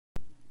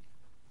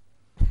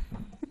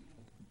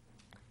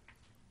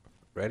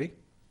Ready?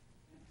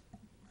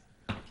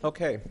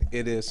 Okay,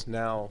 it is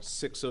now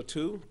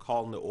 6:02,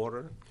 calling to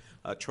order,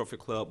 Trophy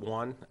Club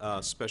 1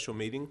 special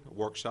meeting,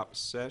 workshop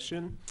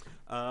session.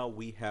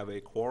 We have a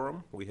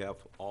quorum. We have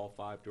all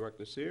 5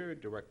 directors here,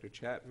 Director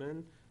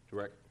Chapman,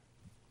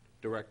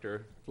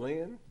 Director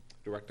Flynn,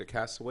 Director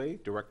Castaway,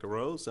 Director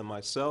Rose, and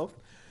myself.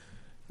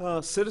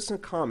 Citizen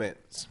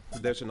comments.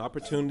 There's an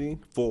opportunity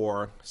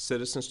for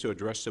citizens to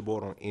address the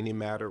board on any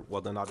matter,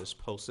 whether or not it's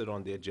posted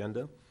on the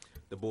agenda.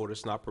 The board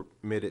is not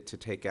permitted to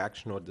take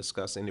action or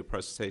discuss any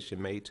presentation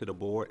made to the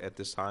board at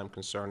this time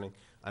concerning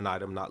an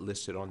item not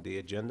listed on the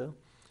agenda.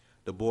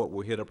 The board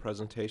will hear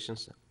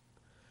presentations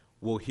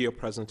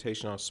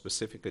on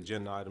specific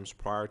agenda items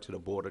prior to the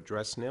board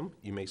addressing them.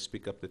 You may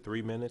speak up to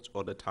 3 minutes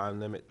or the time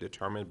limit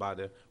determined by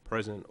the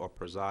president or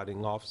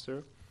presiding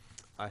officer.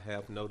 I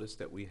have noticed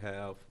that we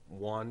have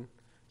one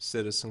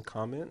citizen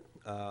comment.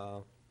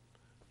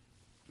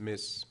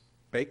 Ms.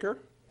 Baker?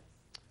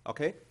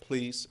 Okay,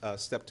 please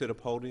step to the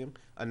podium,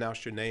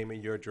 announce your name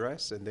and your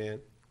address, and then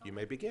you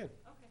may begin. Okay,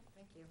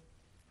 thank you.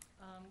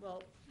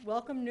 Well,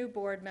 welcome new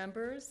board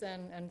members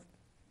and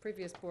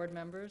previous board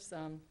members.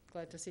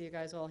 Glad to see you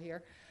guys all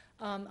here.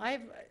 My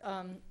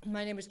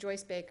name is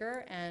Joyce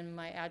Baker, and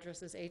my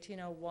address is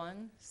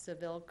 1801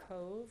 Seville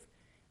Cove,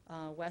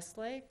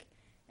 Westlake,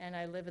 and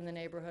I live in the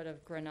neighborhood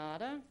of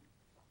Granada.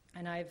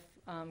 And I've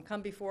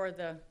come before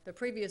the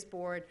previous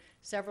board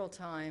several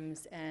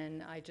times,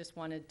 and I just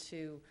wanted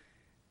to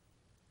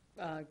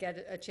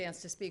get a chance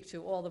to speak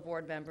to all the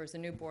board members, the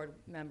new board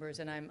members,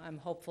 and I'm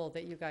hopeful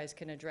that you guys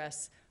can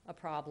address a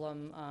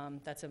problem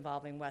that's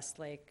involving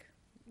Westlake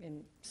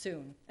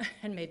soon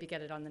and maybe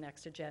get it on the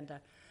next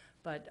agenda.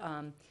 But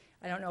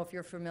I don't know if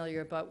you're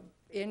familiar, but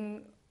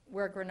in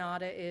where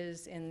Granada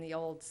is in the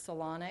old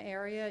Solana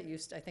area,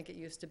 I think it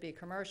used to be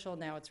commercial,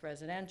 now it's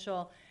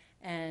residential,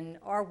 and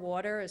our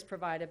water is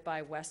provided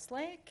by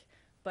Westlake,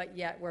 but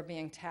yet we're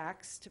being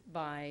taxed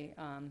by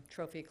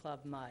Trophy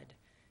Club mud.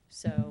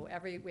 So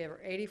we have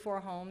 84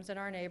 homes in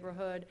our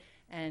neighborhood,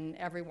 and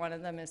every one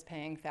of them is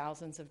paying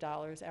thousands of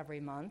dollars every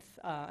year.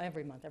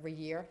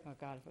 Oh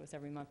God, if it was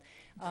every month.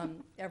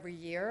 Every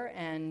year,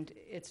 and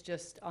it's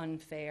just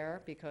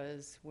unfair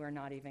because we're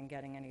not even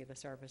getting any of the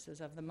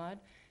services of the mud.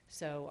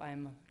 So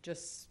I'm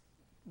just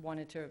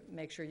wanted to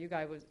make sure you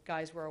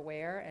guys were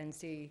aware and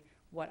see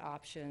what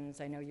options.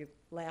 I know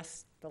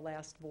the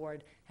last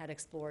board had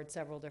explored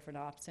several different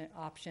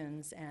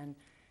options, and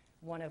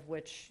one of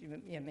which,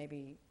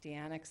 maybe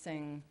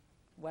de-annexing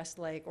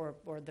Westlake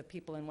or the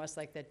people in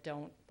Westlake that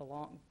don't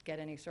get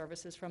any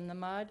services from the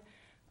mud.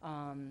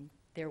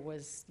 There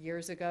was,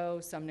 years ago,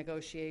 some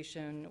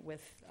negotiation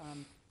with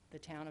the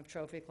town of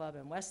Trophy Club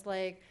and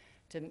Westlake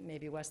to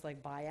maybe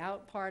Westlake buy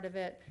out part of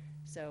it.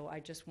 So I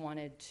just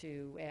wanted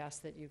to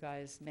ask that you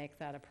guys make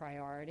that a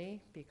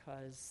priority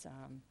because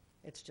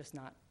it's just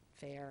not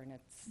fair, and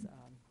it's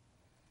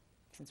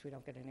since we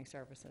don't get any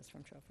services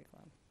from Trophy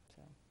Club.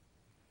 So.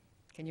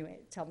 Can you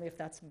tell me if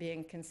that's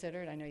being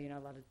considered? I know you're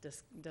not allowed to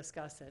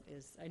discuss it.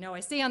 I know I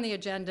see on the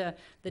agenda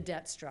the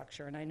debt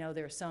structure, and I know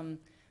there's some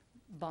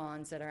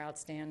bonds that are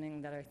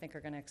outstanding that I think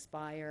are going to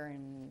expire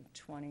in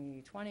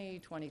 2020,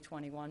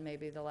 2021,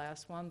 maybe the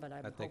last one, but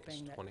I'm hoping that... I think it's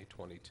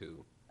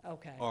 2022.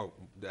 Okay. Or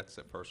that's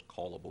the first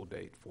callable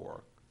date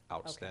for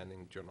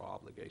outstanding general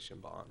obligation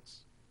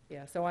bonds.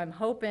 Yeah, so I'm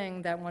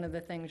hoping that one of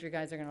the things you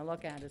guys are going to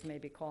look at is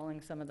maybe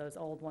calling some of those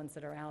old ones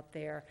that are out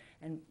there,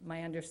 and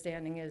my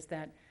understanding is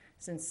that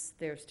since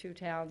there's 2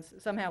 towns,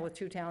 somehow with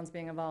 2 towns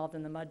being involved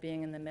and the mud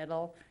being in the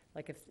middle,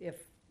 like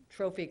if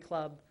Trophy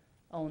Club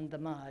owned the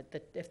mud,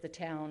 if the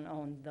town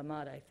owned the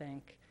mud, I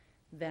think,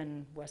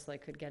 then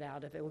Westlake could get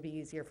out of it. It would be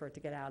easier for it to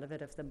get out of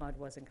it if the mud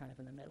wasn't kind of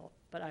in the middle.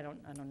 But I don't,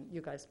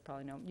 you guys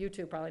probably know, you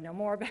two probably know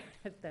more about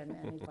it than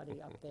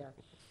anybody up there.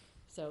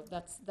 So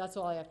that's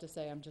all I have to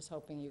say. I'm just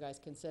hoping you guys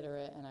consider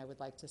it, and I would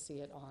like to see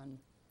it on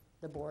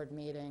the board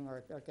meeting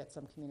or get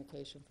some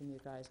communication from you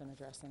guys on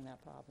addressing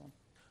that problem.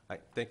 All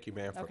right, thank you,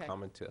 ma'am, for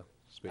coming to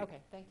speak. Okay,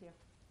 thank you.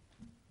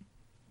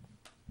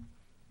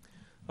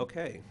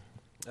 Okay.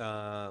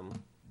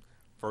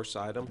 First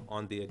item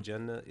on the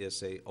agenda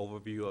is a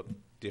overview of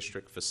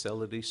district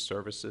facilities,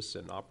 services,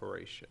 and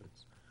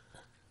operations.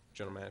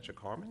 General Manager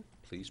Carmen,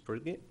 please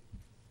begin.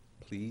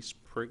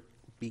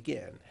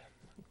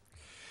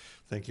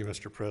 Thank you,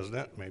 Mr.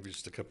 President. Maybe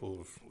just a couple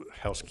of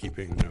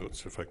housekeeping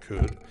notes, if I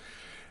could.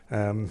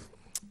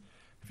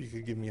 If you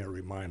could give me a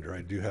reminder,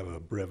 I do have a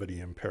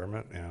brevity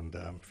impairment, and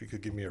if you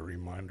could give me a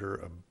reminder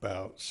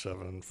about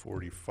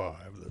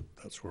 7:45,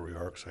 that's where we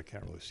are, because I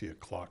can't really see a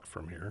clock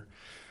from here.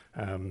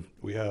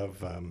 We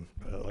have,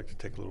 I'd like to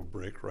take a little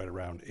break right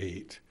around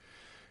 8,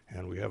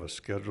 and we have a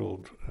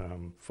scheduled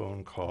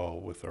phone call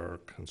with our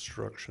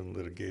construction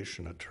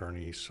litigation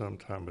attorney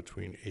sometime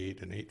between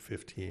 8 and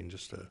 8:15,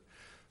 just a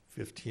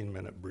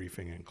 15-minute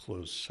briefing in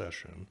closed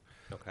session.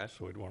 Okay.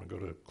 So we'd want to go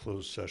to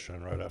closed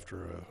session right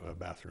after a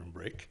bathroom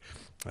break.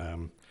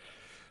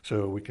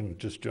 So we can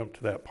just jump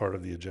to that part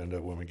of the agenda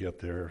when we get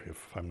there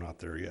if I'm not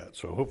there yet.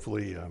 So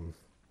hopefully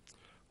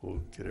we'll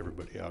get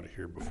everybody out of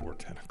here before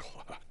 10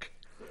 o'clock.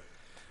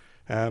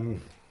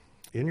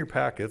 In your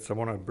packets, I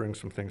want to bring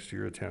some things to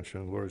your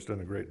attention. Lori's done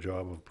a great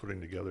job of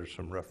putting together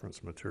some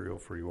reference material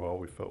for you all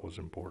we felt was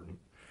important.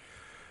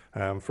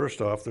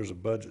 First off, there's a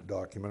budget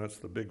document. It's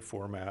the big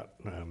format,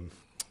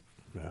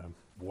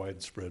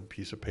 widespread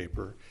piece of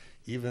paper.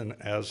 Even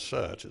as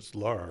such, it's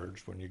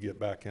large. When you get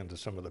back into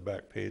some of the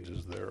back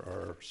pages, there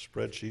are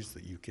spreadsheets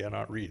that you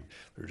cannot read.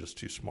 They're just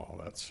too small.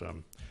 That's the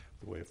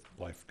way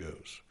life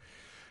goes.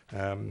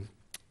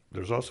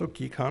 There's also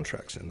key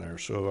contracts in there.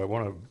 So I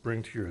want to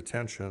bring to your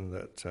attention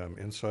that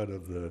inside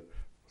of the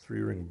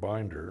 3-ring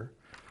binder,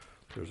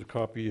 there's a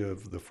copy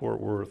of the Fort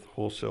Worth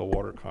wholesale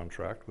water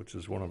contract, which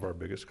is one of our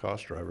biggest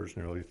cost drivers.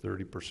 Nearly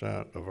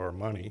 30% of our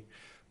money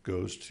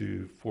goes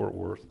to Fort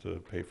Worth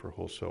to pay for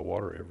wholesale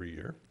water every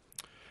year.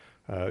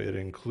 It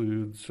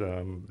includes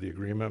the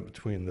agreement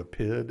between the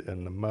PID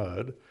and the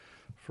MUD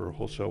for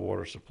wholesale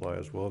water supply,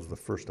 as well as the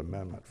First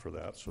Amendment for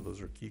that. So those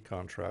are key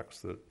contracts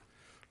that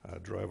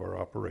drive our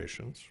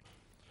operations.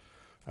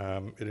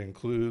 It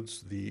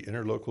includes the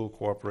interlocal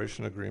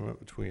cooperation agreement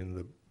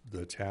between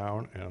the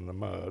town and the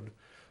MUD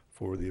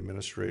for the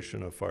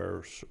administration of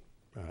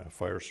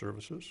fire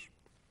services.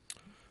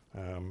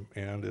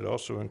 And it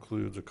also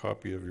includes a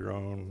copy of your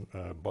own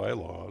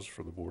bylaws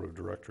for the board of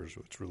directors,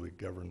 which really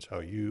governs how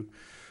you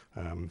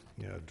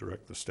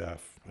direct the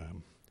staff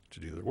to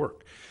do their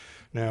work.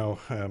 Now,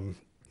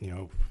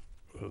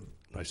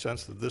 I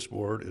sense that this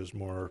board is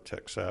more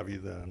tech savvy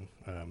than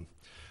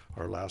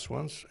our last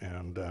ones,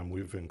 and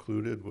we've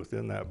included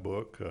within that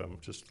book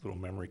just a little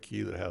memory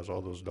key that has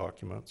all those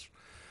documents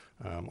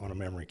on a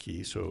memory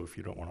key. So if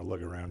you don't want to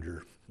lug around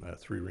your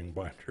 3-ring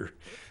binder,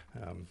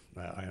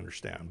 I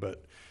understand.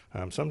 But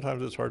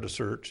sometimes it's hard to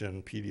search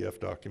in PDF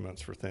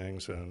documents for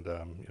things, and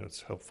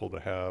it's helpful to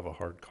have a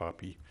hard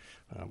copy.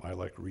 I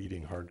like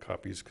reading hard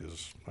copies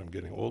because I'm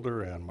getting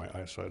older and my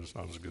eyesight is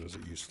not as good as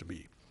it used to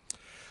be.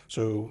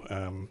 So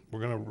we're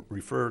going to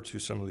refer to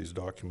some of these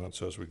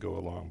documents as we go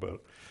along,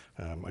 but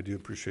I do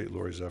appreciate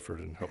Lori's effort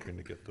in helping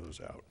to get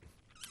those out.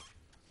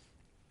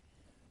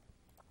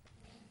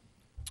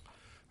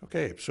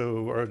 Okay,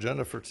 so our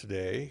agenda for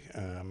today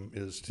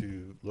is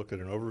to look at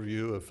an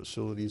overview of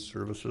facilities,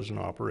 services, and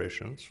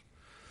operations,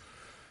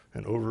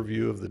 an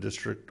overview of the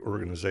district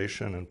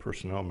organization and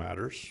personnel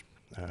matters.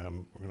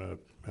 We're going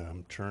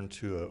to turn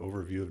to an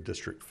overview of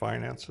district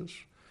finances.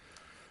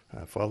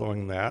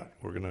 Following that,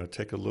 we're going to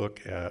take a look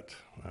at,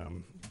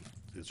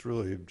 it's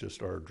really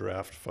just our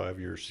draft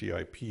 5-year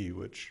CIP,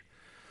 which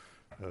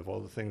of all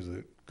the things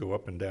that go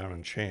up and down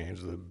and change,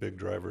 the big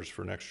drivers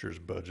for next year's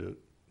budget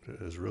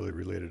is really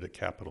related to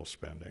capital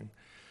spending.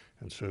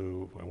 And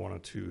so I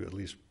wanted to at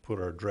least put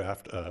our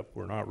draft up.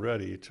 We're not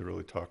ready to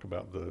really talk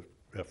about the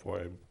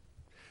FY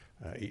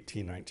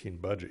 18-19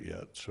 budget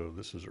yet, so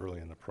this is early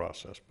in the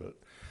process. But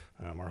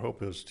our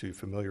hope is to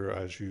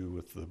familiarize you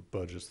with the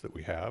budgets that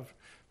we have,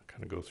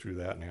 kind of go through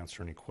that and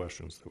answer any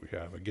questions that we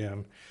have.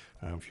 Again,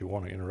 if you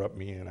want to interrupt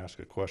me and ask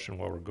a question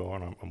while we're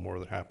going, I'm more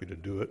than happy to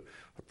do it.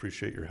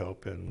 Appreciate your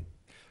help in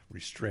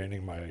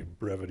restraining my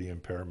brevity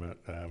impairment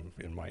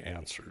in my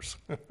answers.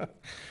 And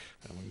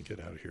we can get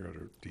out of here at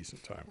a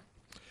decent time.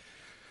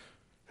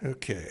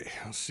 Okay,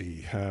 let's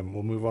see.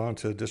 We'll move on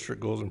to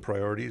district goals and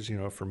priorities.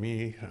 For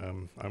me,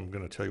 I'm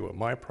going to tell you what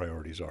my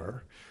priorities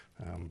are,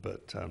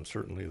 but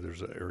certainly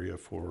there's an area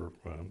for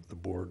the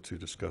board to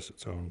discuss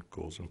its own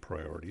goals and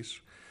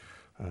priorities.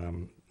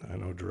 I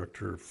know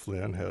Director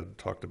Flynn had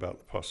talked about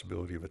the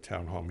possibility of a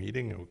town hall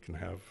meeting, and we can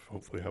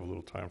hopefully have a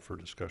little time for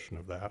discussion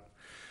of that.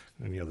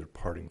 Any other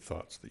parting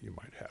thoughts that you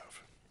might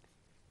have?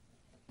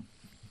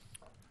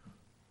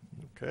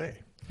 Okay.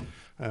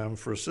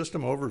 For a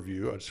system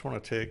overview, I just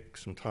want to take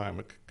some time.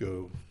 It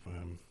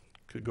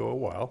could go a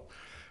while,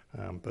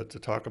 but to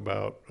talk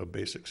about a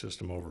basic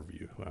system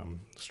overview,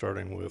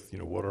 starting with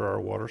what are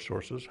our water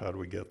sources? How do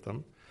we get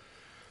them?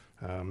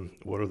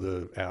 What are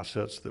the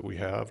assets that we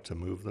have to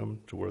move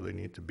them to where they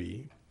need to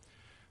be?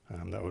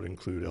 That would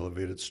include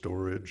elevated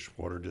storage,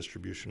 water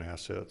distribution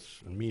assets,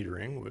 and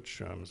metering,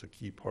 which is a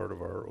key part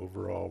of our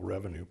overall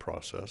revenue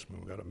process.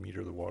 We've got to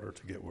meter the water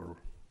to get where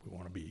we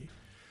want to be.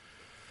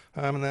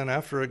 And then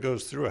after it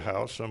goes through a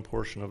house, some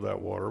portion of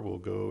that water will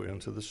go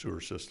into the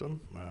sewer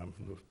system,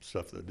 the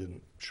stuff that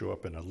didn't show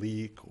up in a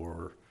leak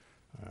or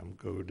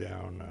go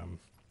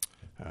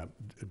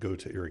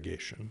to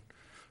irrigation.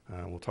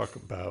 We'll talk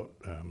about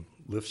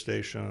lift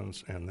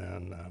stations and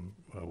then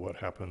what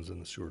happens in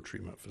the sewer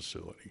treatment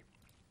facility.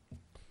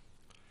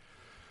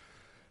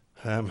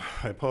 I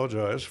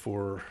apologize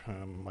for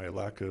my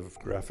lack of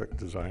graphic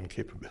design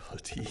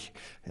capability,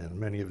 and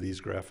many of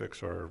these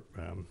graphics are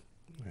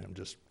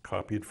just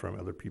copied from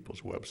other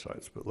people's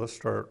websites. But let's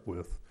start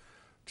with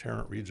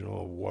Tarrant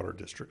Regional Water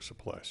District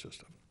Supply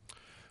System.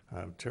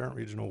 Tarrant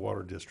Regional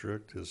Water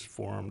District is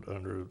formed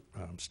under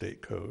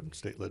state code,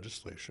 state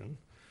legislation,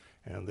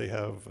 and they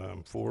have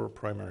 4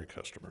 primary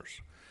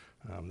customers.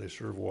 They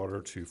serve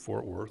water to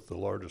Fort Worth, the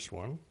largest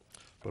one,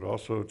 but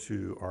also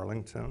to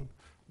Arlington,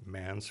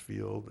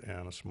 Mansfield,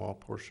 and a small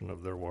portion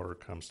of their water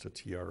comes to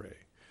TRA.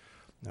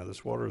 Now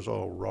this water is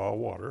all raw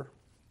water,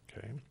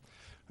 okay?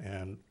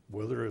 And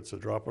whether it's a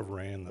drop of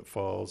rain that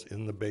falls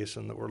in the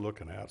basin that we're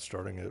looking at,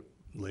 starting at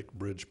Lake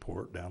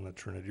Bridgeport down the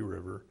Trinity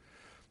River,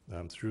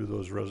 through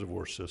those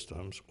reservoir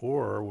systems,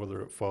 or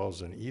whether it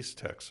falls in East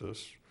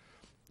Texas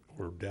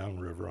or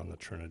downriver on the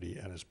Trinity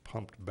and is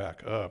pumped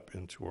back up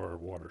into our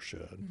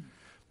watershed.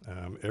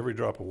 Every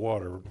drop of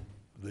water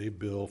they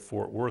bill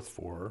Fort Worth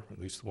for, at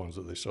least the ones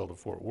that they sell to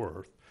Fort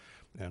Worth,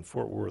 and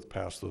Fort Worth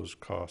pass those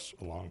costs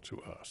along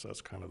to us.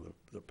 That's kind of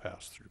the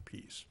pass-through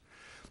piece.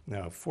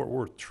 Now, if Fort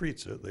Worth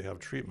treats it, they have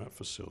treatment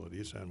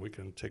facilities, and we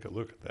can take a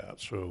look at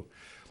that. So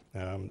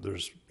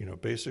there's,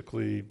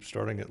 basically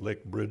starting at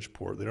Lake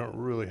Bridgeport, they don't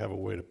really have a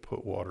way to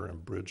put water in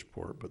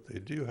Bridgeport, but they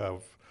do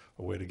have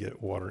a way to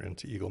get water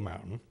into Eagle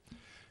Mountain.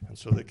 And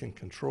so they can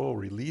control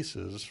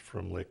releases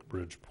from Lake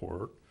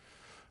Bridgeport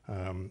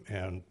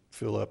and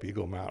fill up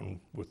Eagle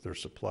Mountain with their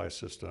supply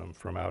system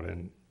from out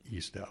in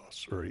East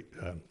Dallas, or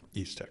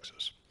East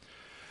Texas.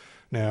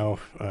 Now,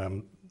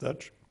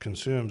 that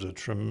consumes a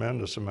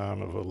tremendous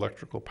amount of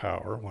electrical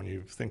power when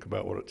you think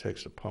about what it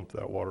takes to pump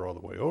that water all the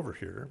way over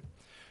here.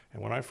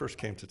 And when I first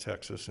came to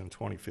Texas in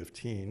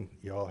 2015,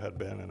 y'all had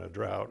been in a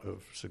drought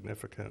of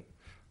significant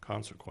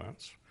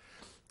consequence.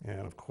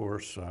 And of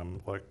course,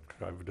 like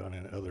I've done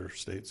in other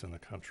states in the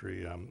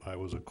country, I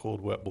was a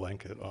cold, wet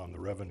blanket on the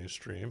revenue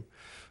stream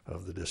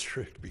of the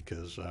district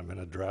because in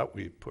a drought,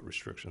 we put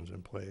restrictions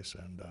in place.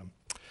 And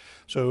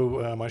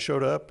so I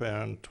showed up,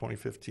 and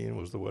 2015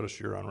 was the wettest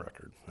year on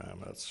record.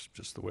 That's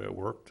just the way it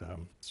worked.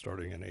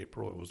 Starting in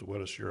April, it was the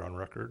wettest year on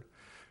record.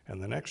 And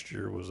the next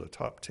year was a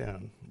top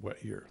 10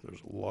 wet year.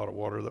 There's a lot of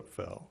water that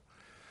fell.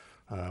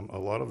 A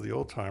lot of the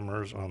old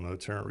timers on the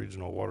Tarrant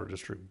Regional Water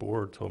District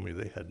Board told me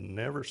they had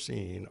never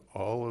seen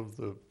all of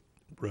the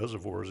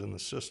reservoirs in the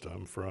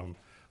system from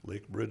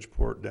Lake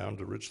Bridgeport down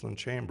to Richland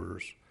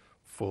Chambers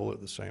full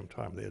at the same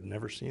time. They had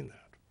never seen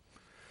that.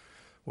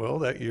 Well,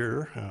 that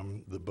year,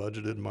 the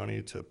budgeted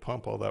money to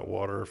pump all that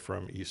water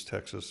from East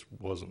Texas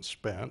wasn't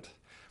spent,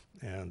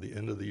 and the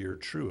end of the year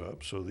true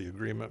up. So the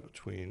agreement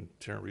between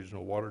Tarrant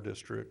Regional Water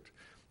District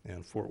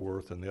and Fort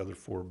Worth and the other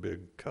 4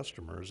 big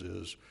customers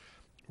is,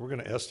 we're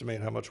going to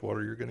estimate how much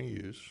water you're going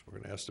to use. We're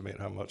going to estimate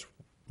how much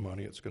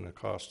money it's going to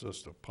cost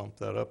us to pump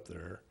that up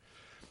there.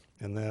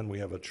 And then we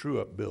have a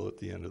true-up bill at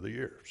the end of the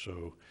year.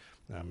 So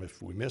if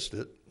we missed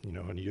it,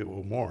 and you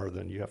owe more,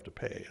 then you have to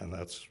pay. And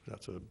that's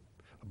a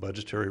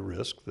budgetary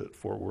risk that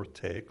Fort Worth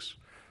takes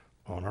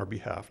on our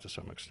behalf to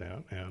some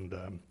extent. And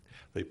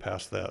they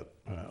pass that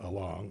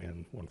along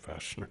in one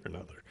fashion or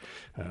another.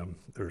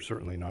 They're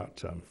certainly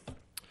not,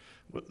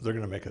 they're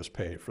going to make us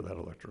pay for that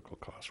electrical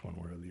cost one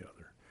way or the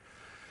other.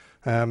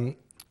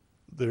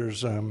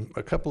 There's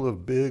a couple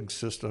of big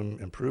system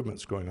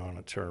improvements going on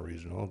at Tarrant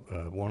Regional.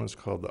 One is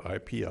called the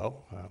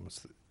IPL.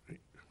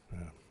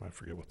 I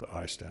forget what the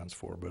I stands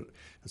for, but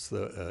it's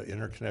the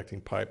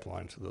interconnecting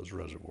pipeline to those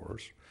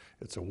reservoirs.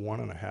 It's a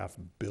 $1.5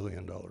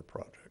 billion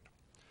project.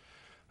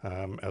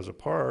 As a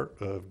part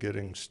of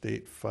getting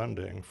state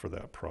funding for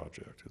that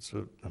project,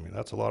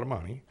 that's a lot of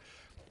money.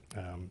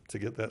 To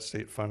get that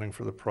state funding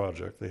for the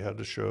project, they had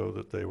to show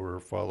that they were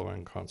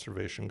following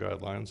conservation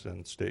guidelines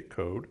and state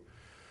code.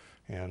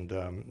 And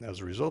as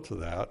a result of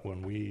that,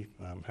 when we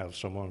have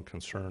someone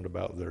concerned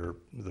about their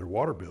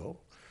water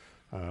bill,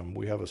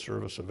 we have a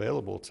service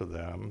available to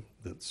them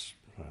that's,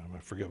 I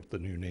forget what the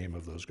new name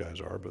of those guys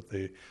are, but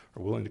they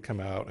are willing to come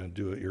out and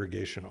do an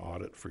irrigation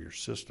audit for your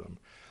system.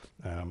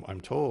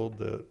 I'm told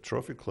that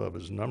Trophy Club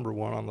is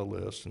 #1 on the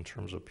list in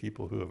terms of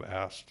people who have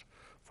asked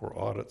for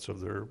audits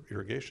of their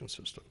irrigation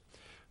system.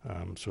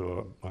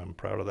 So I'm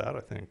proud of that.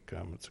 I think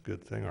it's a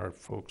good thing. Our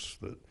folks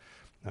that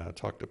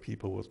talk to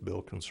people with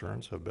bill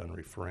concerns have been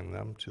referring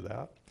them to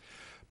that.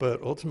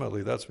 But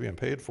ultimately, that's being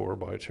paid for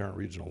by Tarrant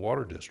Regional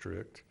Water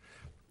District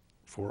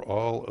for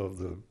all of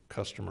the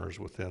customers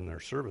within their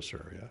service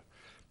area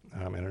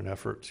in an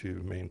effort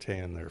to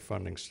maintain their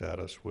funding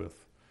status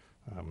with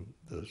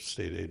the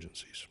state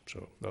agencies.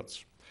 So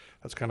that's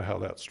kind of how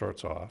that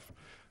starts off.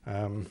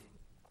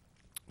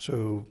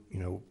 So,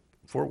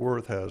 Fort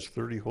Worth has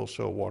 30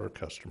 wholesale water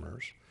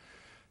customers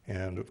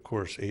and, of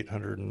course,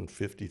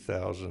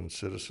 850,000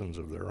 citizens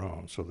of their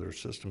own. So their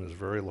system is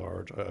very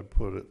large. I'd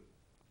put it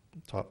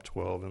top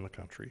 12 in the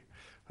country,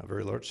 a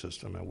very large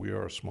system, and we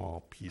are a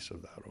small piece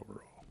of that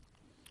overall.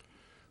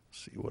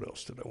 Let's see, what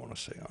else did I want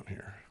to say on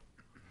here?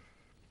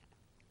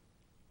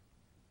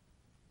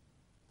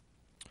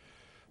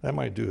 That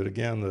might do it.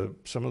 Again,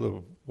 some of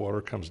the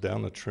water comes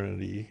down the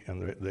Trinity,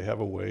 and they have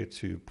a way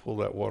to pull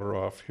that water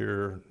off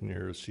here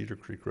near Cedar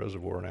Creek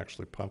Reservoir and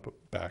actually pump it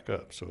back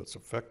up. So it's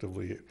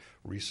effectively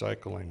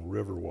recycling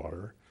river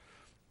water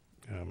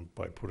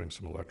by putting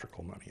some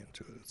electrical money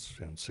into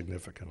it. And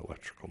significant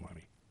electrical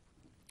money.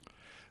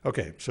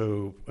 Okay,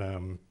 so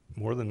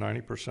more than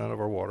 90% of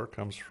our water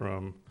comes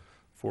from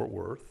Fort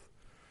Worth.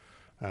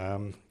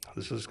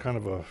 This is kind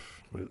of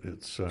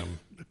it's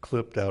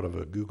clipped out of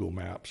a Google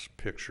Maps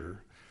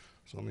picture.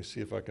 So let me see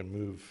if I can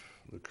move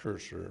the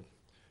cursor.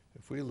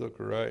 If we look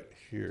right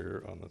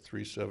here on the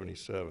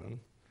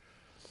 377,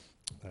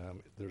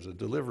 There's a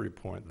delivery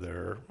point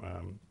there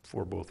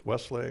for both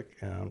Westlake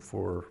and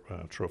for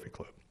Trophy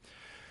Club.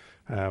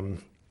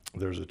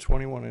 There's a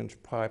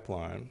 21-inch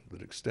pipeline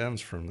that extends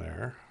from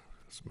there.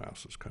 This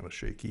mouse is kind of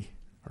shaky,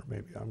 or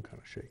maybe I'm kind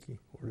of shaky.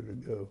 Where did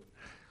it go?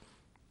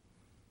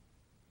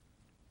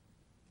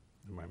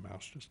 Did my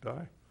mouse just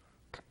die?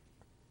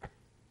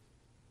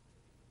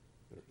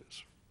 There it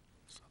is.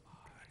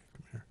 Okay,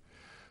 come here.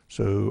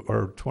 So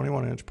our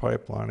 21-inch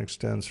pipeline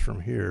extends from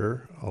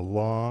here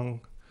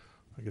along,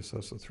 I guess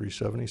that's the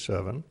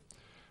 377.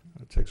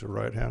 It takes a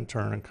right-hand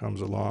turn and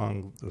comes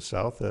along the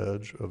south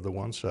edge of the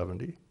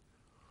 170.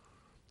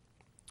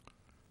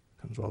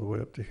 Comes all the way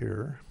up to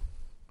here.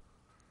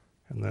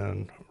 And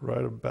then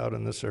right about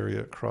in this area,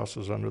 it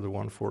crosses under the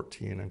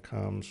 114 and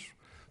comes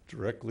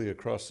directly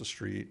across the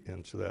street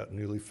into that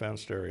newly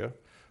fenced area,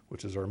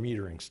 which is our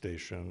metering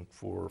station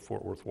for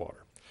Fort Worth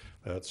Water.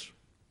 That's,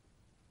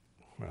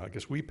 well, I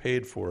guess we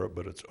paid for it,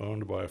 but it's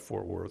owned by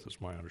Fort Worth,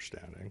 is my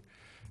understanding.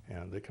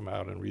 And they come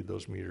out and read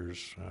those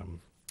meters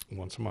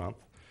once a month,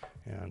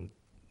 and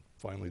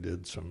finally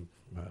did some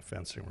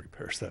fencing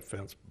repairs. That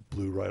fence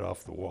blew right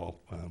off the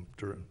wall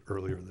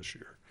earlier this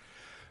year.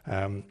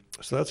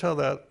 So that's how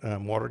that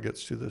water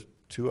gets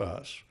to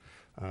us.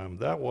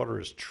 That water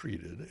is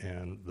treated,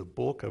 and the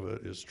bulk of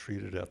it is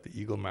treated at the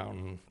Eagle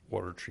Mountain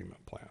Water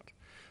Treatment Plant.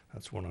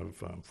 That's one of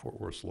Fort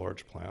Worth's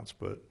large plants,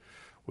 but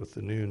with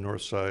the new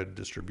Northside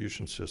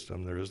distribution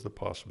system, there is the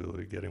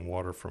possibility of getting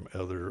water from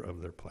other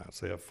of their plants.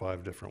 They have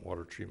 5 different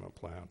water treatment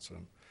plants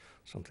and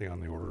something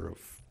on the order of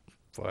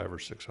 500 or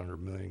 600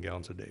 million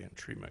gallons a day in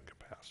treatment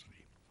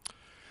capacity.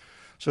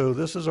 So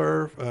this is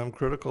our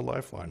critical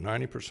lifeline.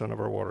 90%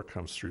 of our water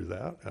comes through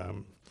that.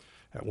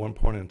 At one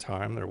point in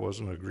time, there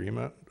was an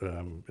agreement,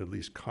 at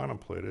least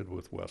contemplated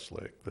with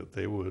Westlake, that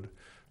they would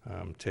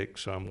take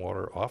some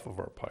water off of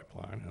our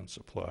pipeline and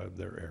supply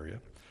their area.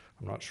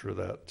 I'm not sure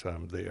that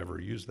they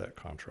ever used that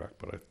contract,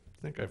 but I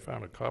think I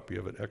found a copy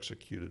of it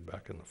executed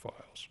back in the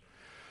files.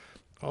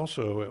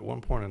 Also, at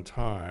one point in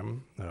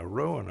time,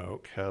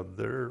 Roanoke had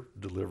their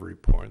delivery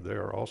point. They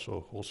are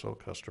also wholesale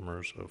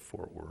customers of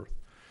Fort Worth.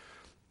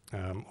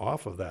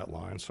 Off of that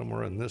line,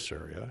 somewhere in this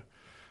area,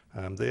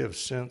 they have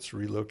since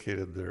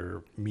relocated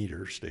their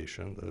meter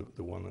station,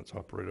 the one that's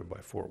operated by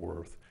Fort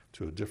Worth,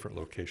 to a different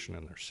location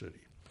in their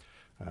city.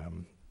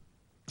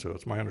 So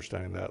it's my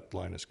understanding that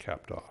line is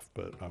capped off,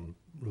 but I'm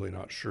really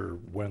not sure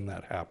when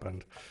that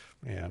happened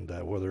and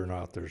whether or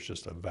not there's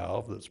just a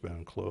valve that's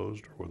been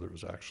closed or whether it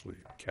was actually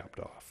capped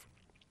off.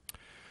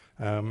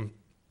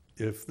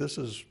 If this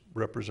is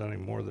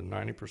representing more than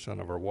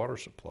 90% of our water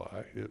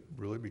supply, it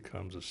really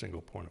becomes a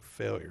single point of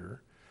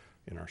failure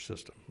in our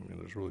system. I mean,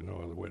 there's really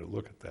no other way to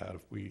look at that.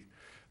 If we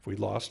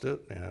lost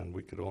it and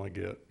we could only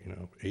get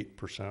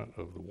 8%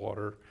 of the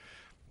water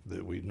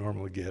that we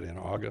normally get in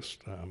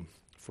August,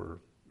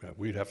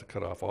 we'd have to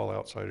cut off all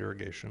outside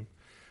irrigation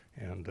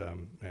and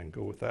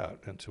go with that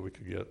until we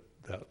could get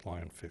that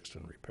line fixed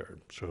and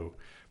repaired. So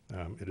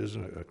it is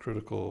a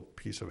critical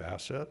piece of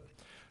asset.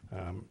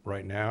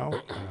 Right now,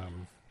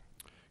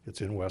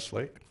 it's in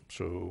Westlake.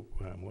 So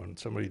when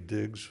somebody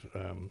digs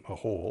a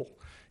hole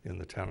in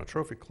the town of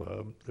Trophy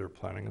Club, their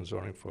planning and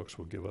zoning folks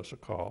will give us a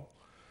call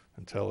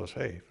and tell us,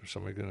 hey, if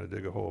somebody's going to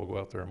dig a hole, go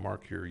out there and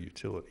mark your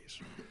utilities.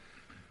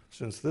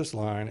 Since this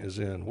line is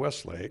in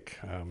Westlake,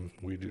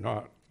 we do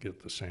not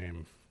get the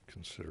same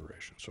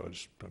consideration. So I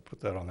put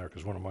that on there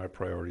because one of my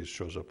priorities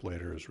shows up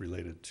later is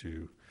related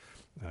to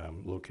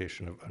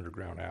location of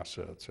underground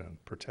assets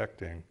and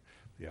protecting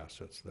the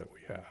assets that we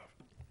have.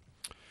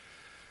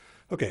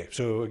 Okay,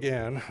 so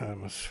again,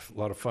 it's a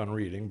lot of fun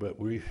reading, but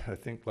I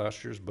think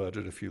last year's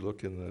budget, if you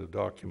look in the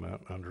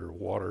document under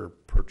water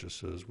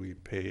purchases, we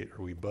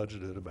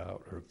budgeted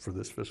about, or for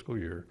this fiscal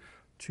year,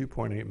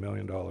 $2.8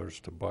 million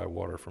to buy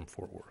water from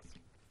Fort Worth.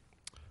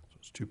 So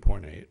it's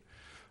 2.8.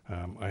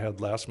 I had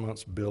last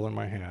month's bill in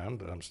my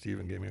hand.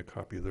 Stephen gave me a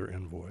copy of their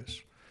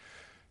invoice.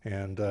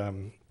 And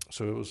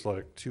so it was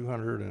like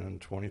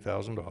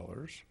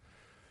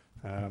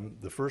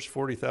 $220,000. The first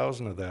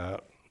 $40,000 of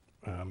that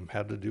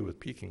had to do with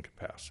peaking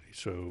capacity.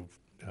 So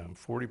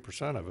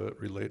 40% of it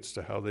relates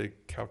to how they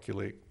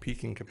calculate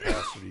peaking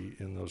capacity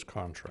in those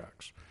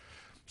contracts.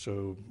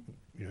 So,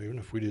 even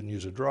if we didn't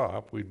use a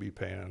drop, we'd be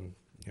paying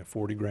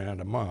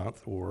 $40,000 a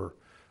month, or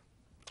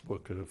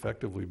what could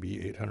effectively be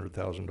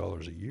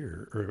 $800,000 a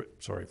year, or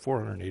sorry,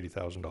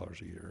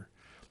 $480,000 a year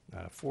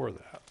for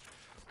that.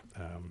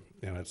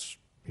 And it's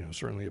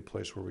certainly a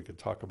place where we could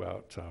talk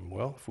about,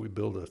 well, if we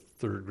build a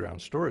third ground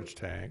storage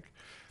tank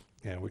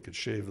and we could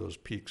shave those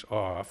peaks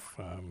off,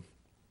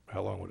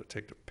 how long would it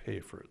take to pay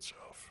for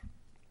itself?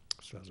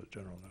 So as a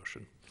general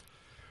notion.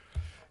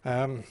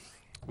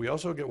 We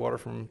also get water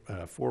from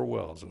 4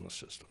 wells in the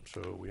system.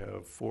 So we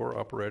have 4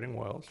 operating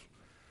wells.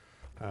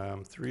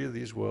 3 of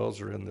these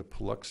wells are in the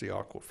Paluxy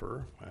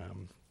Aquifer,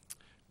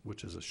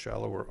 which is a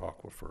shallower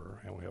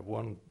aquifer, and we have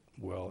 1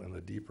 well in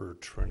the deeper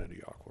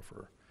Trinity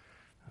Aquifer.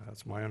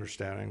 It's my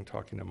understanding,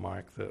 talking to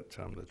Mike, that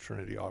the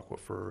Trinity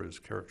Aquifer is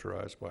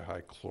characterized by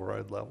high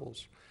chloride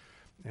levels,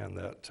 and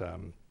that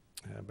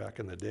Back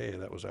in the day,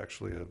 that was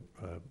actually a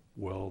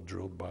well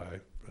drilled by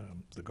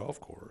the golf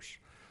course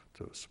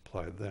to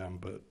supply them,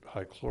 but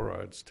high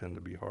chlorides tend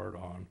to be hard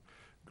on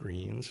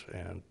greens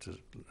and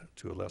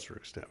to a lesser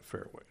extent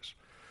fairways.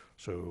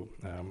 So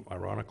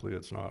ironically,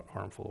 it's not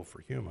harmful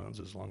for humans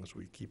as long as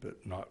we keep it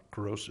not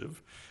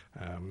corrosive.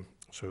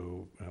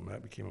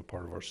 That became a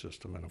part of our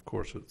system, and of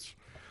course it's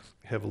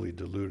heavily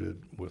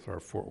diluted with our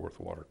Fort Worth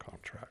water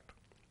contract.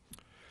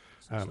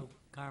 So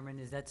Carmen,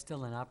 is that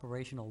still an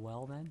operational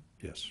well then?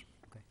 Yes.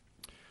 Okay.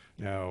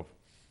 Now,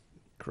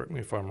 correct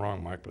me if I'm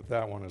wrong, Mike, but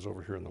that one is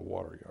over here in the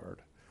water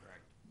yard.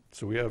 Correct.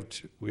 So we have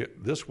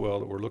this well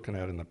that we're looking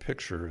at in the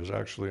picture is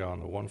actually on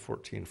the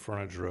 114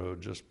 frontage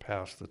road just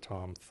past the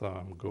Tom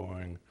Thumb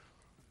going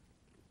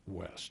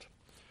west.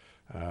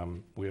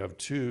 We have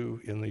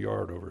two in the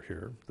yard over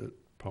here that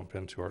pump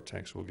into our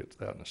tanks. We'll get to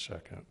that in a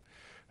second.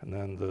 And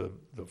then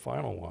the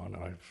final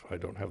one, I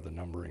don't have the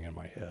numbering in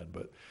my head,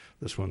 but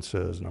this one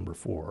says number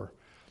 4.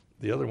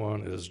 The other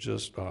one is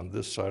just on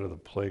this side of the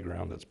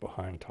playground that's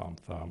behind Tom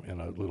Thumb in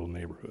a little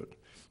neighborhood.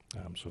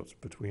 So it's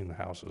between the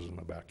houses and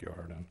the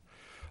backyard. And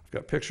I've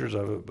got pictures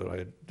of it, but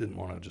I didn't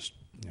want to just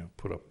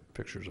put up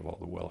pictures of all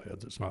the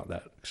wellheads. It's not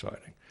that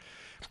exciting.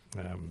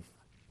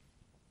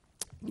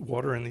 The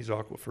water in these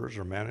aquifers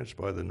are managed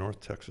by the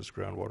North Texas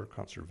Groundwater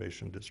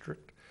Conservation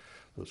District.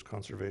 Those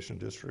conservation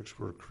districts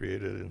were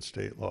created in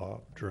state law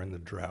during the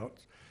drought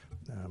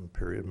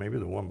period, maybe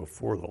the one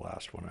before the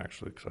last one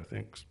actually, because I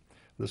think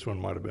this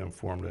one might have been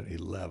formed in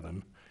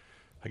 11.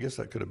 I guess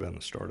that could have been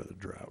the start of the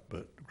drought,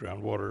 but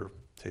groundwater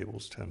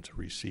tables tend to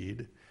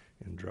recede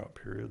in drought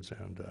periods,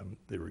 and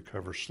they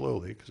recover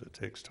slowly because it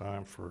takes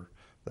time for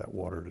that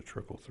water to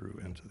trickle through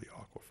into the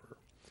aquifer.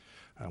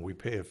 We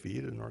pay a fee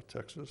to North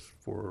Texas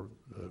for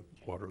the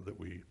water that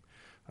we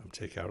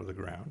take out of the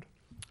ground.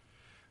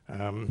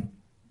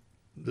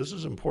 This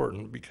is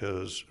important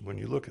because when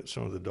you look at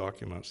some of the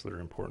documents that are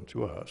important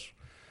to us,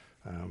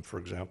 for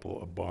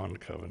example, a bond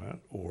covenant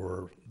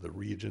or the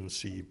Region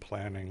C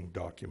planning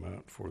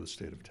document for the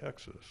state of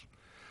Texas,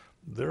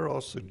 they're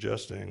all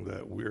suggesting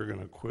that we're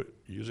going to quit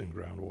using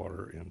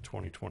groundwater in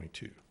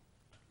 2022.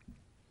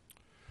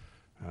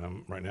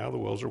 Right now the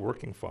wells are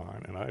working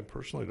fine, and I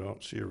personally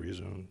don't see a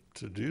reason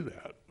to do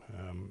that.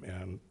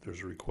 And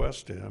there's a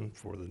request in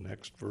for the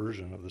next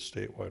version of the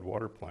statewide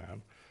water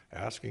plan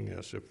asking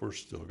us if we're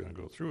still going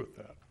to go through with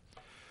that.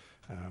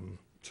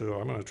 So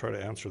I'm going to try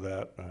to answer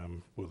that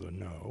with a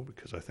no,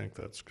 because I think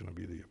that's going to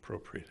be the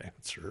appropriate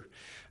answer.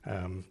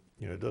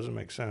 It doesn't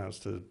make sense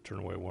to turn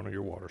away one of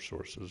your water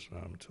sources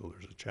until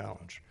there's a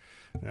challenge.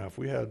 Now, if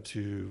we had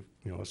to,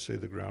 let's say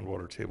the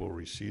groundwater table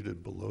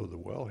receded below the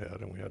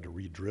wellhead and we had to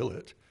re-drill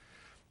it,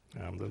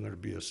 then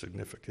there'd be a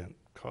significant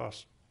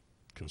cost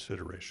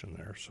consideration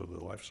there, so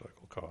the life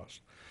cycle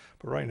cost.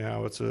 But right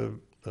now, it's a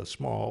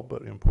small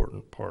but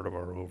important part of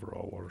our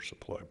overall water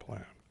supply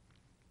plan.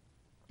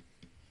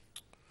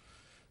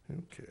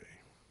 Okay.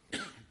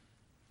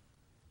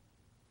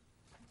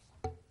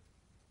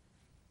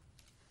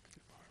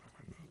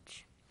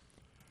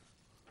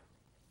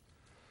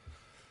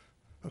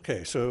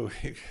 Okay, so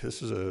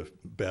this is a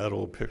bad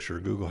old picture.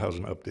 Google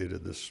hasn't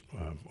updated this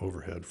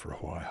overhead for a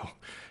while.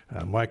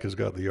 Mike has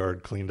got the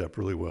yard cleaned up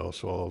really well,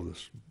 so all of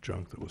this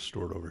junk that was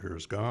stored over here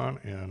is gone.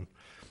 And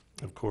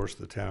of course,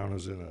 the town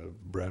is in a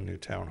brand new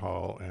town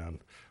hall, and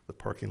the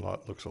parking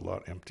lot looks a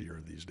lot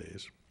emptier these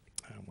days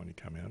when you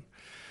come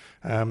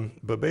in.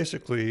 But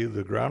basically,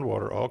 the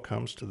groundwater all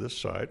comes to this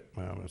site.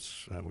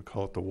 We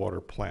call it the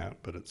water plant,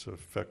 but it's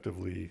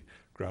effectively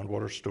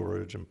groundwater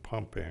storage and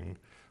pumping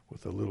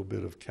with a little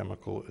bit of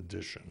chemical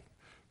addition.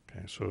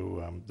 Okay,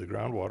 so the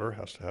groundwater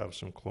has to have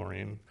some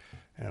chlorine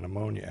and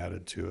ammonia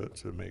added to it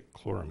to make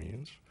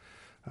chloramines.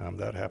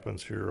 That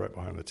happens here right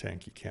behind the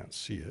tank. You can't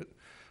see it.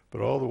 But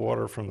all the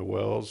water from the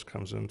wells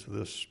comes into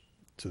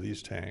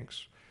these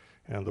tanks,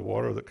 and the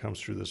water that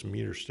comes through this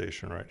meter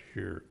station right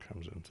here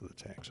comes into the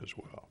tanks as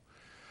well.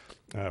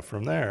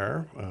 From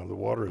there, the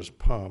water is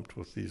pumped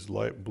with these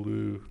light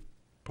blue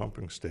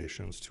pumping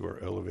stations to our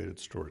elevated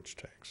storage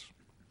tanks.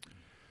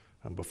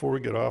 Before we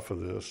get off of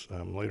this,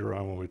 later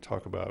on when we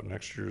talk about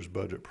next year's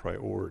budget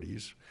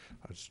priorities,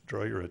 I just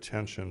draw your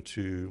attention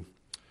to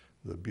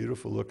the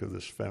beautiful look of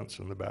this fence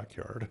in the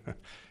backyard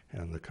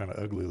and the kind of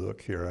ugly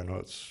look here. I know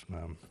it's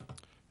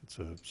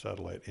a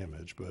satellite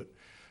image, but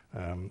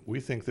we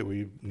think that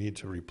we need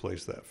to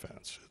replace that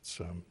fence.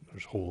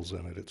 There's holes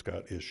in it. It's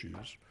got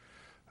issues.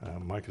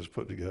 Mike has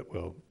put together,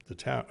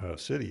 the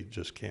city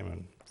just came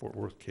in, Fort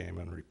Worth came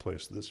and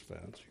replaced this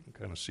fence. You can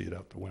kind of see it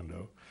out the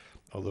window,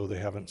 although they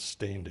haven't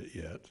stained it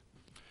yet.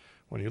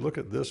 When you look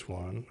at this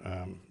one,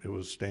 it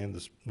was stained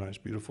this nice,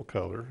 beautiful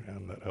color,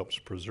 and that helps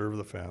preserve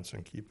the fence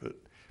and keep it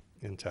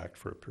intact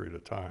for a period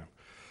of time.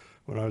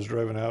 When I was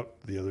driving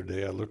out the other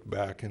day, I looked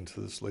back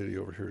into this lady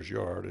over here's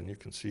yard, and you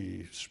can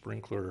see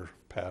sprinkler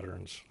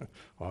patterns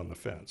on the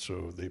fence.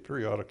 So they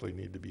periodically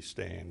need to be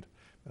stained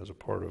as a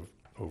part of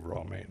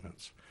overall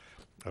maintenance.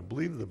 I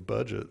believe the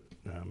budget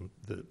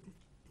that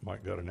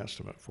Mike got an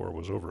estimate for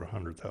was over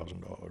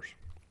 $100,000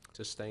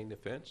 To stain the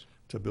fence?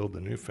 to build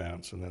the new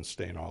fence and then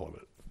stain all of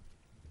it.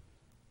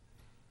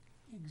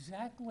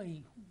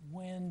 exactly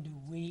when do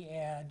we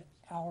add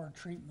our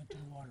treatment to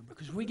the water?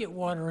 Because we get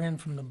water in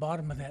from the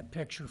bottom of that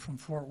picture from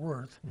Fort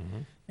Worth,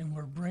 and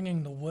we're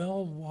bringing the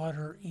well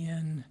water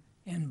in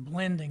and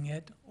blending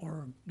it,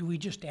 or do we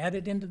just add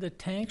it into the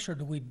tanks, or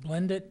do we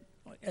blend it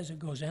as it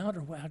goes out,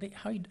 or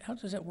how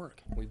does that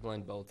work? We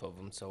blend both of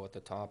them, so at the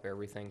top,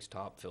 everything's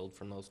top filled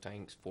from those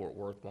tanks. Fort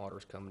Worth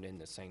water's coming in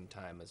the same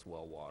time as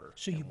well water.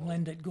 So you And we'll-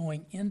 blend it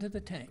going into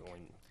the tank?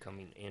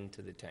 coming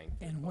into the tank.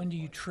 And when do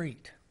you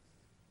treat?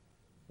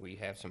 We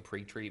have some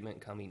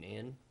pre-treatment coming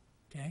in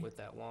Okay, with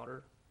that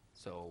water,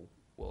 so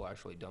we'll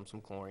actually dump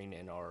some chlorine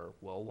in our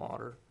well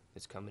water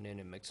that's coming in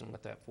and mixing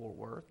with that Fort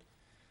Worth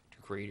to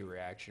create a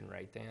reaction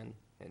right then,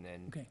 and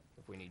then okay,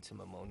 if we need some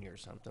ammonia or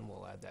something,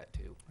 we'll add that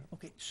too,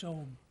 okay.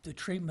 So the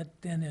treatment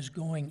then is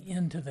going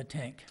into the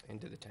tank?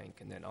 into the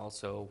tank. And then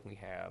also,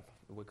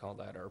 we call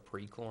that our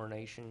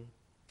pre-chlorination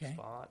Okay.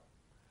 spot.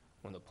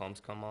 When the pumps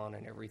come on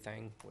and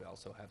everything, we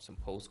also have some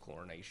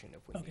post-chlorination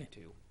if we Okay. need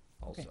to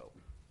also.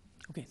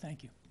 Okay,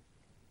 thank you.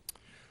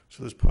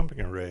 So this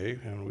pumping array,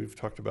 and we've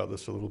talked about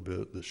this a little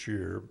bit this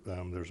year,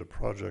 there's a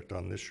project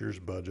on this year's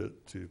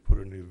budget to put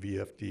a new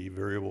VFD,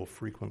 variable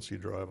frequency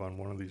drive, on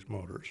one of these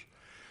motors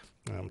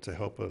to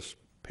help us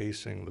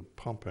pacing the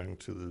pumping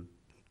to the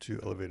two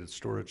elevated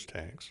storage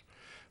tanks.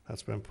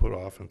 That's been put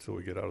off until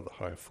we get out of the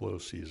high flow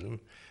season,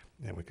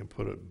 and we can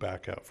put it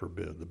back out for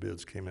bid. The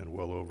bids came in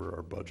well over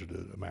our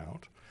budgeted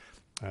amount.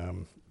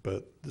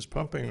 But this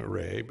pumping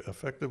array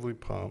effectively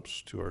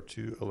pumps to our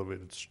two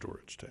elevated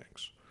storage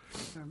tanks.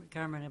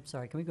 Carmen, I'm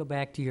sorry, can we go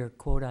back to your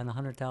quote on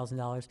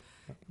 $100,000?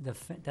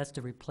 That's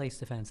to replace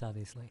the fence,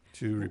 obviously.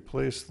 To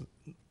replace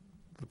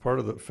the part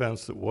of the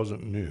fence that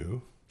wasn't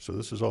new, so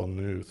this is all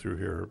new through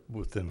here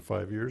within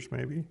 5 years,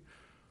 maybe?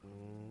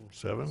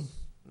 7?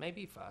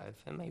 Maybe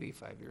 5, and maybe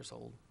 5 years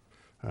old.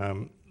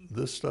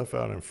 This stuff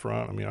out in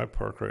front, I mean, I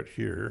park right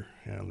here,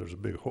 and there's a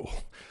big hole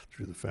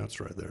through the fence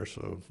right there,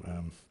 so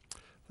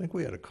I think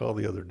we had a call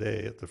the other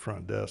day at the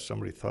front desk.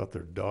 Somebody thought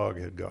their dog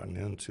had gotten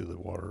into the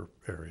water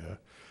area,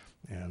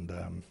 and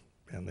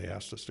they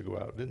asked us to go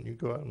out. Didn't you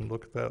go out and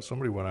look at that?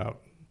 Somebody went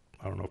out.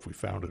 I don't know if we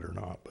found it or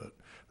not, but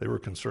they were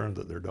concerned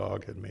that their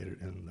dog had made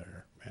it in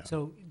there. Yeah.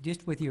 So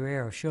just with your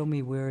arrow, show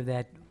me where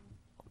that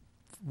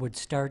would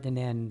start and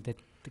end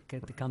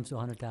that comes to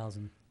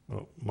 100,000.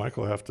 Well,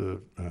 Michael will have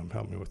to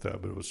help me with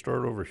that, but it would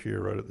start over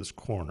here right at this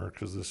corner,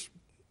 because this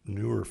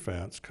newer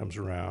fence comes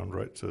around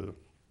right to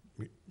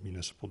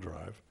Municipal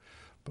Drive.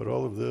 But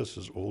all of this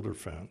is older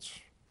fence.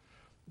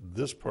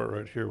 This part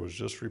right here was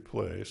just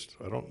replaced.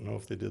 I don't know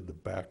if they did the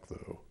back,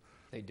 though.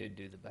 They did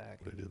do the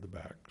back. They did the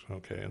back,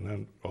 okay. And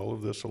then all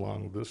of this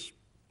along this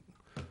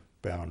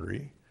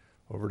boundary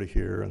over to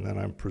here, and then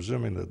I'm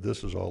presuming that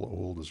this is all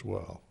old as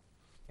well.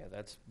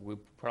 Yeah, we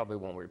probably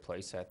won't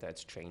replace that.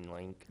 That's chain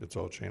link. It's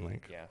all chain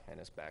link? Yeah, and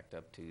it's backed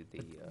up to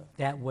the,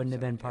 That wouldn't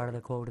have been part of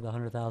the quote of the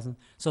 100,000?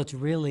 So it's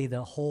really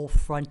the whole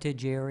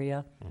frontage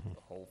area?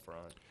 the whole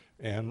front.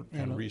 And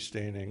And-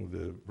 restaining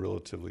the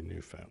relatively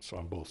new fence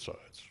on both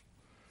sides.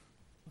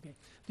 Okay.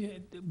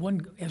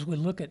 As we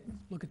look at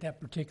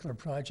that particular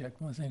project,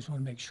 one of the things we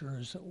want to make sure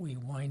is that we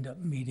wind up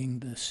meeting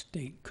the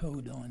state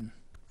code on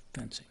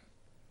fencing.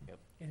 Yep.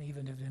 And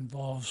even if it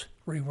involves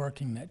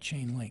reworking that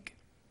chain link.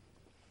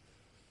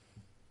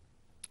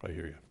 I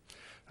hear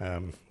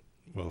you.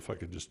 Well, if I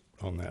could just,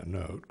 on that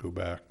note, go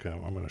back,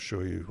 I'm going to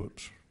show you,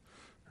 whoops,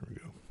 here we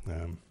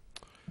go.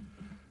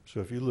 So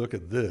if you look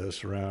at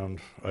this around,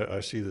 I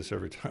see this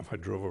every time I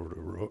drive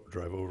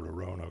over to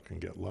Roanoke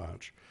and get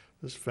lunch.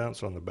 This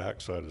fence on the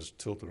backside is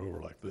tilted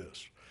over like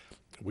this.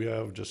 We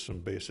have just some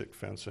basic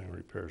fencing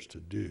repairs to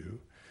do,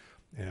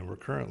 and we're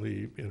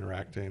currently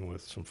interacting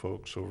with some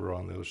folks over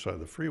on the other side of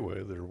the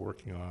freeway that are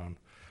working on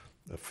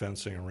a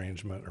fencing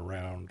arrangement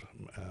around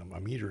a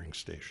metering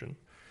station.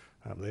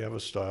 They have a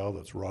style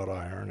that's wrought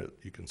iron.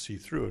 You can see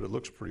through it. It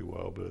looks pretty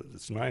well, but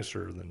it's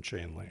nicer than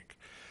chain link.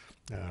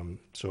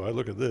 So I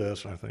look at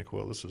this and I think,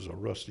 well, this is a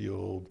rusty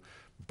old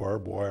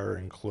barbed wire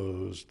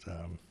enclosed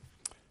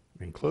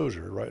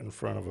enclosure right in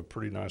front of a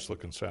pretty nice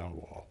looking sound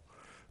wall.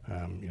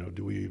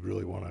 Do we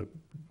really want to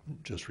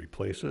just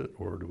replace it,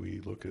 or do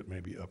we look at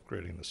maybe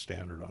upgrading the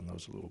standard on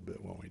those a little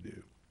bit when we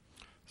do?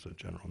 It's a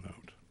general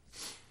note.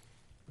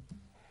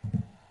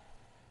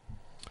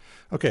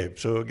 Okay,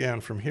 so again,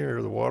 from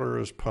here, the water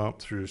is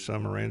pumped through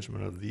some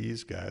arrangement of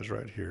these guys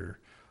right here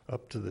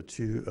up to the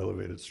two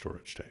elevated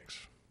storage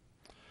tanks.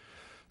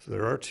 So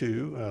there are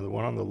two. The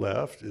one on the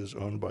left is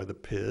owned by the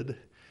PID.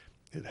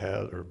 It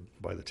has, or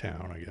by the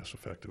town, I guess,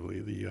 effectively.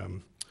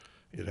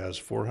 It has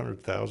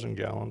 400,000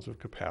 gallons of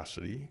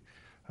capacity.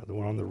 The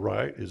one on the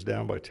right is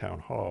down by Town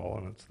Hall,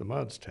 and it's the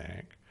MUDS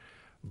tank.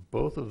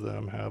 Both of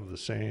them have the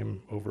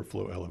same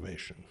overflow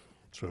elevation.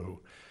 So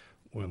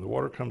when the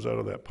water comes out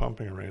of that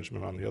pumping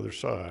arrangement on the other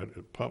side,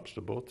 it pumps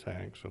to both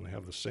tanks, and they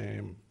have the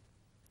same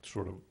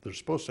they're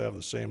supposed to have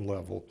the same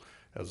level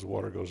as the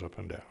water goes up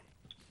and down.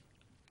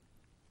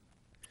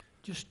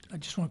 I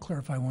just want to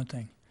clarify one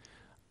thing.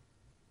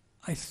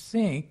 I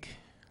think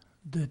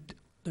that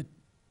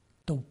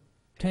the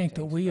tank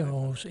that we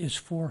own is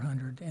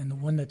 400, and the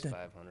one that It's the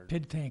 500.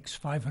 pit tank's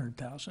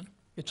 500,000.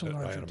 It's a I had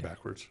larger them tank.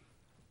 backwards.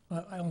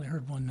 I only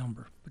heard one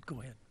number, but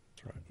go ahead.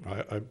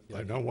 That's right.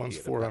 I know one's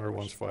get it 400, backwards.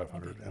 one's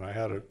 500, and I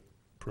had it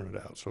printed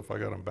out, so if I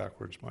got them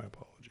backwards, my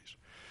apologies.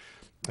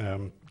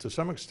 To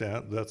some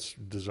extent, that's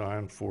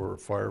designed for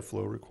fire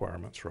flow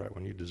requirements, right?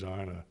 When you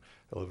design a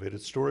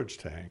elevated storage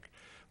tank,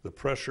 the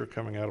pressure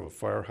coming out of a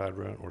fire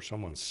hydrant or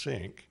someone's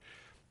sink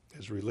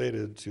is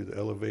related to the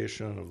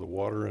elevation of the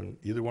water in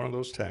either one of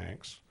those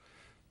tanks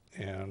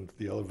and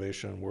the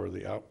elevation where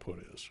the output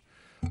is.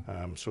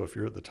 So if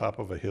you're at the top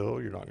of a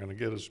hill, you're not going to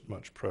get as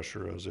much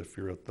pressure as if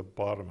you're at the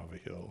bottom of a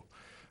hill.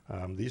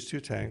 These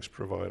two tanks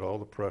provide all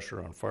the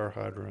pressure on fire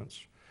hydrants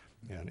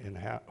and in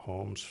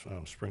homes,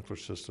 sprinkler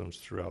systems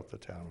throughout the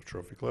town of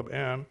Trophy Club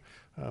and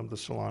the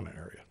Solana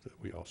area that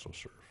we also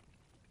serve.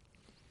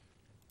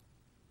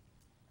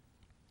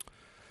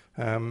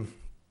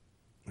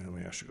 Let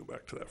me actually go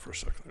back to that for a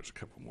second. There's a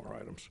couple more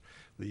items.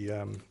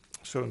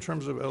 So in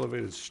terms of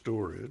elevated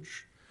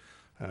storage,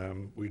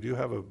 we do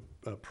have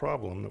a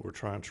problem that we're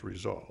trying to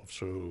resolve.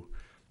 So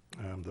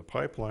the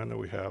pipeline that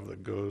we have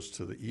that goes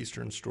to the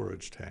eastern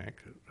storage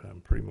tank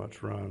pretty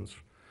much runs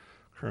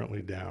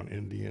currently down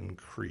Indian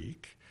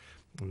Creek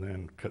and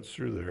then cuts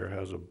through there,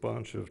 has a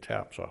bunch of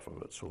taps off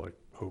of it. So like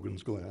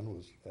Hogan's Glen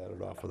was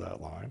added off of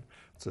that line.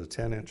 It's a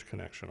 10-inch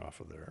connection off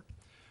of there.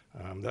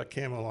 That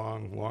came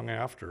along long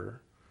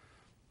after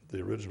the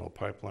original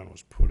pipeline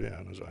was put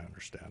in, as I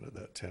understand it,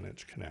 that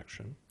 10-inch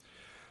connection.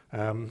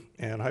 And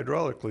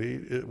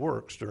hydraulically, it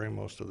works during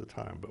most of the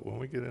time. But when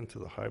we get into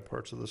the high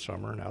parts of the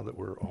summer, now that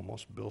we're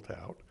almost built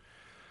out,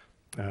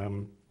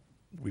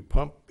 we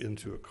pump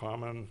into a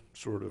common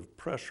sort of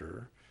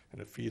pressure, and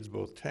it feeds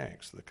both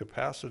tanks. The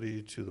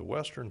capacity to the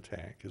western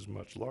tank is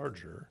much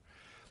larger,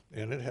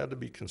 and it had to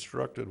be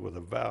constructed with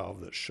a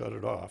valve that shut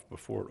it off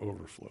before it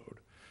overflowed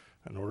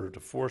in order to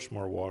force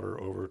more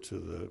water over to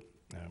the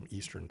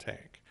eastern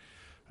tank.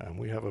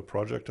 We have a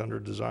project under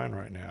design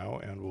right now,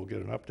 and we'll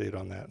get an update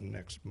on that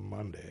next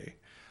Monday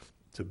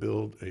to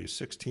build a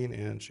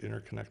 16-inch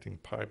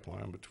interconnecting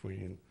pipeline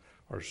between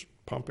our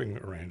pumping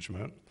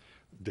arrangement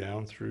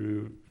down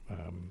through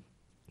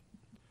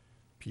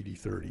PD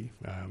 30,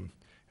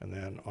 and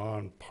then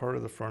on part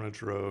of the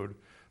frontage road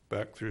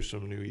back through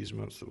some new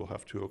easements that we'll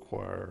have to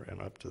acquire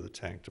and up to the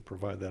tank to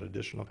provide that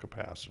additional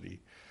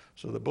capacity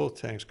so that both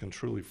tanks can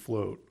truly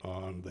float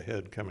on the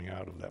head coming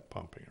out of that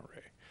pumping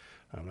array.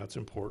 That's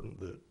important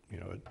that, you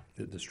know,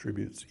 it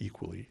distributes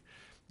equally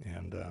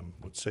and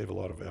would save a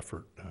lot of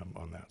effort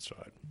on that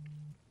side.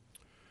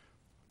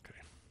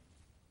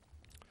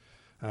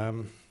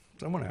 Okay.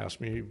 Someone asked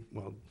me,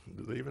 well,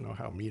 do they even know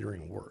how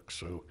metering works?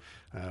 So,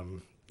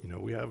 you know,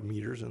 we have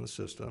meters in the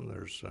system.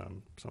 There's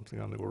something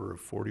on the order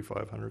of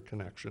 4,500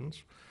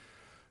 connections.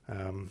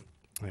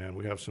 And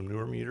we have some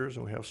newer meters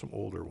and we have some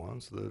older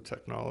ones. The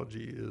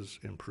technology is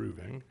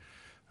improving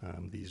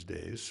these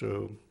days.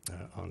 So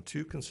on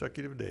 2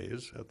 consecutive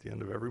days at the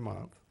end of every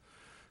month,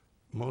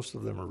 most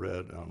of them are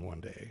read on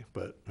one day,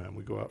 but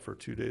we go out for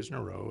 2 days in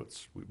a row.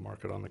 We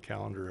mark it on the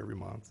calendar every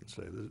month and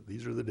say,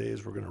 these are the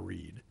days we're going to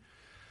read.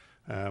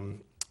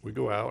 We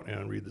go out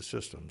and read the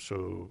system.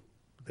 So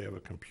they have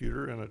a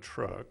computer in a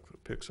truck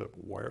that picks up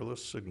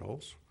wireless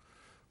signals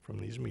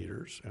from these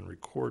meters and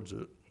records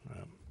it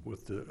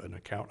with an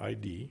account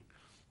ID,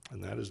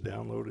 and that is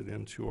downloaded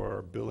into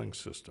our billing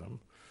system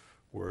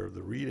where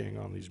the reading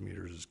on these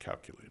meters is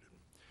calculated.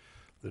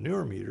 The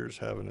newer meters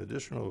have an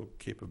additional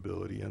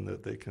capability in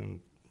that they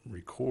can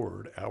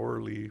record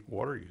hourly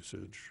water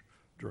usage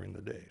during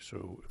the day.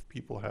 So if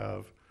people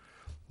have,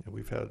 you know,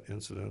 we've had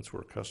incidents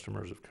where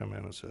customers have come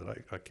in and said,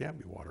 I can't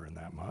be watering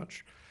that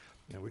much.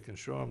 And we can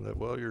show them that,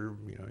 well, you're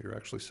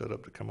actually set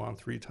up to come on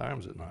 3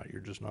 times at night.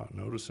 You're just not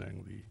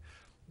noticing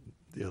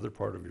the other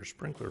part of your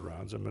sprinkler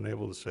runs, and been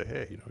able to say,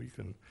 hey, you know,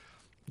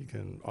 you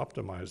can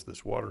optimize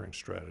this watering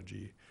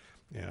strategy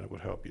and it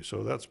would help you.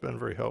 So that's been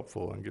very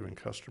helpful in giving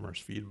customers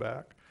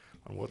feedback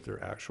on what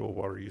their actual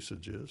water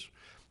usage is.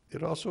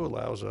 It also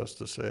allows us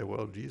to say,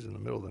 well, geez, in the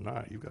middle of the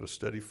night, you've got a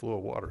steady flow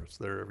of water. It's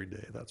there every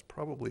day. That's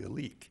probably a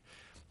leak.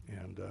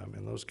 And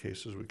in those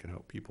cases, we can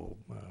help people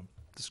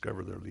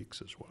discover their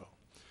leaks as well.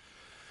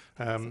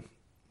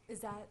 Is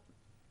that,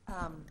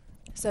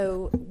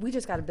 so we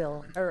just got a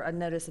bill or a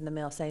notice in the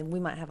mail saying we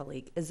might have a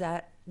leak. Did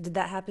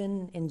that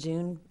happen in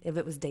June, if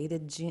it was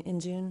dated in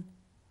June?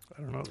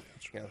 I don't know the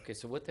answer. Yeah, okay,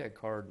 so what that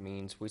card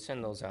means, we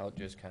send those out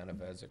just kind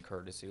of as a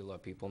courtesy to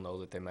let people know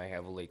that they may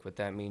have a leak. What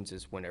that means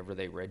is whenever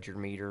they read your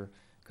meter,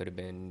 could have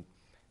been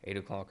 8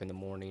 o'clock in the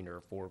morning or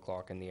 4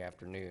 o'clock in the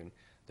afternoon,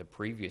 the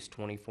previous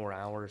 24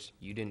 hours,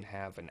 you didn't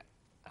have an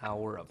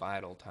hour of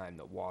idle time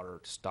that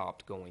water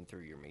stopped going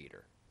through your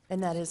meter.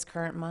 And that is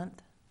current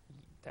month?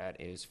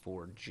 That is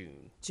for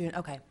June. June,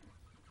 okay.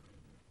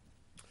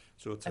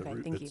 So it's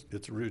Okay, thank you.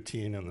 it's a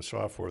routine in the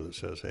software that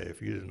says, hey,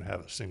 if you didn't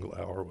have a single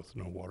hour with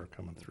no water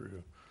coming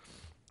through,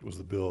 was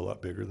the bill a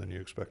lot bigger than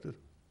you expected?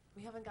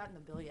 We haven't gotten the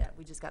bill yet.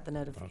 We just got the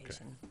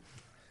notification.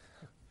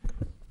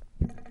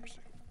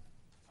 Interesting.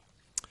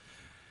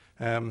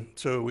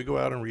 So we go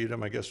out and read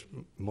them. I guess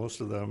most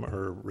of them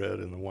are read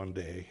in the one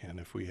day, and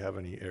if we have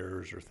any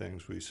errors or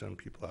things, we send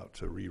people out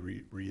to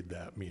read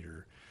that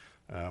meter.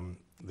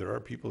 There are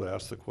people that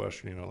ask the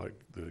question, you know, like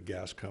the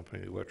gas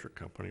company, the electric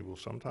company will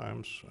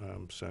sometimes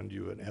send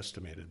you an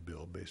estimated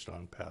bill based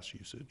on past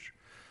usage.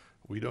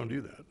 We don't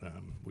do that.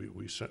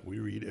 We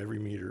read every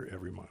meter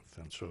every month,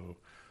 and so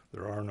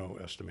there are no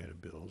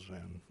estimated bills,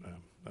 and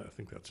I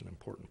think that's an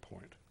important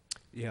point.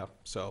 Yeah,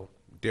 so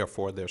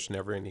therefore, there's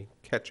never any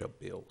catch-up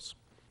bills,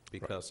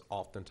 because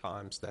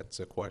oftentimes that's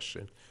a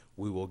question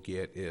we will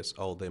get is,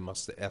 oh, they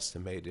must have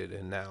estimated,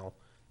 and now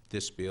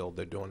this bill,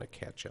 they're doing a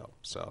catch-up,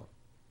 so.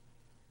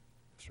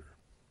 Sure.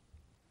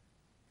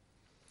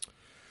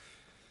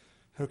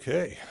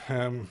 Okay.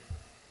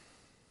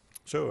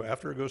 So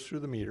after it goes through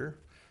the meter,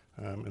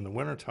 in the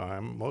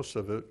wintertime, most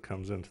of it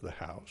comes into the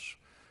house.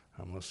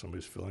 Unless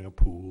somebody's filling a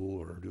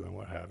pool or doing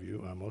what have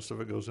you, most of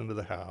it goes into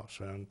the house.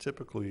 And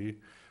typically,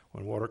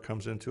 when water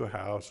comes into a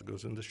house, it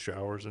goes into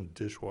showers and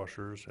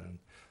dishwashers and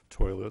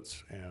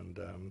toilets, and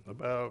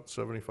about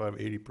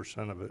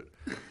 75–80% of it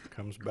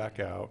comes back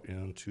out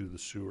into the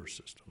sewer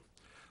system.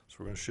 So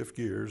we're going to shift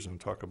gears and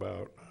talk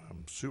about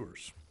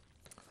sewers.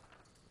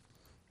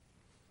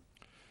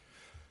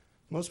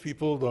 Most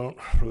people don't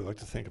really like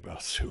to think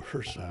about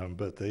sewers,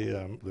 but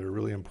they're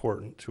really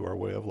important to our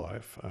way of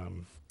life.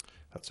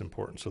 That's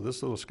important. So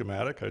this little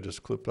schematic I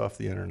just clipped off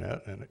the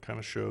internet, and it kind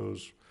of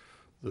shows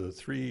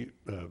the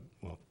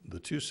the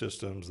two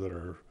systems that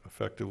are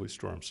effectively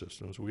storm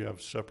systems. We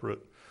have separate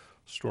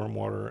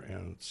stormwater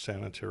and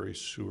sanitary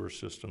sewer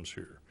systems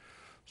here.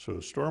 So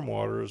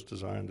stormwater is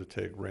designed to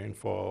take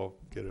rainfall,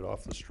 get it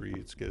off the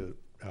streets, get it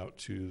out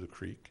to the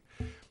creek.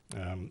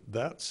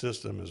 That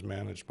system is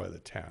managed by the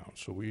town,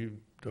 so we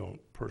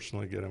don't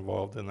personally get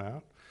involved in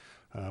that.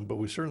 But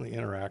we certainly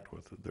interact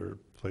with it. There are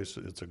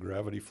places, it's a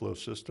gravity flow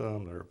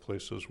system. There are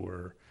places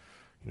where,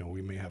 you know,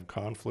 we may have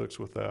conflicts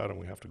with that and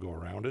we have to go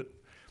around it.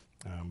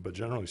 But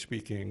generally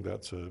speaking,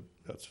 that's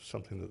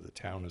something that the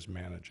town is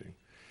managing.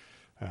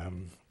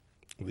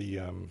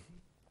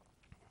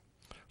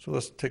 So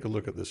let's take a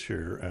look at this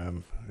here.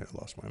 I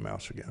lost my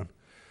mouse again.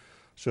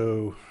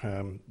 So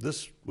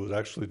this was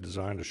actually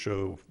designed to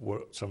show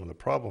what some of the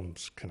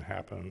problems can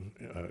happen,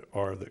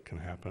 that can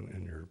happen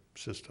in your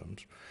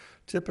systems.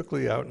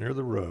 Typically out near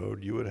the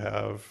road, you would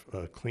have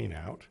a clean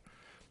out,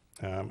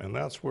 and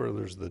that's where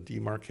there's the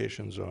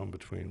demarcation zone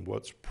between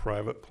what's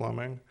private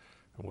plumbing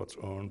and what's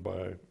owned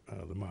by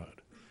the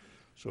MUD.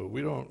 So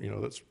we don't, you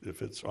know, that's,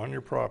 if it's on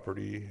your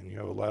property and you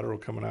have a lateral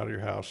coming out of your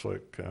house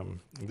like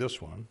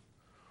this one,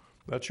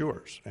 that's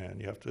yours, and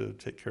you have to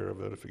take care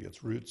of it. If it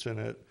gets roots in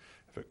it,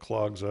 if it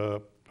clogs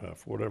up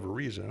for whatever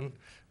reason,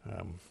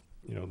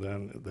 you know,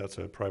 then that's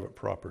a private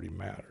property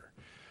matter.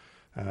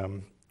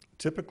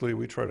 Typically,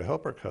 we try to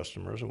help our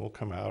customers, and we'll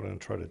come out and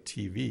try to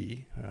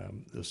TV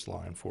this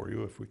line for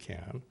you if we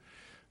can.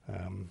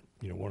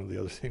 You know, one of the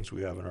other things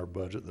we have in our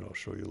budget that I'll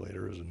show you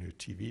later is a new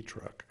TV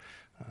truck.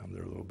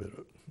 They're a little bit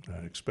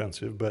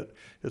expensive, but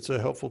it's a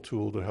helpful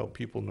tool to help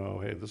people know,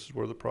 hey, this is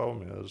where the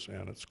problem is,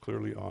 and it's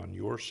clearly on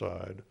your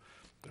side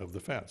of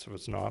the fence. If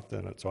it's not,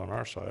 then it's on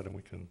our side, and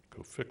we can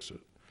go fix it.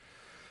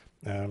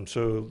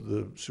 So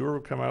the sewer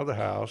would come out of the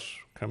house,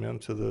 come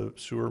into the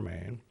sewer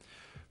main.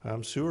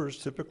 Sewers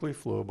typically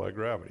flow by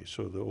gravity.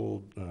 So the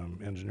old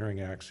engineering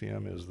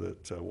axiom is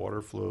that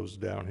water flows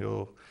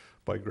downhill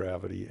by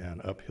gravity and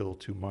uphill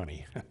to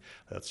money.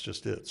 That's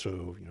just it.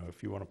 So, you know,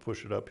 if you want to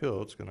push it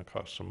uphill, it's going to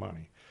cost some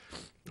money.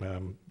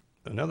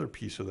 Another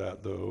piece of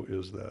that, though,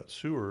 is that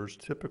sewers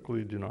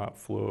typically do not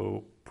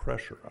flow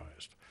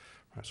pressurized.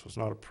 Right? So it's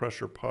not a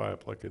pressure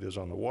pipe like it is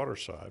on the water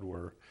side,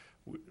 where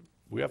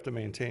we have to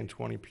maintain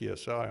 20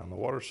 psi on the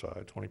water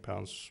side, 20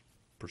 pounds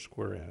per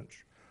square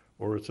inch,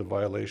 or it's a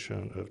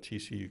violation of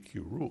TCEQ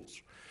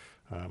rules.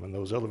 And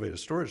those elevated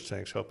storage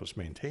tanks help us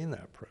maintain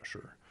that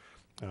pressure.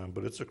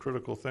 But it's a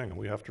critical thing, and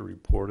we have to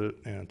report it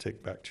and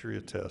take bacteria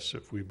tests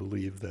if we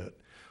believe that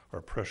our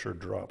pressure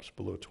drops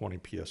below 20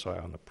 psi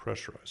on the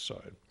pressurized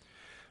side.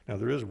 Now,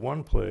 there is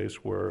one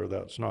place where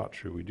that's not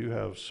true. We do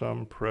have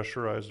some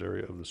pressurized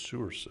area of the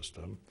sewer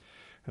system,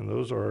 and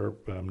those are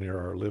near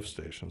our lift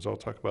stations. I'll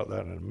talk about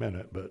that in a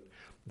minute, but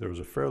there was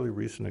a fairly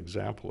recent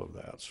example of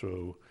that.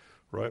 So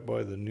right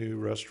by the new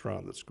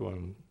restaurant that's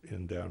going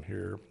in down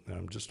here,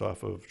 just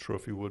off of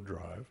Trophywood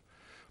Drive,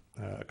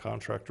 a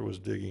contractor was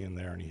digging in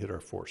there and he hit our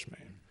force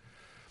main.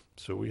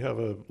 So we have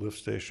a lift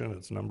station,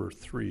 it's number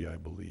 3, I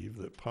believe,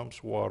 that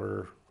pumps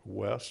water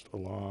west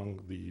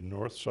along the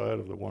north side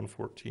of the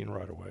 114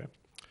 right-of-way.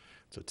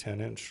 It's a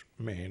 10-inch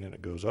main, and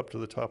it goes up to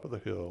the top of the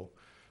hill,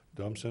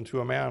 dumps into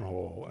a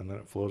manhole, and then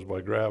it flows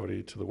by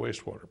gravity to the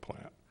wastewater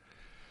plant.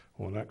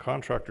 When that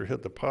contractor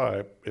hit the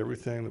pipe,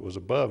 everything that was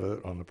above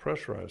it on the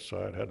pressurized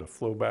side had to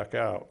flow back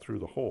out through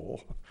the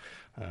hole.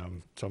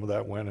 Some of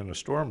that went in a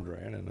storm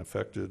drain and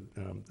affected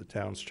the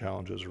town's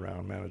challenges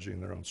around managing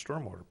their own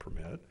stormwater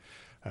permit.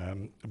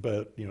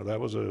 But, you know, that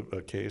was a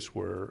case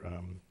where,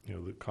 you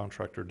know, the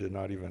contractor did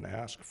not even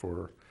ask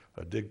for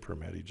a dig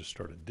permit. He just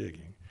started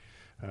digging.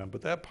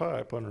 But that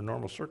pipe, under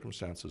normal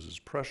circumstances, is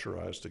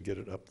pressurized to get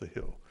it up the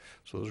hill.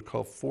 So those are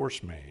called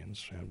force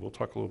mains, and we'll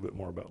talk a little bit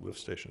more about lift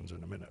stations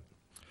in a minute.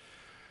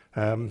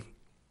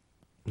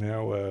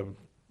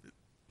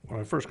 When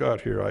I first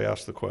got here, I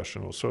asked the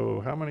question, well,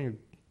 so how many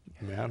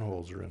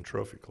manholes are in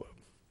Trophy Club?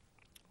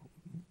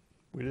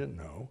 We didn't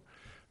know.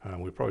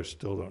 We probably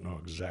still don't know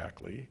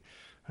exactly.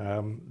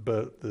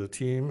 But the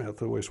team at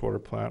the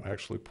wastewater plant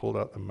actually pulled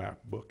out the map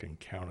book and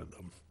counted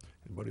them.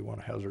 Anybody want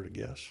to hazard a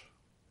guess?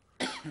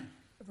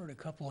 I've heard a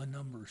couple of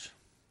numbers.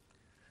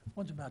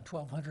 One's about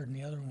 1,200 and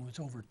the other one was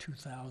over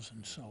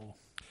 2,000, so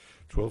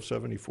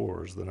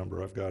 1274 is the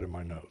number I've got in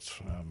my notes.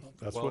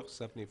 That's what,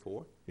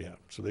 1274? yeah.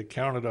 So they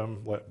counted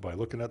them by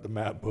looking at the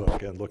map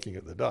book and looking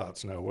at the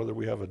dots. Now, whether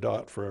we have a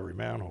dot for every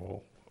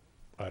manhole,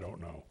 I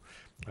don't know.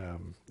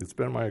 It's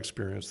been my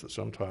experience that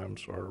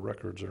sometimes our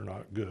records are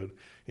not good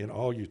in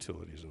all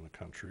utilities in the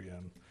country,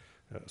 and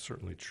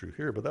certainly true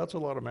here, but that's a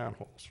lot of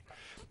manholes.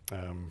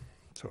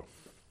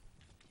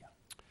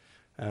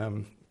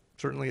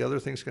 Certainly other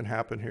things can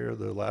happen here.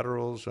 The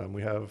laterals,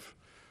 we have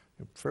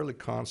fairly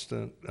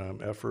constant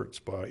efforts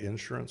by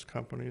insurance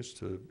companies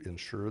to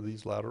insure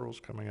these laterals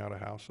coming out of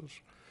houses,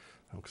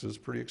 because it's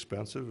pretty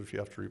expensive. If you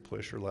have to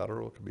replace your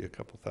lateral, it could be a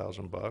couple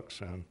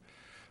 $1,000, and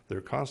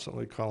they're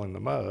constantly calling the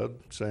MUD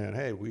saying,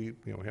 hey, we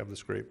have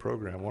this great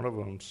program. One of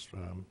them's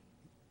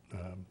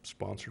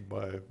sponsored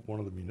by one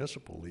of the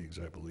municipal leagues,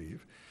 I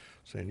believe,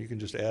 saying you can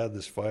just add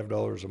this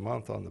 $5 a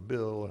month on the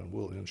bill and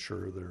we'll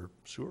insure their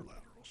sewer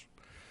laterals,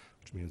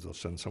 which means they'll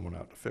send someone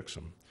out to fix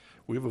them.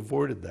 We've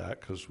avoided that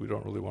because we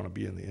don't really want to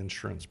be in the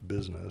insurance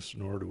business,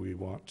 nor do we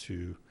want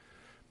to,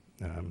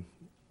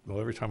 well,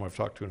 every time I've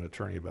talked to an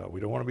attorney about it,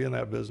 we don't want to be in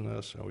that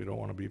business, and we don't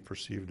want to be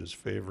perceived as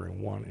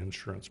favoring one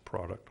insurance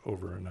product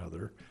over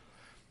another.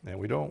 And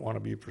we don't want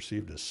to be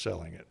perceived as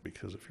selling it,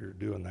 because if you're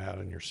doing that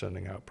and you're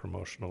sending out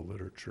promotional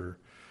literature,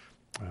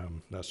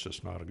 that's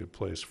just not a good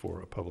place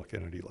for a public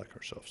entity like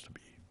ourselves to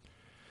be.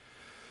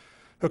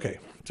 Okay,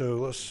 so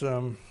let's,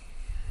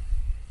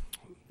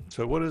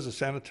 so what is a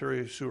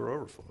sanitary sewer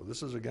overflow?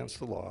 This is against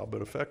the law,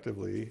 but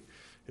effectively,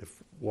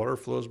 if water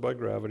flows by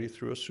gravity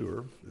through a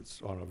sewer,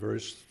 it's on a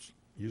very,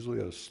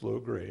 usually at a slow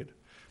grade.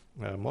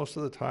 Most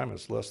of the time,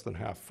 it's less than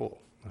half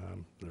full.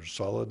 There's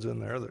solids in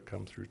there that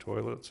come through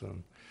toilets,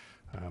 and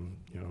a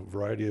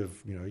variety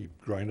of, you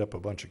grind up a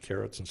bunch of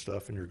carrots and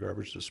stuff in your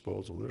garbage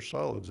disposal. There's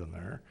solids in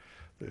there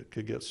that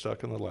could get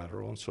stuck in the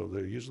lateral, and so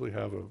they usually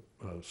have a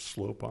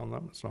slope on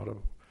them. It's not a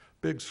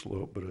big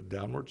slope, but a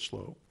downward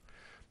slope.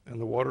 And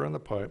the water in the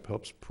pipe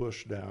helps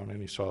push down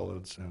any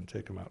solids and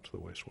take them out to the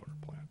wastewater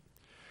plant.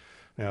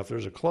 Now, if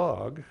there's a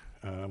clog,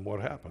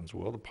 what happens?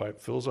 Well, the pipe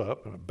fills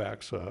up and it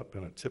backs up,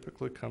 and it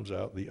typically comes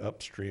out the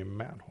upstream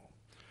manhole.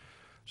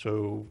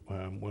 So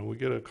when we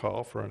get a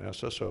call for an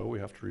SSO, we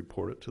have to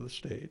report it to the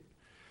state.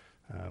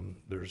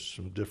 There's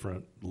some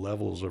different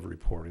levels of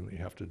reporting that you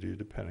have to do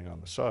depending on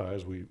the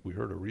size. We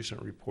heard a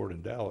recent report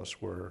in Dallas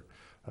where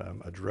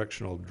a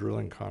directional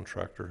drilling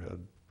contractor had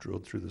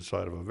drilled through the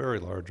side of a very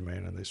large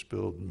main, and they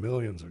spilled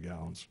millions of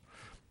gallons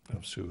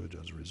of sewage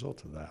as a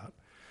result of that.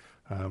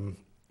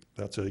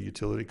 That's a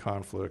utility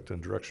conflict,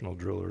 and directional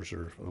drillers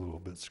are a little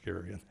bit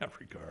scary in that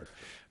regard.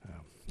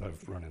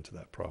 I've run into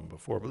that problem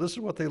before, but this is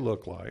what they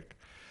look like.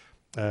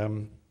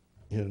 In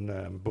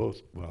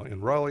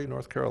Raleigh,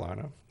 North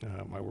Carolina,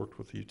 I worked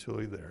with the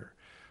utility there.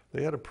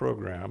 They had a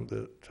program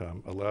that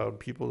allowed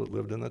people that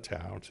lived in the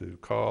town to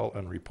call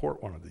and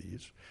report one of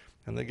these,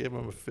 and they gave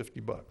them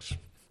 $50.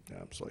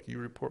 It's like, you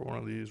report one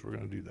of these, we're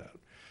going to do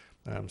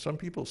that. Some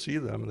people see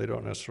them and they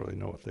don't necessarily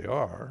know what they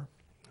are.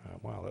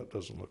 Wow, that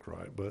doesn't look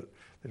right, but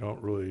they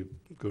don't really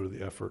go to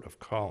the effort of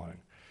calling.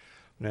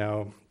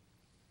 Now,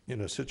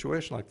 in a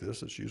situation like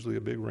this, it's usually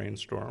a big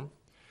rainstorm,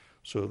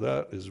 so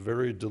that is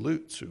very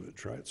dilute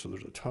sewage, right? So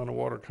there's a ton of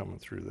water coming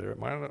through there. It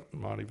might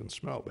not even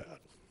smell bad,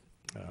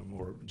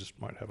 or just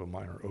might have a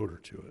minor odor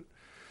to it.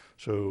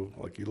 So,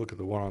 like, you look at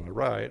the one on the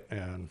right,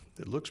 and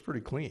it looks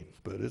pretty clean,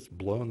 but it's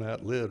blown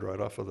that lid right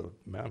off of the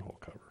manhole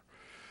cover.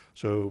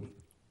 So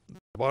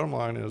the bottom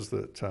line is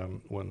that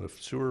when the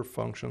sewer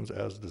functions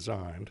as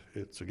designed,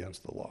 it's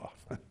against the law.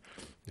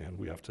 And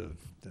we have to,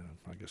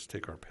 I guess,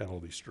 take our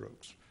penalty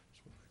strokes,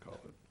 that's what they call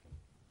it.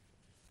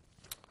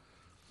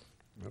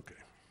 Okay.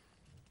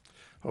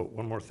 Oh,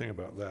 one more thing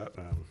about that.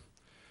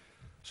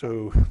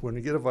 So when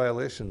you get a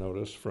violation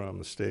notice from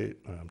the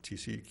state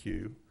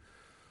TCEQ,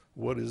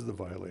 what is the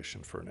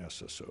violation for an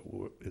SSO?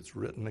 Well, it's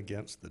written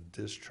against the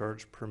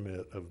discharge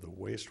permit of the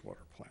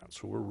wastewater plant.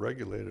 So we're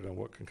regulated on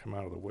what can come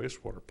out of the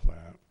wastewater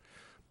plant,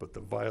 but the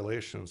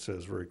violation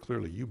says very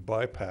clearly you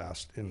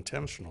bypassed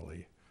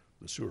intentionally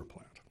the sewer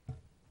plant.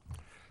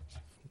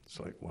 It's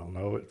like, well,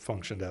 no, it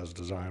functioned as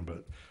designed,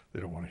 but they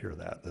don't want to hear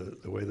that.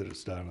 The way that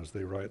it's done is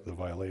they write the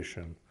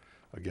violation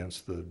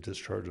against the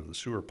discharge of the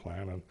sewer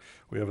plant, and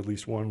we have at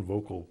least one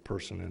vocal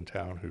person in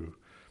town who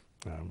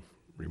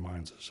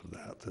reminds us of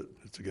that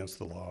it's against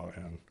the law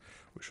and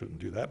we shouldn't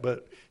do that.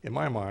 But in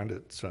my mind,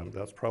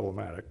 that's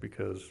problematic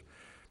because,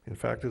 in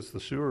fact, it's the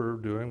sewer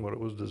doing what it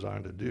was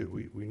designed to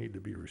do. We need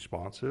to be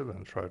responsive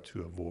and try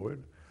to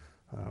avoid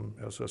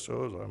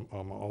SSOs,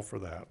 I'm all for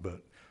that,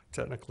 but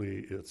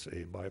technically it's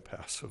a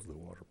bypass of the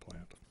water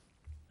plant.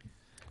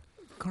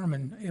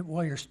 Carmen,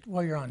 while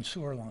you're on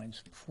sewer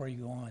lines, before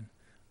you go on,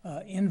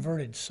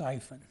 inverted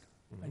siphon.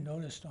 I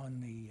noticed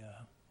on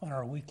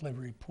our weekly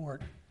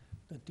report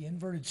that the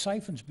inverted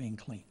siphon's being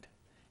cleaned.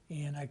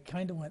 And I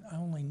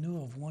only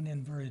knew of one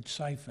inverted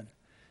siphon.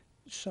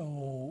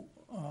 So,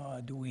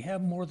 do we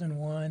have more than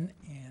one?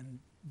 And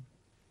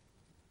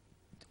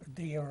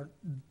they are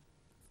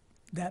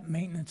that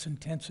maintenance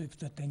intensive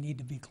that they need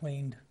to be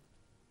cleaned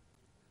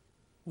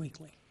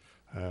weekly?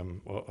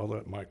 Well, I'll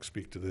let Mike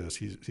speak to this.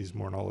 He's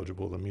more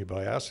knowledgeable than me, but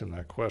I asked him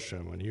that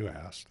question when you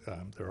asked.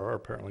 There are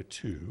apparently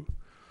two.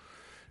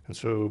 And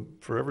so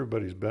for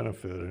everybody's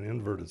benefit, an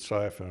inverted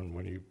siphon,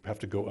 when you have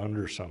to go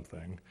under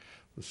something,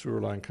 the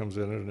sewer line comes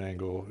in at an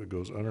angle, it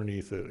goes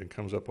underneath it and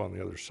comes up on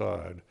the other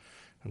side.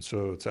 And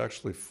so it's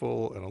actually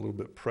full and a little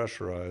bit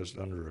pressurized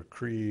under a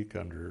creek,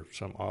 under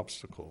some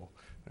obstacle.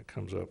 It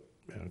comes up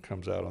and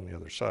comes out on the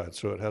other side.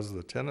 So it has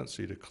the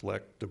tendency to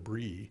collect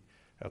debris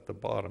at the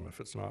bottom if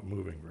it's not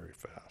moving very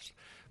fast.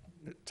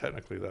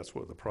 Technically, that's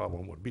what the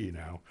problem would be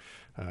now.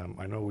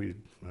 I know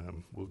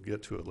we'll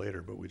get to it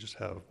later, but we just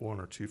have one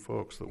or two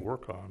folks that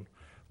work on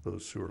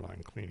those sewer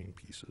line cleaning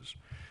pieces.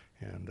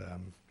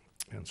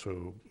 And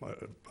so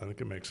I think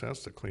it makes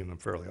sense to clean them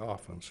fairly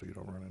often so you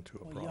don't run into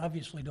a Well, problem. you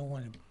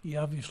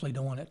obviously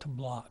don't want it to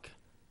block.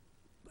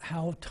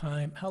 How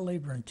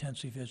labor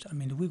intensive is, I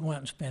mean, do we go out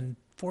and spend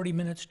 40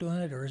 minutes doing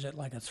it, or is it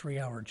like a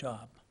 3-hour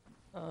job?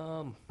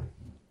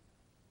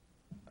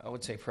 I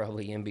would say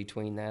probably in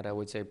between that. I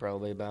would say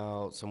probably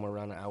about somewhere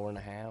around an hour and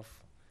a half.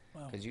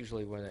 Wow. Because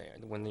usually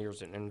when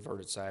there's an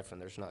inverted siphon,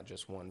 there's not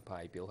just one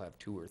pipe. You'll have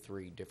 2 or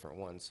 3 different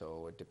ones,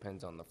 so it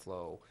depends on the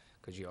flow.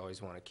 Because you always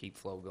want to keep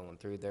flow going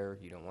through there.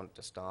 You don't want it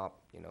to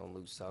stop,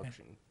 lose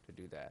suction to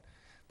do that.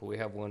 But we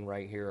have one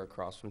right here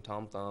across from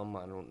Tom Thumb.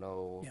 I don't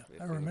know. Yeah,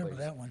 if I remember anybody's-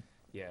 that one.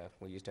 Yeah,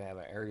 we used to have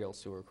an aerial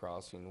sewer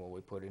crossing where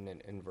we put in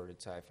an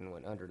inverted siphon,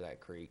 went under that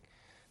creek.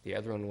 The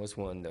other one was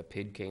when the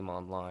PID came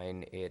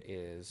online. It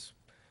is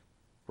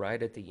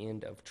right at the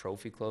end of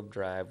Trophy Club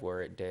Drive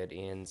where it dead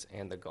ends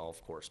and the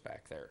golf course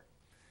back there.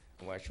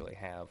 We actually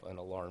have an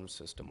alarm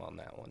system on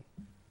that one.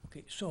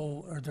 Okay,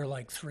 so are there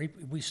like 3,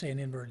 we say an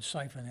inverted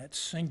siphon, that's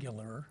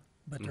singular,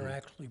 but there are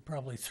actually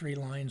probably 3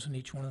 lines in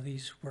each one of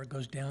these where it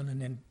goes down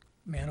and then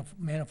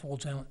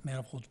manifolds out,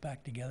 manifolds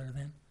back together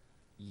then?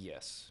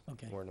 Yes.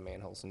 Okay. We're in the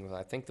manholes. And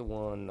I think the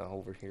one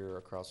over here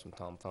across from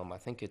Tom Thumb, I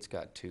think it's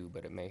got 2,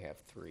 but it may have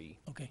 3.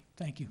 Okay,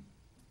 thank you.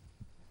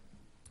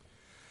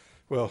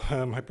 Well,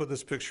 I put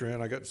this picture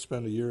in. I got to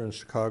spend a year in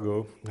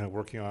Chicago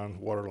working on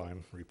water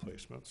line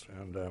replacements.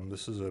 And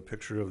this is a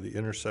picture of the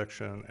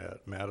intersection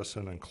at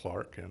Madison and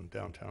Clark in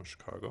downtown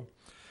Chicago.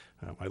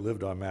 I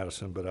lived on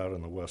Madison, but out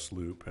in the West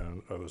Loop,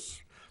 and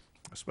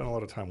I spent a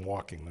lot of time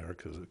walking there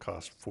because it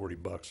cost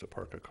 $40 to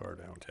park a car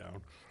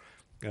downtown.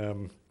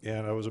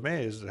 And I was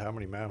amazed at how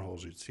many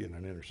manholes you'd see in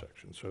an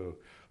intersection. So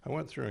I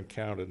went through and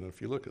counted, and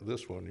if you look at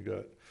this one, you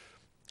got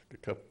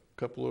a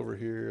couple over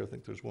here. I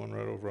think there's one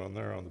right over on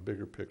there on the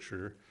bigger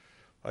picture.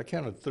 I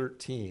counted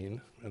 13,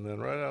 and then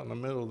right out in the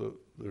middle,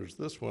 there's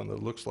this one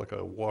that looks like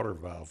a water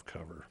valve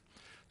cover.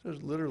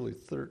 There's literally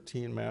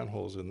 13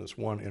 manholes in this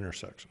one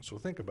intersection. So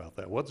think about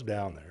that. What's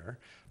down there?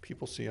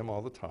 People see them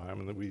all the time,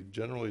 and then we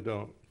generally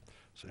don't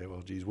say,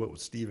 well, geez, what would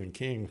Stephen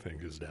King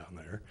think is down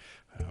there?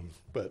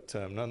 But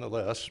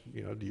nonetheless,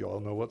 do you all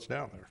know what's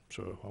down there?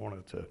 So I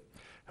wanted to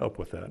help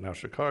with that. Now,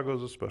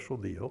 Chicago's a special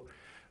deal.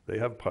 They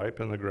have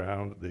pipe in the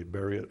ground. They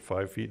bury it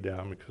 5 feet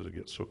down because it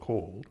gets so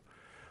cold.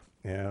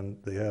 And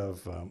they have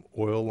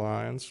oil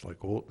lines, like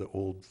the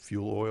old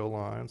fuel oil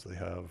lines. They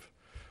have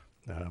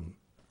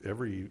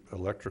every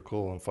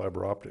electrical and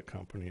fiber optic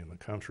company in the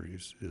country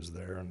is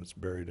there, and it's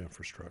buried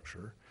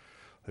infrastructure.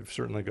 They've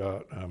certainly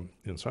got,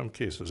 in some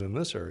cases in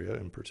this area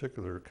in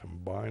particular,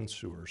 combined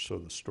sewers. So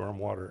the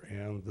stormwater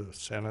and the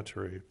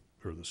sanitary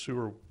or the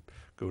sewer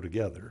go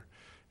together,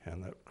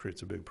 and that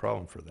creates a big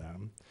problem for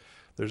them.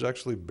 There's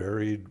actually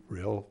buried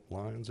rail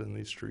lines in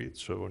these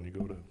streets. So when you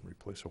go to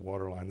replace a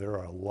water line, there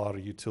are a lot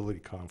of utility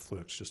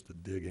conflicts just to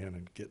dig in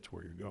and get to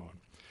where you're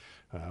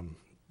going.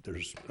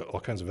 There's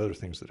all kinds of other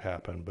things that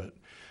happen, but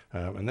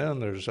and then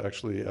there's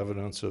actually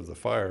evidence of the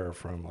fire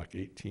from like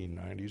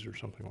 1890s or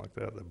something like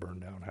that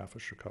burned down half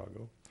of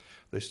Chicago.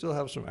 They still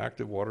have some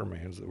active water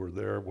mains that were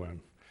there when,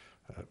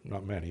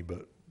 not many,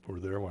 but were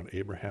there when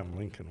Abraham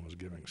Lincoln was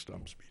giving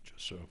stump speeches.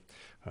 So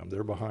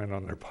they're behind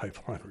on their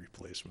pipeline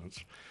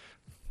replacements.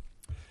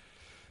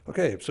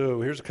 Okay,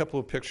 so here's a couple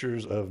of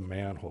pictures of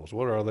manholes.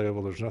 What are they?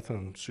 Well, there's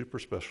nothing super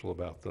special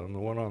about them. The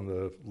one on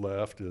the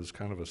left is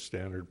kind of a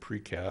standard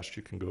precast.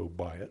 You can go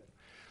buy it.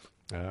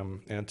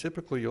 And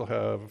typically you'll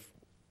have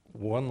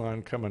one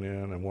line coming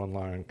in and one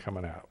line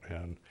coming out.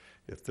 And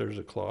if there's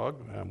a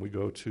clog, we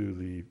go to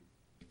the,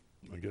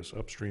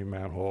 upstream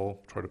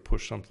manhole, try to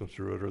push something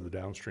through it, or the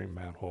downstream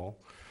manhole.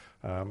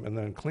 And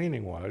then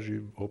cleaning-wise,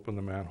 you open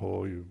the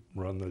manhole, you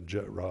run the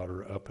jet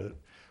rodder up it,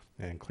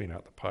 and clean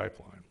out the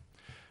pipeline.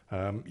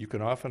 You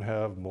can often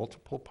have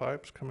multiple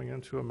pipes coming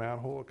into a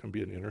manhole. It can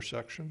be an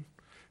intersection.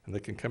 and they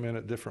can come in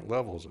at different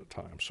levels at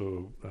times.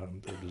 So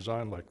they're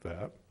designed like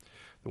that.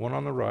 The one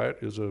on the right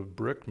is a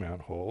brick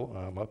manhole.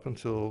 Up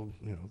until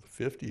the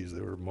 50s,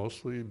 they were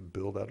mostly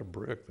built out of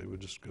brick. They would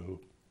just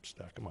go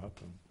stack them up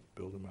and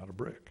build them out of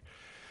brick.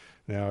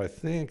 Now, I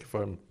think if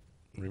I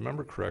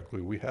remember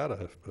correctly, we had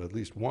at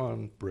least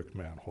one brick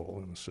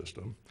manhole in the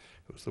system.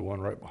 It was the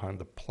one right behind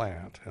the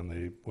plant, and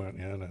they went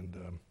in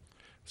and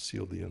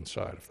sealed the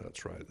inside, if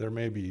that's right. There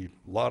may be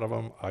a lot of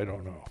them. I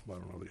don't know. I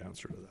don't know the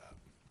answer to that.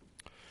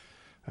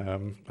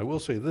 I will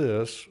say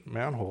this,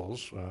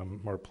 manholes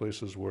are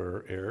places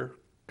where air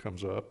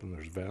comes up and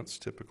there's vents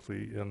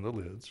typically in the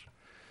lids.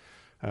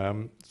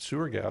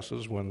 Sewer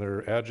gases, when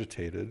they're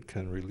agitated,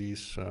 can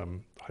release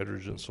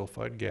hydrogen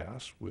sulfide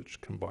gas, which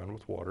combined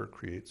with water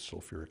creates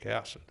sulfuric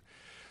acid.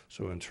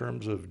 So in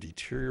terms of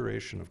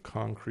deterioration of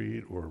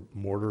concrete or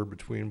mortar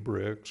between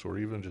bricks or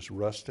even just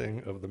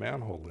rusting of the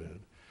manhole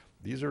lid,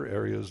 these are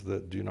areas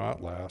that do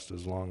not last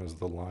as long as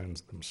the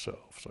lines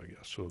themselves, I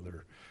guess. So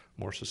they're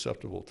more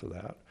susceptible to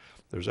that.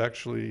 There's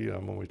actually,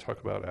 when we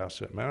talk about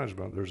asset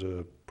management, there's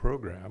a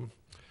program,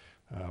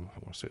 I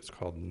want to say it's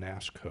called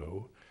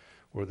NASCO,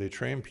 where they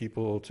train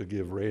people to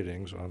give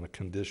ratings on the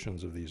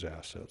conditions of these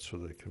assets so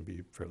they can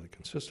be fairly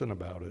consistent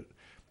about it,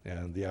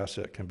 and the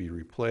asset can be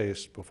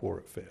replaced before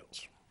it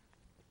fails.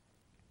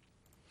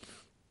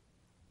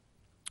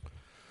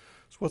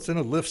 So what's in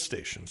a lift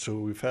station? So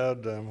we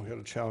had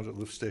a challenge at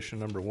lift station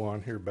number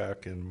 1 here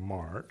back in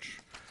March.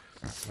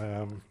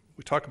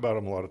 We talk about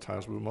them a lot of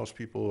times, but most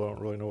people don't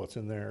really know what's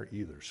in there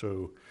either.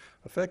 So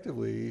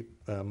effectively,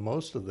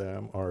 most of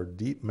them are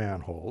deep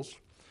manholes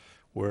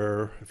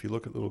where, if you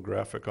look at the little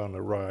graphic on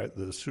the right,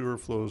 the sewer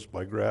flows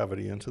by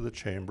gravity into the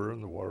chamber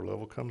and the water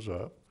level comes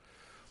up.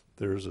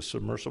 There's a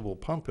submersible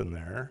pump in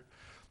there,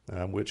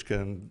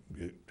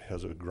 it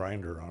has a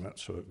grinder on it,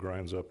 so it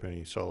grinds up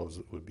any solids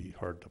that would be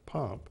hard to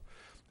pump.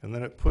 And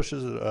then it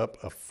pushes it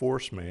up a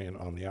force main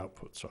on the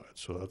output side.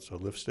 So that's a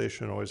lift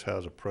station always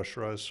has a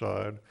pressurized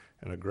side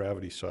and a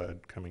gravity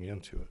side coming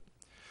into it.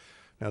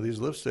 Now these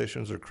lift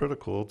stations are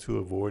critical to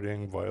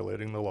avoiding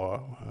violating the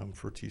law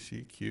for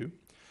TCEQ.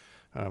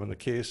 In the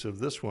case of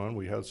this one,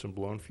 we had some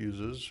blown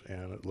fuses,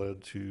 and it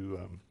led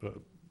to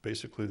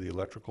basically the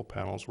electrical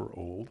panels were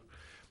old,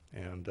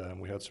 and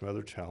we had some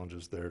other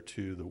challenges there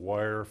too. The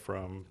wire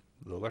from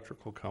the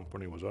electrical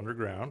company was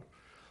underground.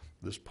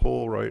 This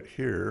pole right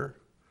here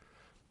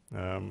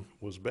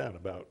was bent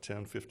about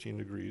 10-15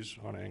 degrees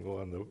on angle,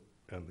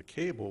 and the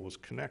cable was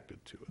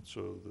connected to it.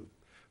 So the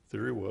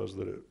theory was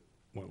that it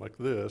went like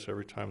this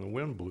every time the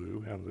wind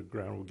blew, and the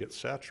ground would get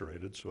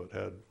saturated, so it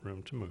had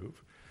room to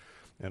move.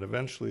 And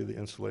eventually the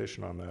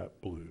insulation on that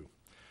blew.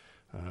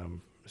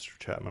 Mr.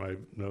 Chapman, I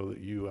know that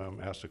you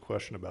asked a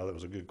question about it. It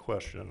was a good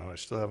question, and I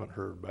still haven't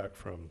heard back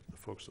from the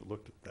folks that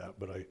looked at that,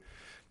 but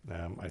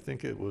I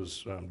think it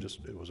was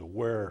it was a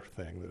wear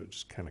thing that it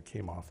just kind of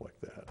came off like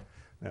that.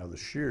 Now the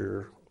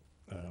shear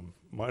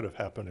might have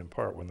happened in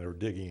part when they were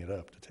digging it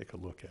up to take a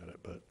look at it,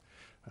 but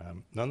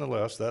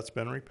nonetheless, that's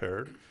been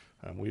repaired.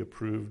 We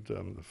approved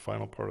the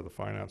final part of the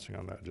financing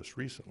on that just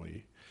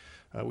recently.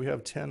 We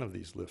have 10 of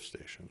these lift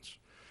stations.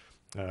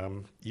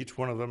 Each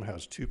one of them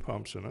has 2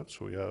 pumps in it,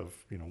 so we have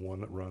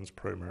one that runs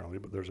primarily,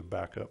 but there's a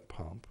backup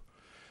pump.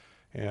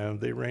 And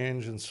they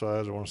range in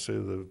size. I want to say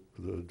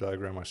the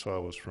diagram I saw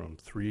was from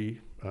 3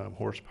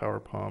 horsepower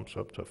pumps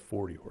up to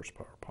 40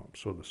 horsepower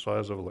pumps. So the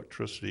size of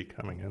electricity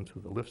coming into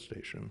the lift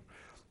station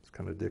is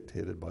kind of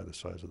dictated by the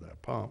size of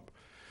that pump.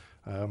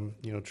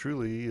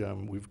 Truly,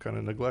 we've kind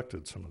of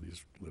neglected some of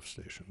these lift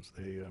stations.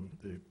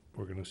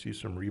 We're going to see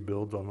some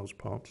rebuilds on those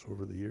pumps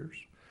over the years.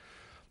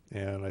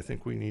 And I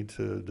think we need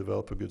to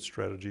develop a good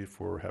strategy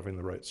for having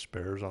the right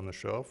spares on the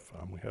shelf.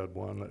 We had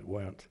one that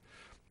went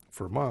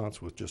for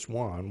months with just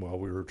one while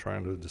we were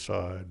trying to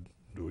decide,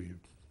 do we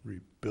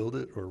rebuild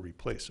it or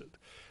replace it?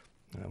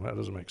 And that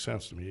doesn't make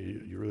sense to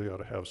me. You really ought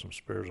to have some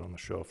spares on the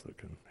shelf that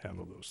can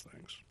handle those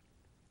things.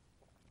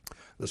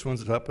 This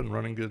one's up and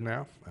running good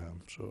now,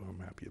 so I'm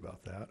happy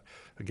about that.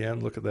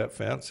 Again, look at that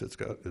fence. It's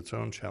got its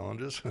own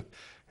challenges,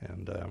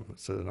 and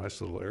it's a nice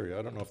little area.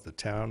 I don't know if the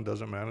town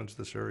doesn't manage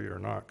this area or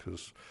not,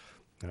 because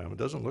it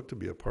doesn't look to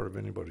be a part of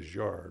anybody's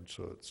yard,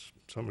 so it's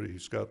somebody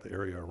who's got the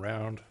area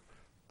around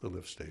the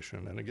lift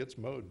station, and it gets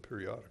mowed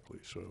periodically,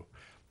 so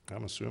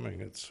I'm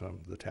assuming it's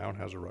the town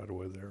has a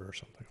right-of-way there or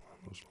something along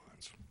those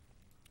lines.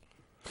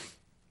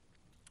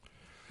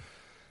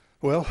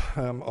 Well,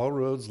 all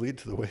roads lead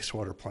to the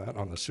wastewater plant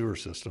on the sewer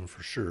system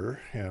for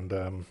sure, and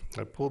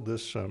I pulled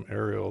this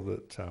aerial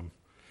that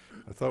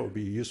I thought would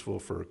be useful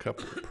for a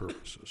couple of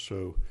purposes.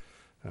 So,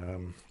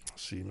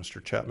 see,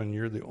 Mr. Chapman,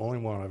 you're the only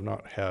one I've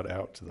not had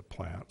out to the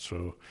plant.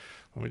 So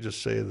let me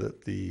just say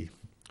that the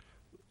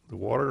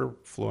water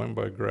flowing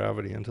by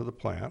gravity into the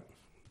plant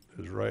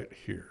is right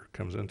here,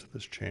 comes into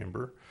this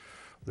chamber.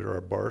 There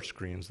are bar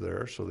screens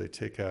there, so they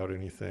take out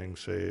anything,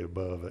 say,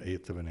 above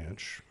 1/8 of an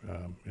inch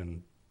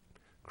in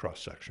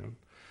cross-section.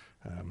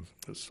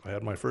 I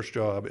had my first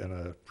job in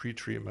a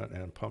pre-treatment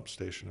and pump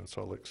station in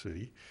Salt Lake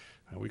City.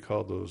 We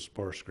called those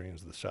bar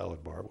screens the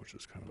salad bar, which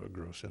is kind of a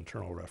gross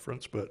internal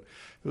reference, but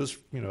it was,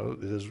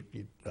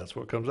 that's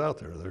what comes out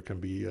there. There can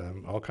be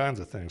all kinds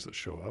of things that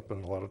show up,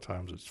 and a lot of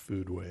times it's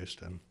food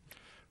waste and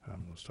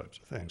those types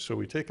of things. So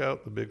we take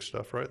out the big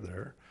stuff right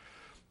there.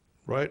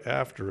 Right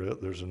after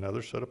it, there's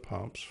another set of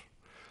pumps,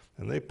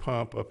 and they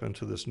pump up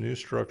into this new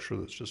structure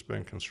that's just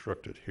been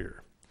constructed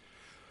here.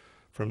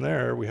 From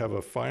there, we have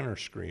a finer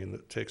screen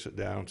that takes it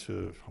down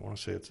to, I want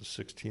to say it's a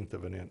 1/16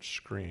 of an inch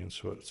screen,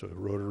 so it's a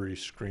rotary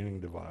screening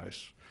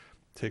device.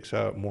 Takes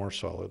out more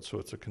solids, so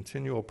it's a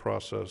continual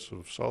process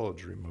of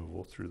solids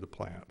removal through the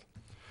plant.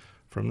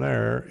 From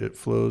there, it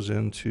flows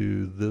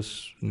into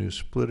this new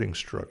splitting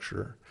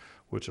structure,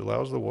 which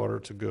allows the water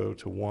to go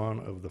to one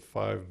of the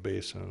 5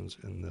 basins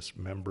in this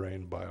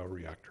membrane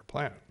bioreactor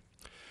plant.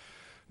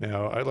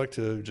 Now, I'd like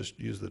to just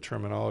use the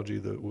terminology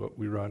that what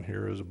we run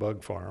here is a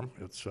bug farm.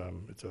 It's a,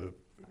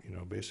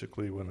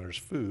 basically when there's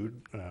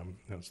food and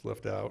it's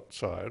left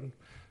outside,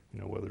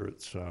 whether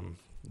it's,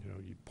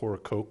 you pour a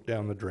Coke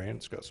down the drain,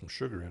 it's got some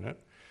sugar in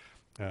it,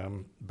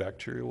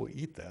 bacteria will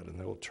eat that and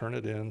they'll turn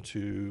it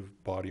into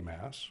body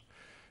mass,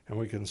 and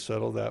we can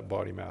settle that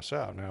body mass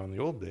out. Now, in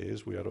the old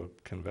days, we had a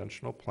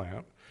conventional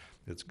plant.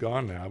 It's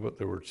gone now, but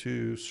there were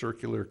 2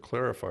 circular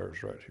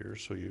clarifiers right here,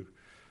 so you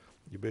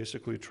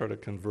basically try to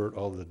convert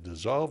all the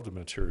dissolved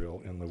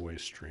material in the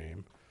waste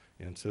stream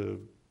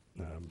into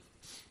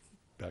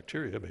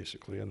bacteria,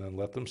 basically, and then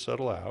let them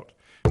settle out.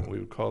 We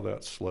would call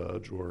that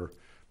sludge, or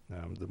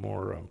the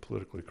more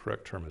politically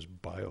correct term is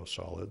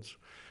biosolids.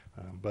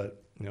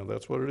 But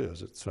that's what it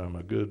is. It's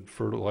a good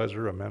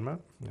fertilizer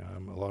amendment.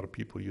 A lot of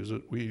people use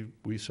it.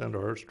 We send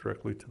ours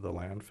directly to the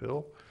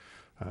landfill.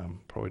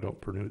 Probably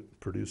don't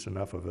produce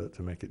enough of it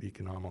to make it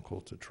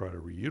economical to try to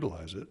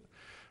reutilize it.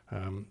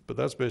 But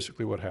that's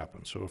basically what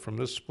happens. So from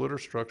this splitter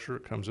structure,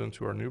 it comes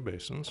into our new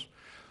basins.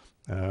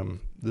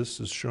 This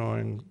is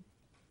showing,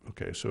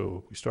 okay,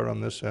 so we start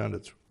on this end.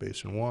 It's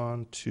basin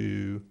 1,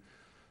 2,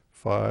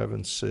 5,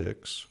 and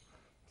 6.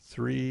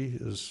 3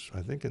 is,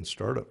 I think, in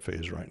startup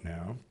phase right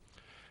now.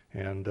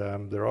 And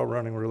they're all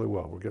running really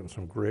well. We're getting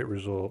some great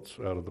results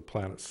out of the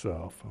plant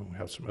itself. We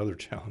have some other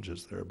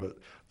challenges there, but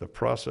the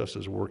process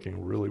is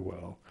working really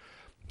well.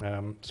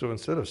 So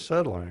instead of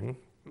settling,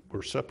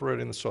 we're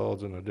separating the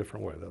solids in a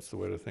different way. That's the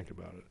way to think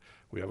about it.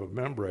 We have a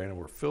membrane and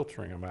we're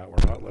filtering them out.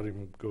 We're not letting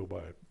them go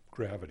by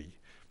gravity.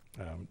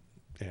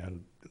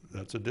 And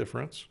that's a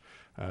difference.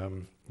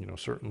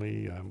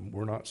 Certainly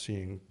we're not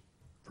seeing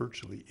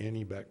virtually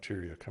any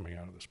bacteria coming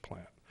out of this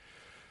plant.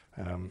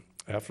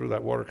 After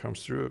that water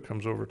comes through, it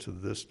comes over to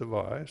this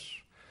device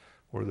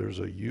where there's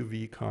a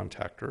UV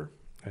contactor,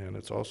 and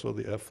it's also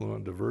the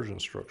effluent diversion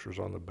structures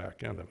on the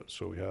back end of it.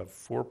 So we have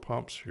 4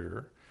 pumps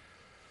here.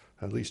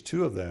 At least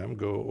 2 of them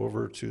go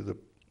over to the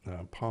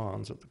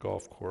ponds at the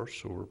golf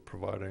course. So we're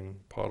providing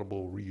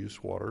potable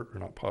reuse water, or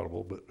not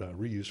potable, but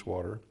reuse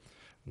water,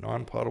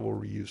 non-potable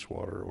reuse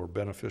water, or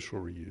beneficial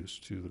reuse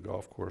to the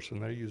golf course,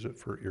 and they use it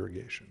for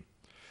irrigation.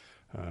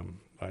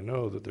 I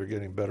know that they're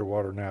getting better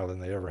water now than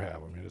they ever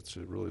have. I mean, it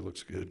really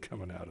looks good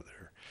coming out of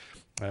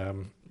there.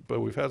 But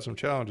we've had some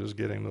challenges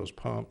getting those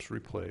pumps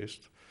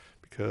replaced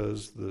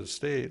because the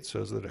state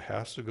says that it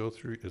has to go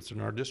through, it's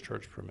in our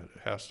discharge permit,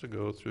 it has to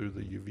go through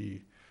the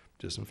UV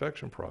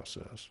disinfection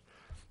process.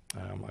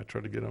 I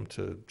tried to get them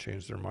to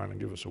change their mind and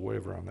give us a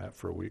waiver on that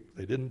for a week.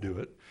 They didn't do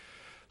it.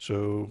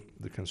 So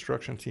the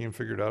construction team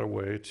figured out a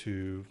way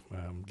to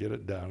get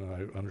it done, and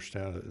I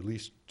understand that at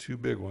least 2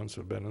 big ones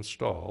have been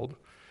installed,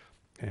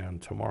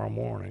 and tomorrow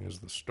morning is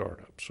the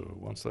startup. So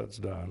once that's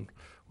done,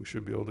 we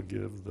should be able to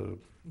give the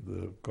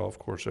golf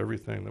course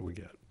everything that we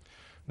get.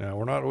 Now,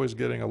 we're not always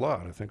getting a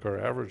lot. I think our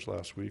average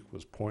last week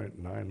was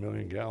 0.9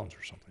 million gallons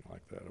or something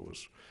like that.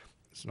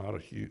 It's not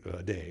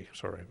a day,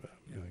 sorry,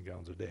 a million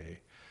gallons a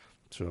day.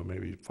 So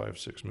maybe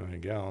 5-6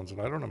 million gallons.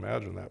 And I don't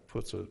imagine that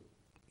puts a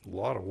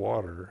lot of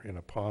water in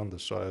a pond the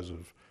size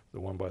of the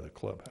one by the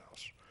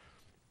clubhouse.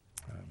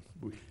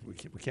 We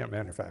can't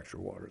manufacture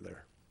water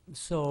there.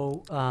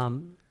 So,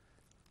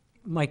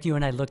 Mike, you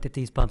and I looked at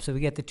these pumps. So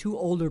we get the 2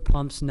 older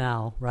pumps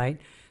now,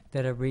 right,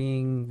 that are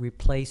being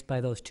replaced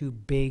by those 2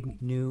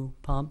 big new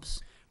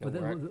pumps.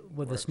 Yeah,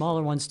 Will the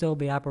smaller ones still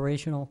be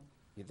operational?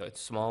 The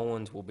small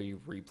ones will be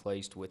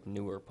replaced with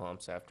newer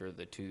pumps after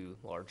the 2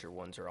 larger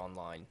ones are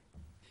online.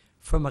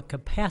 From a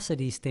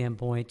capacity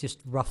standpoint, just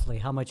roughly,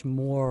 how much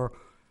more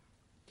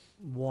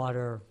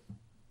water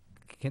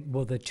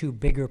will the 2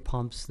 bigger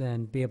pumps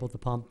then be able to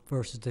pump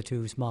versus the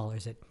 2 smaller?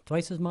 Is it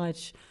twice as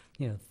much?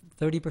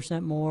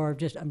 30% more? I'm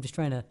just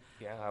trying to.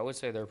 Yeah, I would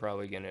say they're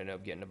probably going to end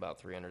up getting about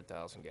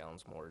 300,000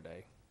 gallons more a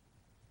day.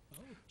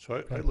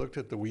 So I looked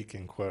at the week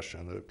in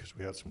question because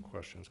we had some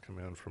questions come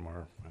in from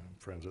our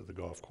friends at the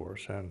golf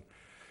course, and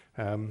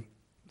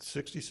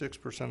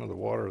 66% of the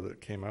water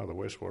that came out of the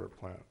wastewater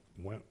plant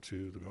went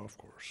to the golf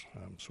course.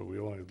 So we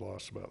only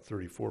lost about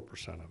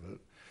 34% of it.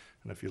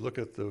 And if you look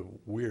at the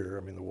weir,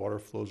 I mean, the water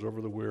flows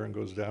over the weir and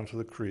goes down to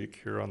the creek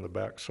here on the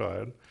back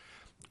side,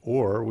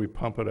 or we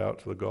pump it out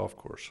to the golf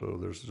course. So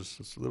there's just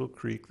this little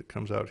creek that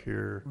comes out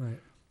here. Right.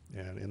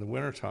 And in the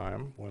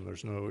wintertime, when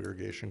there's no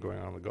irrigation going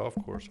on the golf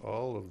course,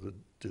 all of the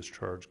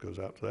discharge goes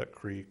out to that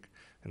creek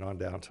and on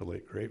down to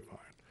Lake Grapevine.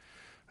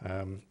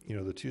 You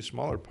know, the two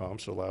smaller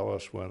pumps allow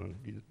us,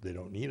 when they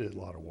don't need a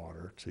lot of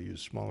water, to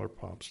use smaller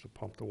pumps to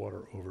pump the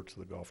water over to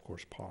the golf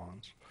course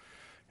ponds.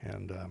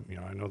 And, you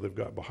know, I know they've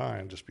got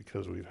behind just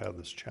because we've had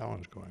this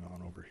challenge going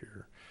on over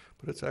here,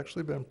 but it's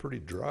actually been pretty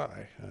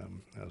dry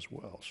as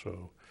well.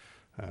 So,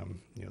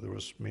 you know, there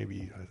was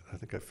maybe, I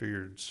think I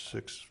figured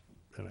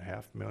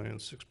 6.5 million,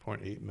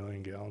 6.8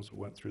 million gallons that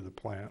went through the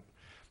plant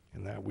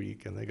in that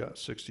week, and they got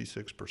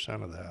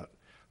 66% of that,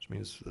 which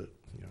means that,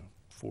 you know,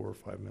 4 or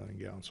 5 million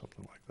gallons,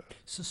 something like that.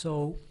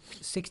 So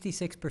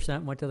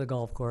 66% went to the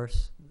golf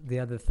course, the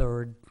other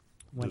third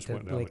went Just to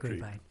went down Lake the creek.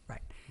 Grapevine.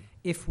 Right.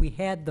 If we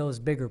had those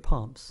bigger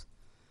pumps,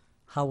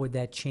 how would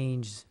that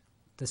change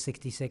the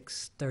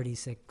 66,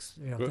 36,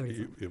 you know, But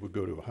 34? it would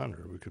go to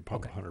 100. We could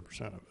pump Okay.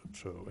 100% of it.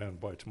 So, and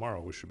by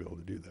tomorrow, we should be able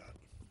to do that.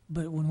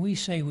 But when we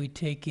say we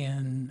take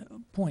in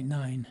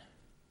 0.9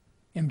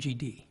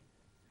 MGD,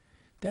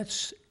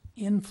 that's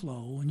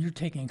inflow when you're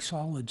taking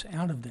solids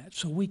out of that.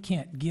 So we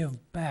can't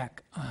give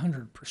back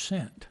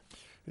 100%.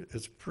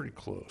 It's pretty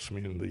close. I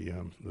mean,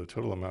 the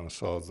total amount of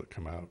solids that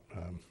come out.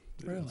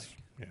 Really? is-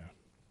 Yeah.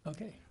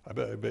 Okay. I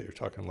bet you're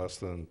talking less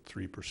than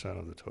 3%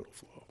 of the total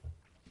flow.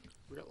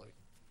 Really?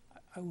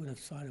 I would have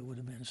thought it would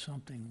have been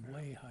something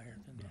way higher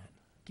than that.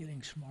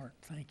 Getting smart,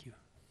 thank you.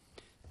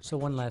 So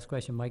one last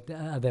question, Mike.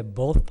 Are they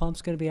both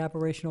pumps going to be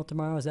operational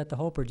tomorrow? Is that the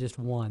hope, or just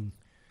one?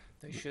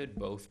 They should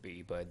both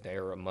be, but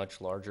they're a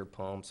much larger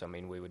pumps. I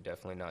mean, we would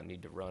definitely not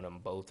need to run them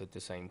both at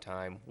the same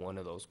time. One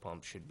of those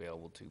pumps should be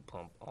able to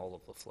pump all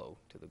of the flow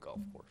to the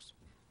golf course.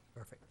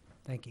 Perfect.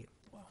 Thank you.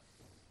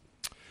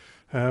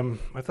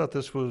 I thought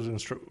this was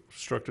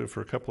instructive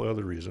for a couple of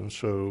other reasons.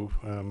 So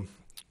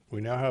we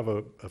now have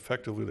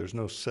effectively, there's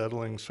no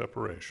settling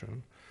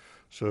separation.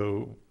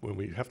 So when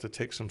we have to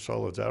take some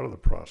solids out of the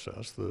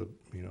process, the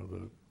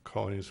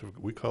colonies,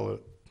 we call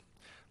it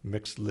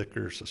mixed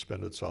liquor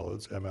suspended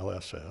solids,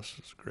 MLSS.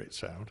 It's a great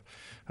sound.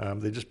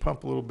 They just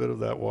pump a little bit of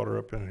that water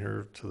up in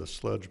here to the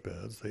sludge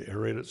beds. They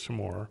aerate it some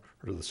more,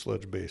 or to the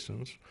sludge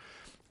basins.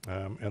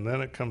 And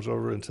then it comes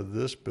over into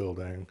this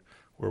building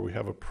where we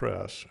have a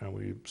press and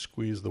we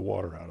squeeze the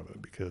water out of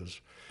it, because,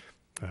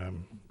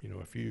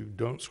 if you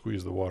don't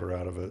squeeze the water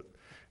out of it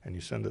and you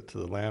send it to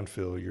the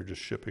landfill, you're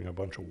just shipping a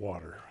bunch of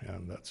water,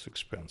 and that's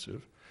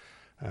expensive.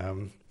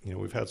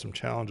 We've had some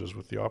challenges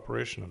with the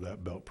operation of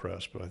that belt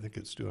press, but I think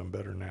it's doing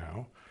better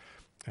now.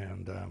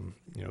 And,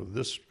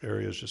 this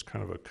area is just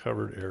kind of a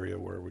covered area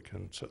where we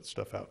can set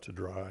stuff out to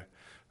dry.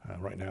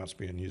 Right now it's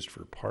being used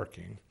for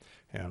parking.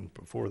 And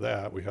before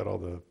that, we had all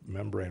the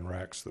membrane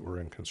racks that were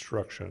in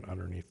construction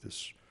underneath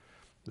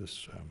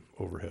this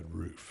overhead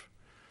roof.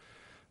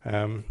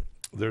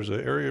 There's an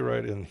area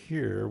right in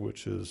here,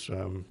 which is,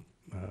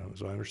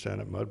 as I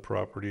understand it, mud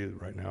property.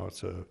 Right now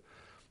it's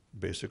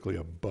basically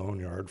a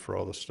boneyard for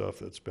all the stuff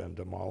that's been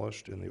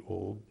demolished in the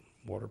old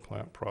water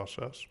plant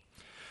process.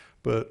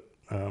 But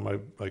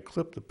I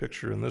clipped the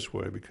picture in this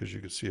way because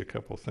you could see a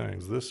couple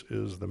things. This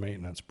is the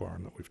maintenance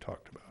barn that we've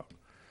talked about.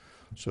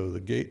 So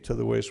the gate to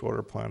the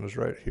wastewater plant is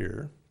right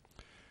here,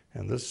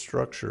 and this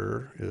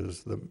structure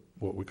is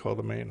what we call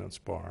the maintenance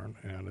barn,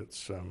 and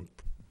it's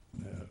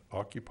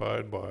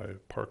occupied by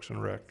Parks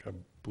and Rec, I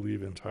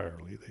believe,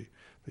 entirely.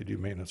 They do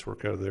maintenance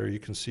work out of there. You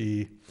can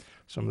see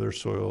some of their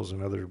soils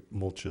and other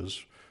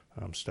mulches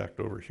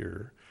stacked over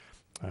here,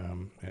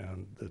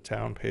 and the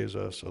town pays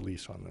us a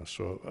lease on this.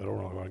 So I don't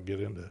really want to get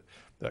into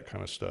that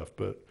kind of stuff,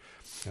 but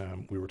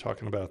we were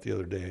talking about it the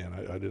other day, and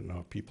I didn't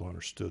know if people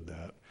understood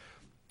that.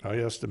 I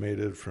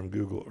estimated from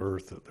Google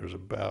Earth that there's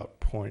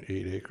about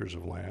 0.8 acres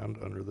of land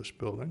under this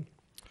building.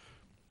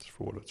 It's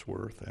for what it's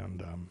worth.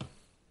 And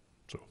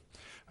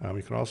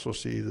you can also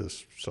see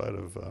this side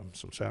of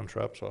some sand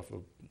traps off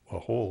of a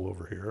hole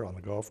over here on the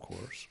golf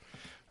course.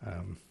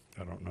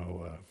 I don't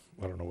know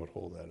what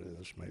hole that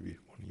is. Maybe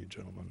one of you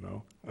gentlemen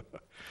know.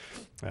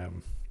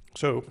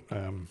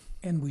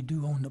 And we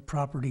do own the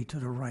property to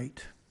the right.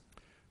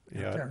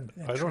 out Yeah, there,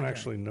 that I tree don't line.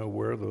 actually know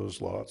where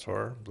those lots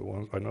are. The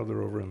ones I know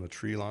they're over in the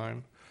tree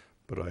line,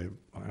 but I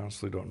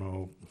honestly don't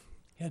know.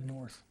 Head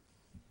north.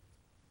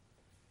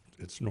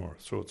 It's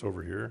north, so it's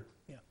over here.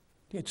 Yeah.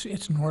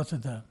 It's north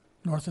of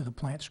the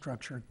plant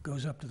structure,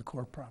 goes up to the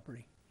core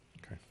property.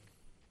 Okay.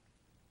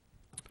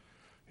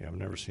 Yeah, I've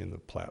never seen the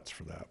plats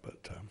for that,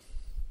 but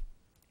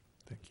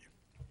thank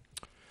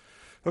you.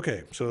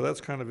 Okay, so that's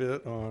kind of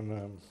it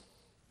on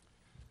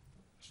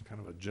just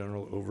kind of a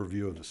general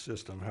overview of the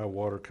system, how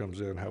water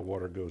comes in, how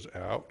water goes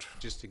out.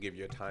 Just to give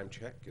you a time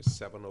check, it's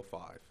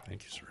 7:05.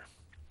 Thank you, sir.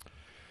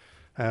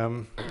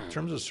 In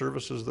terms of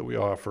services that we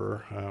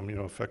offer,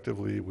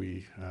 effectively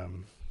we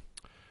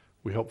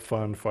help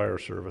fund fire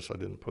service. I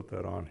didn't put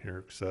that on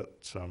here because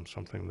that's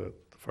something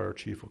that the fire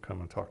chief will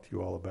come and talk to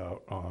you all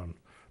about on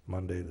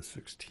Monday the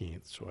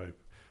 16th. So I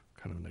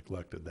kind of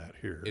neglected that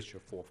here. It's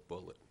your fourth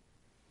bullet.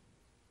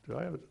 Did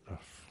I have it?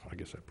 I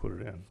guess I put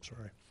it in,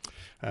 sorry.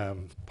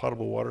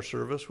 Potable water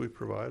service we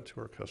provide to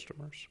our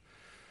customers.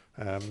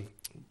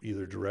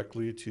 either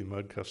directly to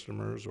MUD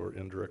customers or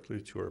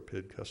indirectly to our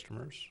PID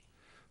customers.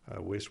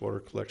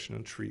 Wastewater collection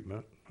and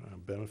treatment,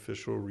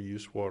 beneficial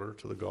reuse water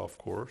to the golf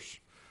course,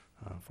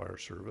 fire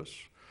service,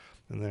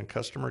 and then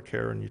customer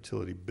care and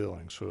utility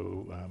billing.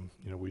 So,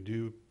 we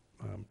do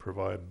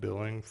provide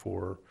billing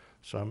for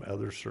some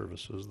other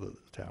services that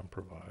the town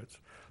provides.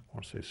 I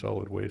want to say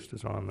solid waste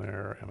is on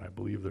there, and I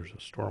believe there's a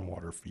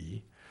stormwater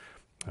fee.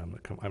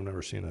 I've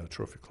never seen a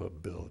trophy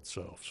club bill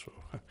itself, so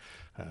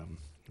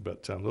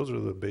but those are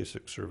the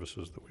basic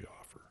services that we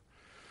offer.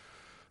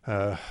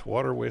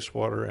 Water,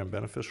 wastewater, and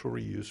beneficial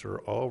reuse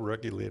are all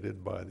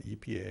regulated by the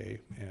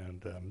EPA,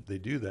 and they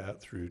do that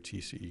through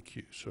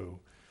TCEQ. So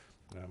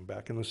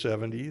back in the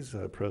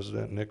 70s,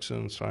 President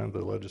Nixon signed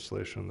the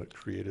legislation that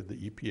created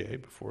the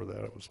EPA. Before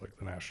that, it was like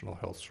the National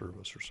Health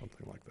Service or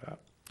something like that.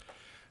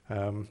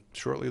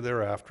 Shortly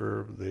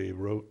thereafter, they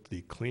wrote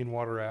the Clean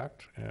Water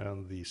Act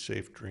and the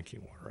Safe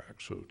Drinking Water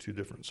Act, so two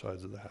different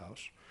sides of the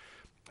house.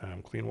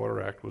 Clean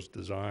Water Act was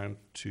designed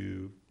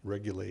to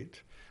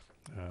regulate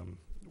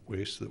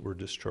wastes that were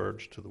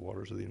discharged to the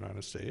waters of the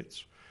United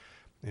States,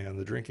 and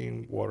the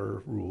drinking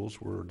water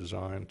rules were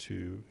designed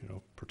to,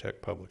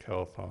 protect public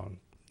health on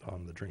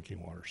the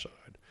drinking water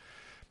side.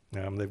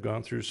 They've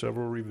gone through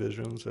several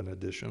revisions and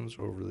additions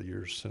over the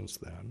years since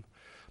then.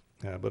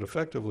 But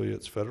effectively,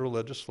 it's federal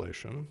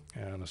legislation,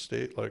 and a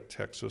state like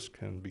Texas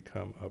can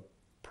become a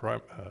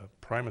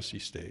primacy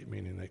state,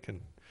 meaning they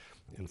can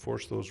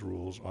enforce those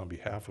rules on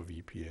behalf of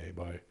EPA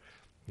by,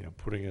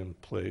 putting in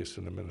place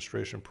an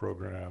administration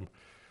program,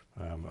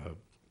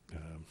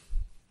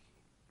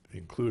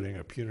 including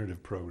a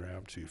punitive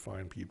program to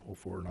fine people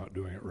for not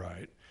doing it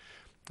right,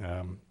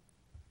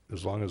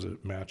 as long as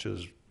it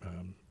matches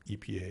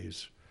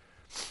EPA's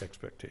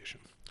expectation.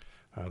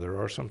 There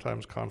are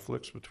sometimes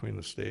conflicts between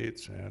the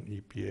states and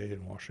EPA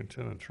and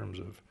Washington in terms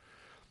of,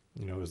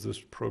 is this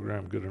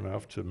program good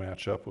enough to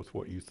match up with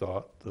what you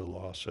thought the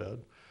law said?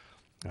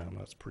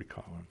 That's pretty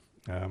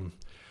common.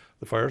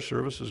 The fire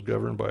service is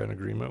governed by an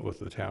agreement with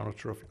the town of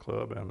Trophy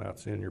Club, and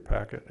that's in your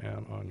packet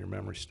and on your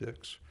memory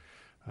sticks.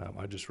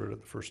 I just read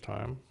it the first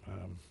time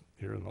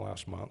here in the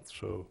last month,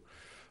 so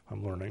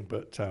I'm learning,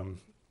 but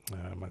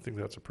I think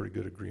that's a pretty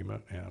good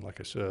agreement. And like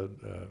I said,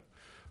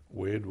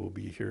 Wade will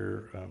be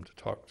here to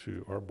talk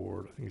to our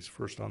board. I think he's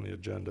first on the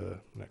agenda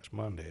next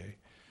Monday,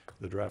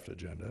 the draft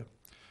agenda,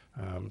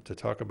 to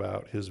talk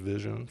about his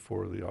vision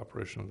for the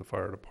operation of the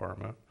fire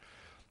department,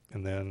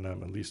 and then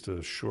at least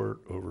a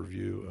short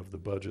overview of the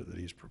budget that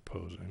he's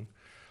proposing.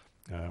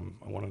 I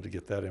wanted to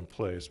get that in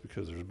place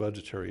because there's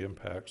budgetary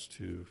impacts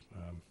to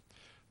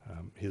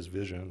his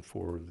vision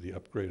for the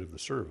upgrade of the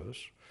service.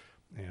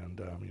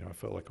 And I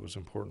felt like it was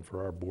important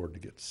for our board to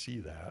get to see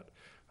that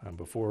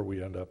before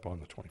we end up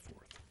on the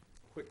 24th.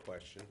 Quick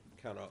question,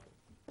 kind of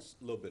a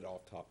little bit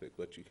off topic,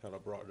 but you kind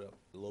of brought it up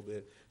a little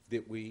bit.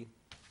 Did we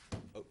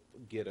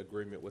get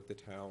agreement with the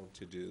town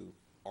to do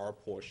our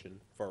portion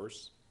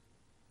first,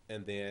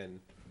 and then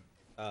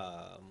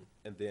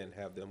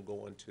have them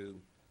go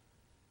into?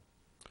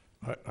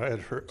 I had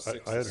heard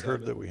Six I and had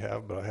heard seven. that we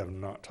have, but I have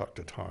not talked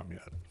to Tom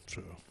yet,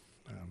 so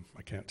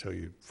I can't tell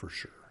you for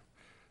sure.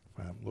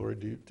 Lori,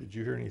 did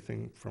you hear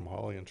anything from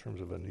Holly in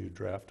terms of a new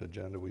draft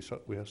agenda? We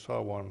saw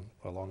one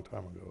a long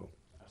time ago.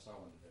 I saw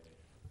one today.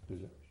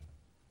 Did you?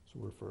 So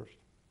we're first?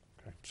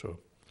 Okay, so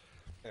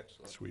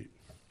Excellent. sweet.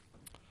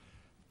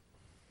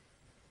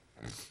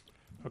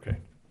 Okay.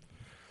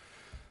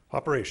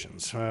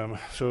 Operations. I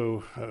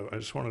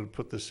just wanted to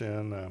put this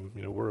in.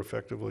 We're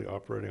effectively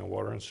operating a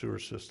water and sewer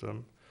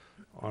system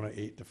on an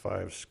 8 to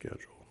 5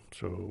 schedule.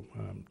 So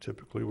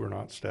typically we're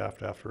not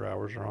staffed after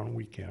hours or on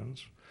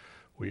weekends.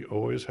 We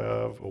always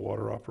have a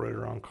water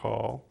operator on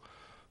call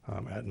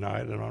at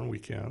night and on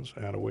weekends,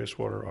 and a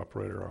wastewater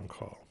operator on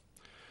call.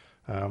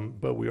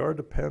 But we are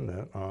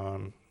dependent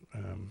on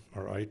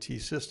our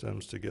IT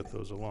systems to get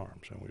those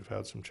alarms, and we've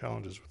had some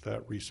challenges with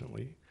that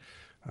recently.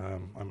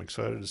 I'm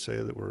excited to say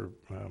that we're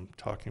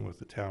talking with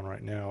the town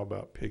right now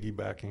about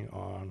piggybacking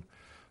on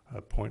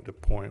a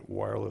point-to-point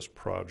wireless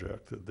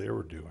project that they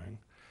were doing.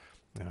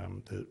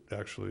 That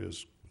actually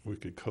is, we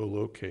could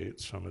co-locate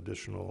some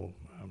additional,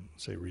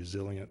 say,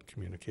 resilient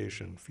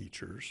communication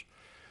features.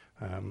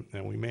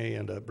 And we may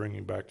end up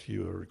bringing back to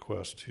you a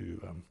request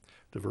to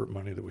divert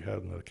money that we had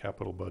in the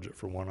capital budget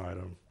for one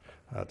item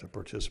to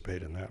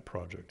participate in that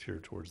project here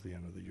towards the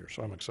end of the year.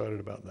 So I'm excited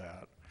about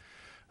that.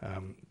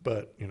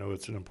 But,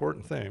 it's an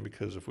important thing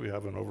because if we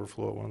have an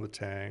overflow at one of the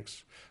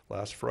tanks,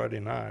 last Friday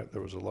night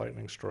there was a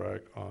lightning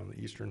strike on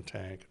the eastern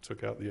tank. It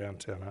took out the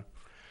antenna.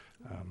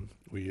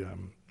 We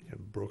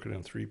broke it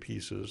in 3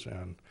 pieces,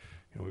 and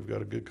we've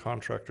got a good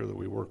contractor that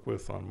we work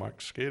with on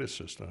Mike's SCADA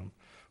system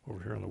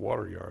over here in the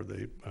water yard.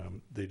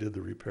 They did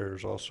the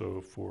repairs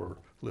also for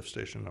lift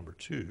station number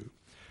 2.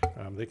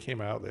 They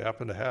came out, they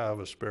happened to have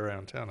a spare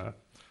antenna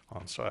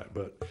on site,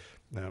 but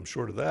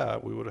short of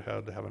that, we would have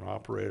had to have an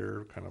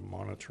operator kind of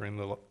monitoring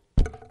the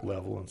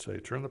level and say,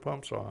 turn the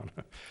pumps on.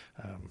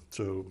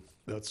 So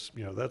that's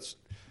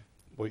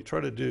what you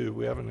try to do,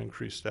 we haven't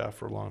increased staff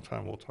for a long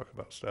time. We'll talk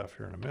about staff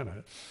here in a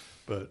minute.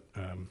 But,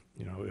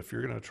 you know, if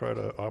you're going to try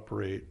to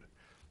operate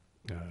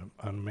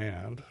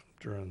unmanned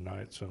during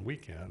nights and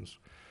weekends,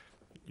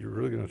 you're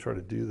really going to try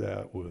to do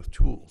that with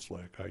tools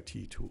like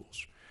IT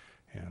tools.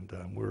 And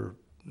we're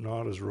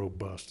not as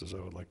robust as I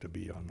would like to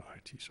be on the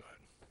IT side.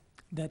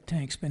 That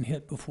tank's been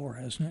hit before,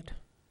 hasn't it?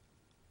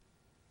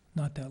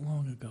 Not that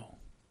long ago.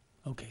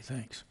 Okay,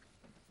 thanks.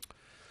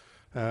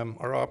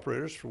 Our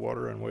operators for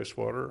water and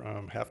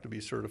wastewater have to be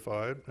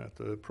certified at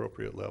the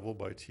appropriate level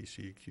by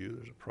TCEQ.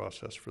 There's a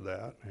process for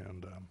that.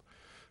 And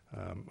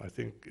I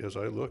think as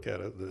I look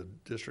at it, the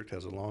district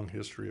has a long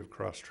history of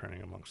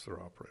cross-training amongst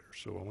their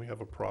operators. So when we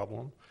have a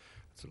problem,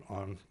 it's an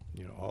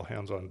all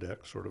hands on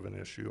deck sort of an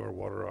issue. Our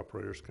water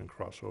operators can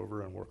cross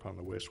over and work on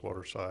the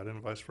wastewater side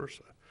and vice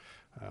versa.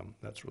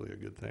 That's really a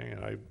good thing,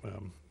 and I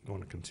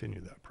want to continue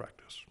that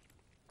practice.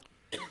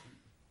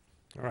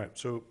 All right,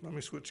 so let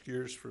me switch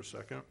gears for a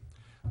second,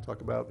 talk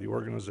about the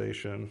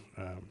organization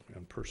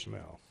and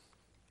personnel.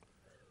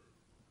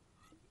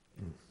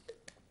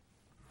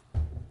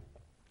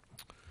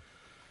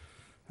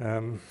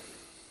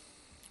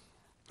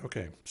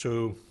 Okay,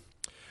 so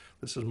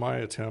this is my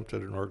attempt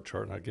at an org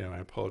chart, and again, I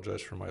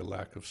apologize for my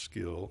lack of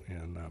skill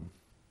in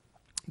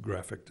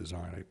graphic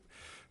design.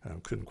 I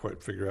couldn't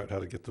quite figure out how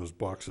to get those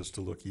boxes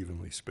to look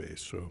evenly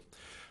spaced, so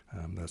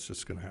that's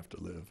just going to have to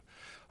live.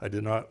 I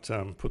did not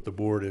put the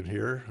board in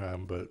here,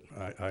 but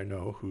I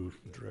know who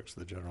directs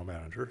the general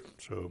manager.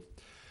 So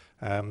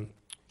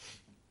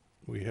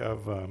we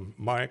have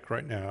Mike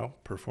right now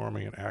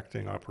performing an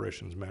acting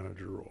operations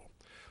manager role.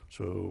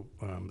 So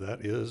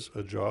that is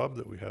a job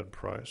that we had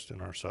priced in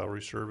our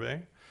salary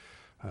survey.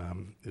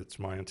 It's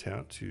my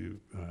intent to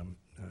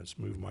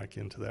move Mike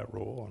into that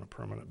role on a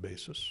permanent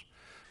basis,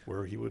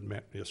 where he would,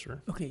 yes,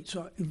 sir? Okay,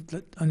 so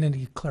I need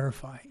to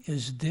clarify.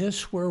 Is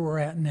this where we're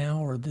at now,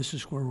 or this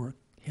is where we're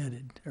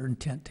headed, or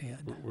intent to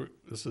head?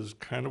 This is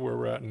kind of where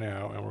we're at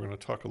now, and we're going to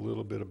talk a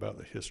little bit about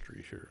the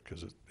history here,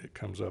 because it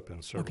comes up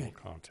in several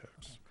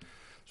contexts.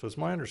 So it's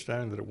my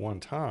understanding that at one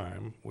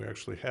time, we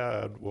actually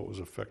had what was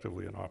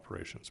effectively an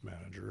operations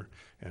manager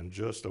and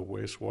just a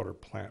wastewater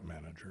plant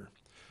manager.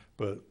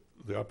 But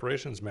the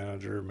operations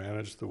manager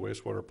managed the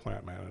wastewater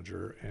plant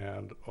manager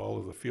and all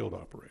of the field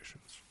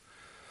operations.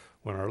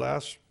 When our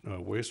last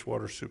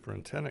wastewater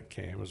superintendent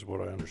came, is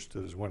what I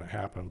understood is when it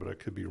happened, but I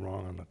could be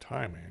wrong on the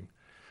timing,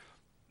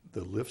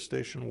 the lift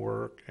station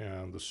work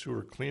and the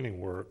sewer cleaning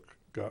work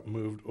got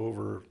moved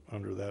over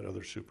under that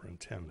other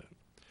superintendent.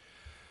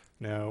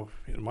 Now,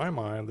 in my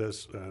mind,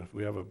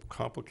 we have a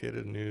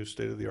complicated new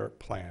state-of-the-art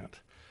plant,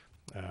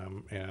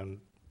 and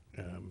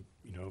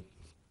you know,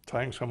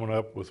 tying someone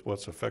up with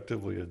what's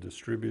effectively a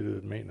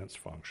distributed maintenance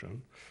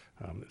function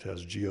that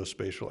has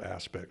geospatial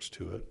aspects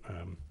to it,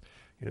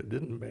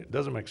 it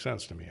doesn't make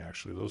sense to me,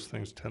 actually. Those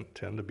things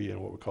tend to be in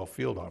what we call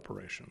field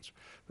operations.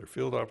 They're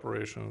field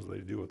operations, they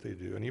do what they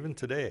do. And even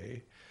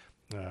today,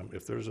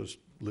 if there's a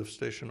lift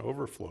station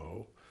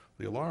overflow,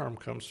 the alarm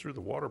comes through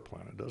the water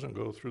plant. It doesn't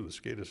go through the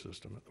SCADA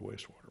system at the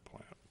wastewater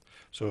plant.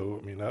 So,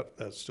 I mean,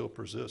 that still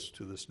persists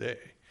to this day.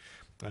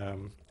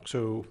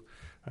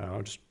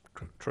 I'll just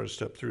try to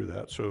step through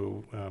that.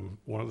 So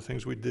one of the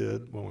things we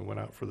did when we went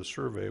out for the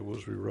survey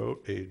was we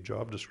wrote a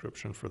job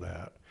description for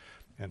that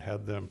and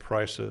had them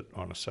price it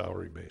on a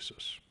salary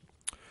basis.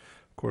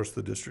 Of course,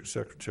 the district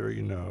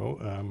secretary,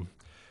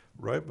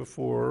 right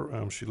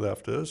before she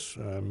left us,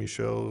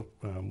 Michelle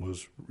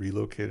was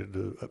relocated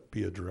to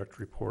be a direct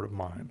report of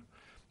mine.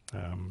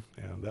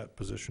 And that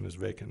position is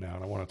vacant now,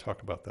 and I want to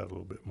talk about that a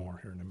little bit more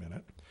here in a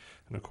minute.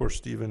 And of course,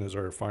 Stephen is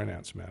our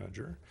finance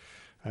manager.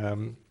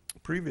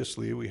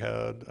 Previously, we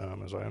had,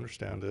 as I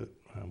understand it,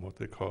 what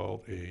they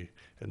called a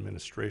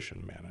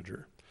administration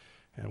manager.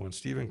 And when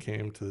Stephen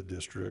came to the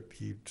district,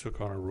 he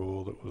took on a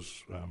role that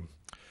was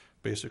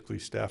basically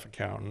staff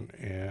accountant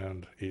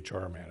and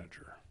HR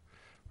manager.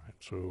 Right?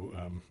 So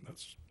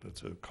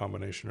that's a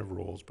combination of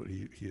roles, but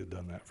he had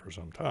done that for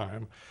some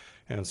time.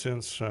 And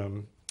since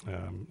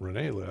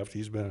Renee left,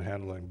 he's been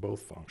handling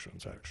both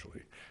functions,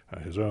 actually,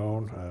 his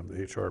own,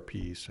 the HR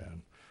piece,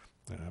 and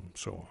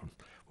so on.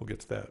 We'll get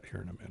to that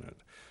here in a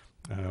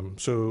minute.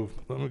 So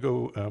let me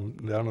go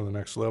down to the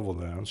next level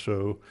then.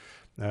 So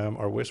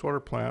our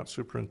wastewater plant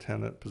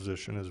superintendent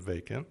position is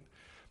vacant.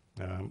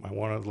 I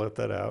want to let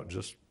that out,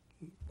 just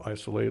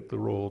isolate the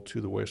role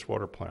to the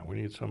wastewater plant. We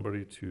need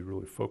somebody to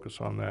really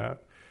focus on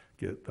that,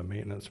 get the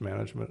maintenance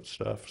management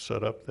stuff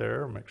set up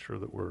there, make sure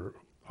that we're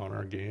on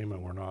our game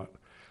and we're not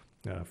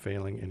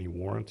failing any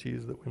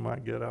warranties that we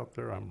might get out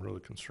there. I'm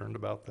really concerned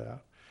about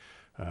that.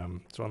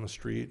 It's on the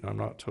street, and I'm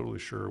not totally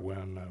sure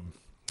when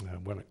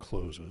it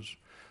closes,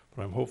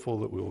 but I'm hopeful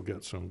that we will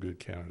get some good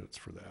candidates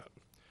for that.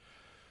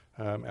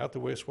 At the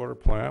wastewater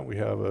plant, we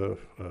have a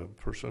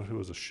person who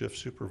is a shift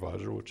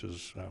supervisor, which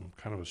is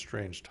kind of a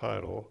strange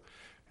title.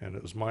 And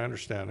it was my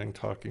understanding,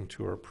 talking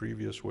to our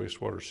previous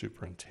wastewater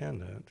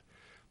superintendent,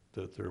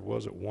 that there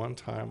was at one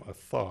time a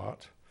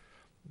thought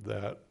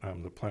that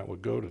the plant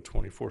would go to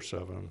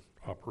 24/7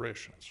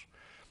 operations.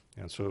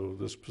 And so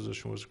this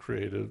position was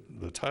created,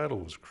 the title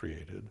was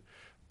created,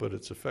 but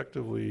it's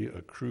effectively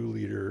a crew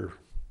leader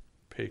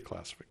pay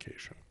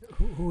classification.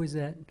 Who is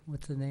that?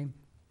 What's the name?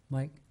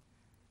 Mike?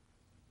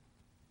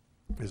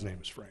 His name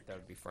is Frank. That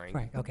would be Frank.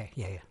 Frank, okay,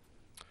 yeah.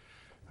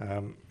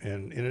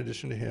 And in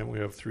addition to him, we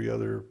have 3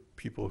 other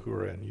people who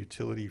are in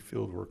utility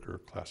field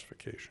worker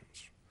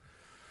classifications.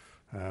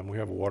 We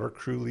have a water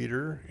crew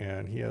leader,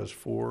 and he has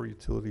 4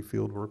 utility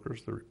field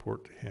workers that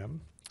report to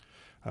him.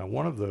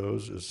 One of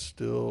those is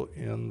still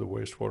in the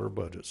wastewater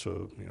budget,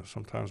 so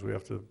sometimes we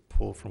have to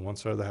pull from one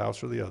side of the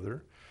house or the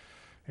other.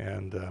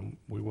 And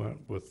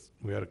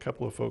we had a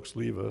couple of folks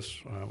leave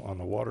us on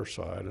the water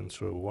side, and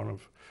so one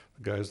of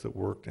the guys that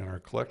worked in our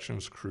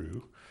collections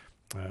crew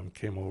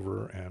came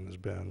over and has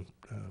been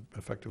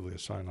effectively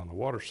assigned on the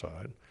water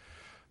side.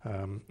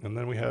 And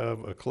then we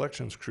have a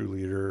collections crew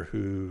leader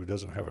who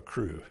doesn't have a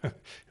crew,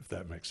 if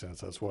that makes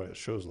sense. That's why it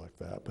shows like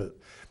that. But,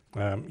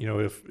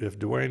 if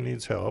Dwayne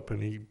needs help,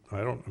 and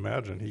I don't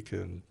imagine he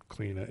can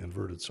clean an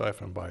inverted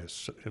siphon by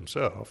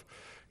himself,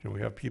 we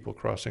have people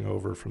crossing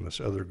over from this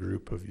other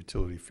group of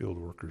utility field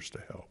workers to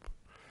help.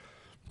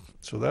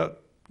 So that,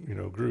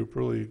 group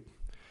really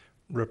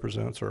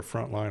represents our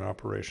frontline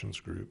operations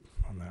group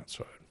on that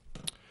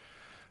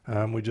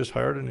side. We just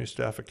hired a new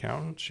staff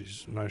accountant.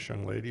 She's a nice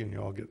young lady, and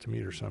you all get to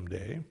meet her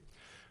someday.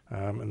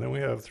 And then we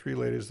have 3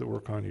 ladies that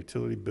work on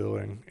utility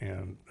billing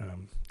and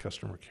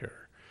customer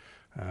care.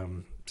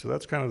 So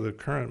that's kind of the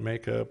current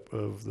makeup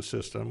of the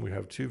system. We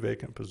have 2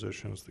 vacant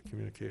positions, the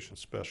communications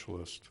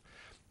specialist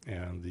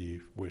and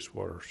the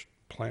wastewater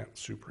plant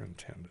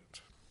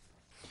superintendent.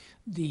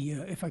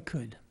 If I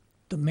could,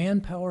 the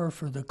manpower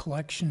for the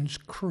collections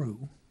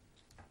crew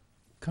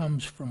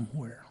comes from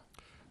where?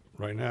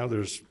 Right now,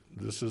 this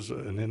is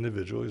an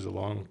individual. He's a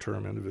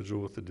long-term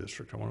individual with the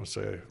district. I want to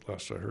say,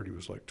 last I heard, he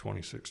was like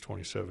 26,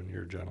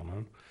 27-year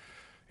gentleman.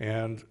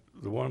 And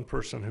the one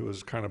person who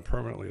was kind of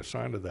permanently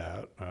assigned to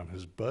that,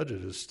 his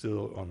budget is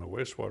still on the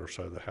wastewater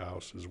side of the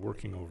house, is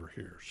working over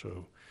here.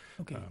 So,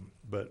 Okay.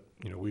 but,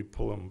 we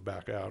pull him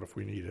back out if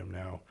we need him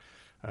now.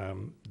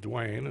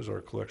 Dwayne is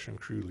our collection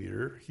crew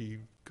leader. He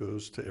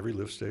goes to every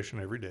lift station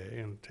every day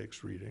and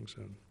takes readings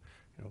and,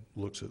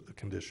 looks at the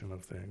condition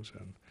of things.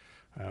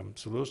 And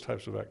so those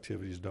types of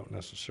activities don't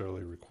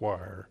necessarily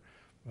require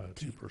a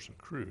 2-person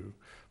crew.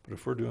 But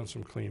if we're doing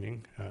some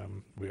cleaning,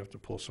 we have to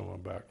pull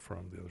someone back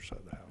from the other side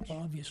of the house. Well,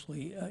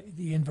 obviously,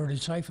 the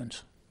inverted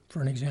siphons,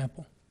 for an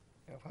example.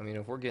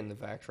 If we're getting the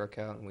vac truck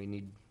out and we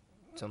need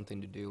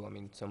something to do,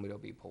 somebody will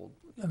be pulled.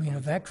 A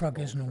vac truck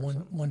isn't a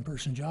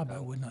one-person job, I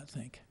would not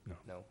think.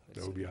 No, That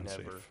it's would be never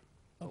unsafe.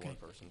 a Okay.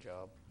 one-person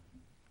job.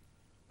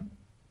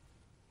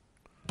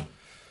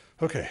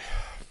 Okay.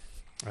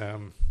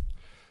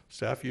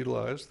 Staff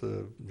utilized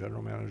the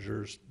general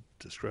manager's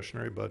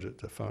discretionary budget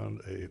to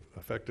fund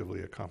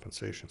effectively a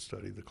compensation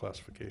study. The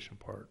classification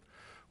part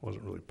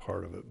wasn't really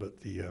part of it,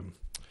 but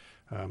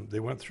they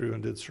went through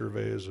and did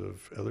surveys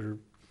of other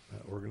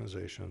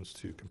organizations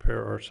to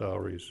compare our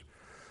salaries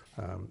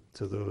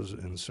to those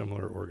in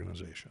similar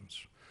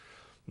organizations.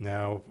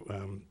 Now,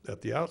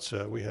 at the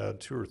outset, we had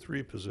 2 or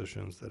 3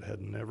 positions that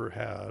had never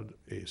had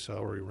a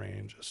salary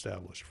range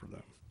established for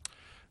them.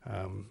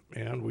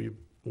 And we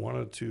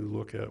wanted to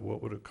look at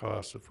what would it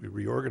cost if we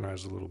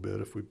reorganized a little bit,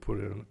 if we put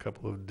in a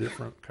couple of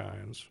different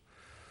kinds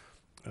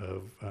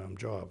of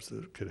jobs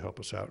that could help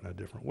us out in a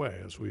different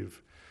way. As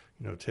we've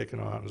taken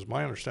on, as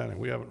my understanding,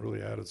 we haven't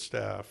really added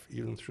staff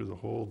even through the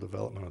whole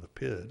development of the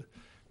PID,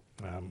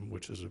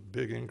 which is a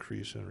big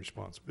increase in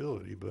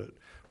responsibility, but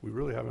we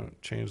really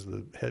haven't changed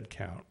the head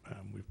count.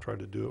 We've tried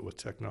to do it with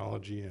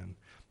technology and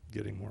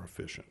getting more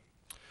efficient.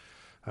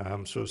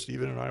 So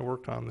Stephen and I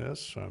worked on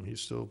this.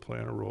 He's still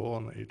playing a role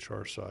on the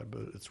HR side,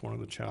 but it's one of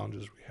the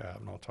challenges we have,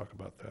 and I'll talk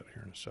about that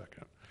here in a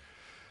second.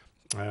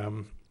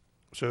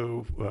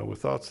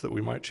 With thoughts that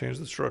we might change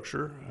the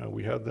structure,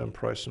 we had them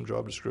price some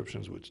job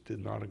descriptions which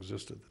did not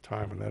exist at the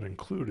time, and that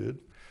included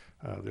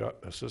the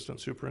assistant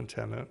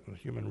superintendent, the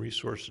human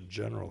resource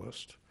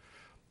generalist,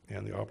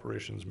 and the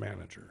operations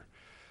manager.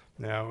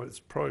 Now, it's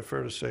probably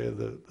fair to say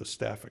that the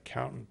staff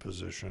accountant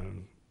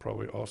position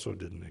probably also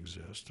didn't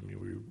exist. We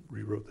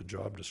rewrote the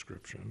job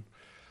description.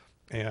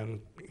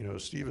 And,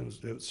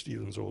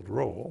 Stephen's old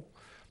role,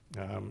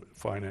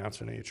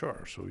 finance and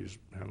HR. So he's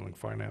handling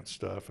finance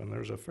stuff, and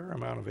there's a fair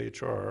amount of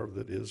HR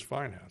that is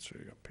finance. So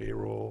you got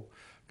payroll,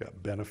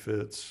 got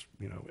benefits,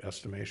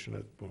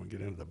 estimation when we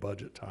get into the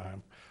budget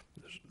time.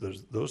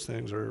 Those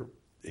things are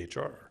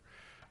HR.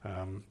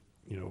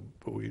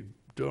 But we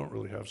don't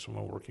really have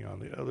someone working on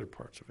the other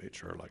parts of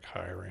HR, like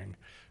hiring,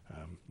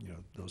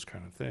 those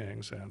kind of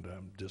things, and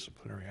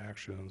disciplinary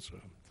actions,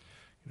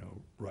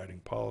 writing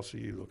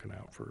policy, looking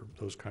out for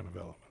those kind of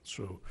elements.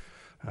 So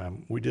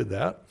we did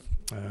that.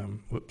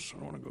 Whoops, I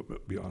don't want to go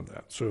beyond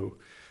that. So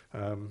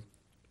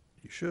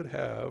you should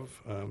have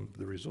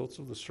the results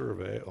of the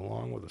survey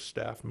along with a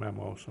staff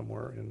memo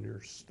somewhere in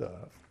your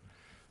stuff.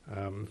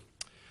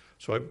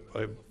 So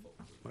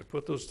I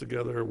put those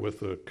together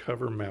with a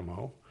cover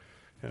memo.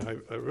 And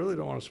I really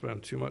don't want to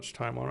spend too much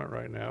time on it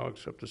right now,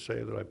 except to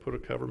say that I put a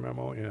cover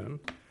memo in,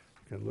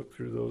 can look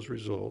through those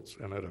results,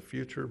 and at a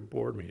future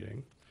board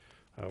meeting,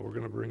 we're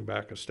going to bring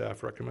back a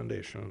staff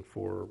recommendation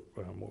for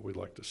what we'd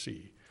like to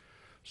see.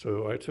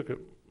 So I took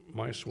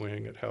my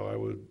swing at how I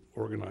would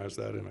organize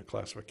that in a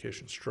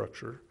classification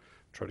structure,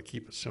 try to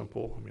keep it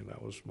simple. I mean,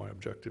 that was my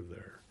objective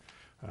there.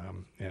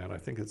 And I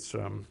think it's,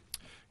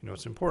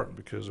 it's important,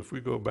 because if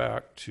we go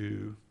back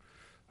to,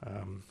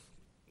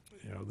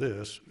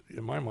 this,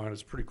 in my mind,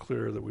 it's pretty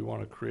clear that we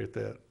want to create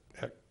that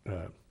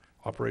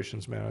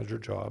operations manager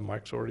job.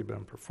 Mike's already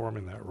been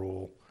performing that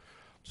role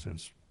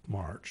since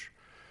March,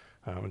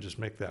 and just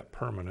make that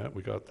permanent.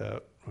 We got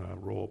that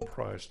role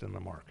priced in the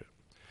market.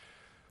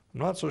 I'm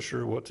not so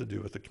sure what to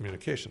do with the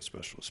communication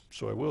specialist.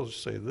 So I will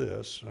say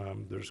this,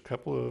 there's a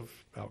couple of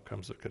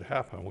outcomes that could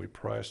happen. We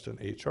priced an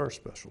HR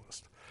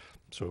specialist.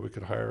 So we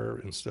could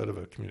hire, instead of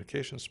a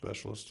communication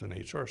specialist, an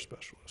HR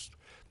specialist.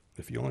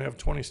 If you only have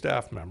 20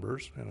 staff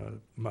members in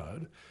a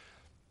MUD,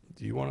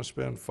 do you want to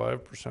spend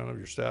 5% of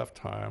your staff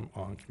time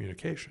on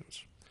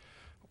communications?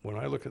 When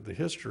I look at the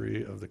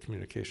history of the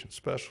communication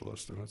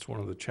specialist, and it's one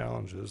of the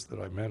challenges that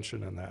I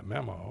mentioned in that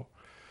memo,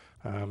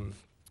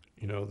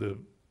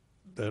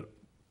 that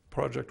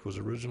project was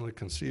originally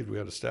conceived. We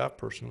had a staff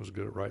person who was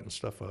good at writing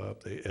stuff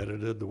up. They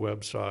edited the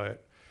website.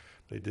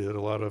 They did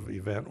a lot of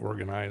event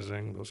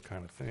organizing, those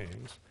kind of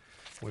things.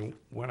 We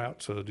went out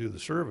to do the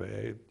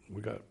survey.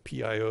 We got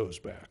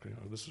PIOs back.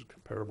 This is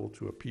comparable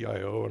to a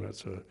PIO, and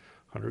it's a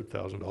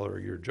 $100,000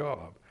 a year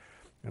job.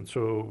 And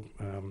so,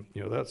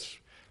 that's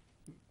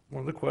one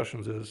of the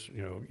questions is,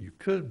 you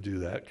could do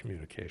that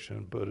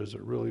communication, but is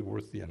it really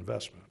worth the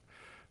investment?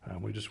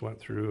 We just went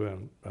through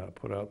and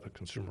put out the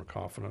consumer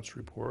confidence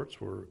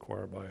reports. We're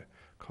required by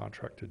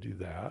contract to do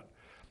that.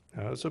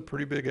 It's a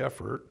pretty big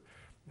effort,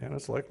 and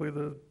it's likely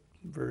that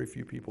very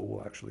few people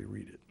will actually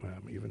read it,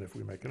 even if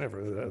we make an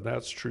effort.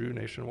 That's true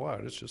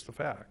nationwide. It's just a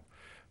fact.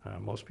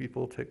 Most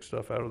people take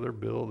stuff out of their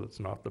bill that's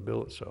not the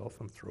bill itself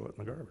and throw it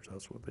in the garbage.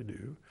 That's what they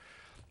do.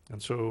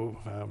 And so,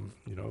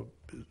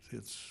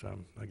 it's,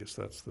 I guess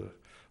that's the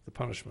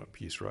punishment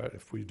piece, right?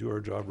 If we do our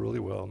job really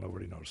well,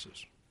 nobody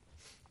notices.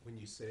 When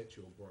you said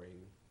you'll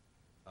bring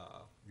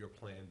your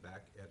plan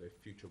back at a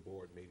future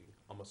board meeting,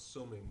 I'm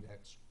assuming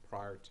that's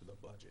prior to the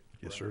budget.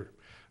 Yes, correct?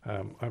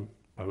 sir.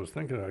 I was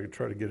thinking I could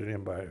try to get it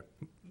in by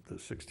the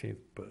 16th,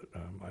 but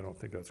I don't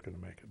think that's going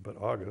to make it.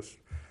 But August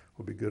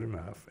will be good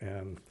enough.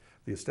 And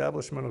the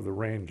establishment of the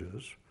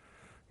ranges,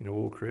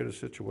 we'll create a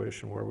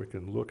situation where we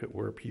can look at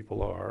where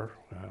people are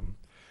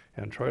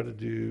and try to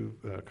do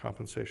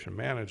compensation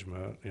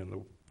management in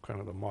the kind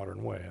of the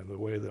modern way. And the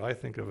way that I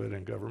think of it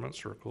in government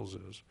circles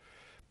is,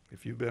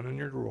 if you've been in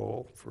your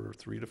role for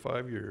 3 to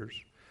 5 years,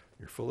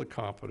 you're fully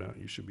competent,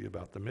 you should be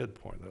about the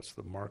midpoint. That's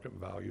the market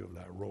value of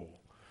that role.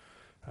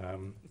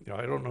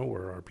 I don't know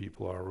where our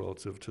people are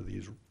relative to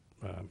these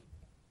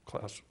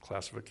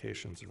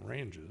classifications and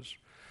ranges,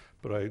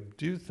 but I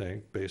do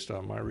think, based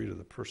on my read of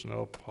the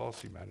personnel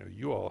policy manual,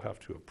 you all have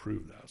to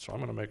approve that. So I'm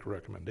going to make a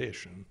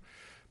recommendation,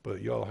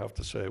 but you all have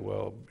to say,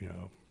 well,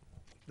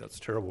 that's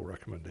a terrible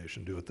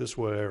recommendation. Do it this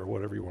way, or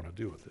whatever you want to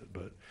do with it.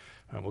 But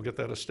we'll get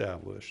that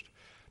established.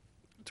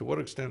 To what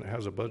extent it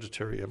has a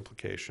budgetary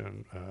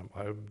implication,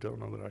 I don't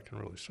know that I can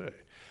really say.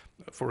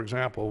 For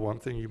example, one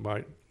thing you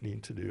might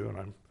need to do, and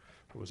I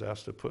was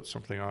asked to put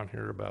something on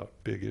here about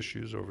big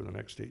issues over the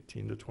next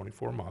 18 to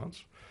 24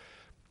 months.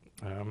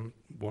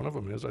 One of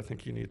them is, I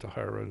think you need to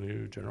hire a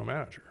new general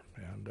manager.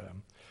 And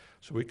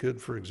so we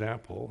could, for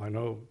example, I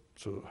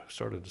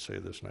started to say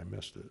this and I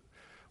missed it.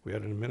 We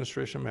had an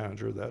administration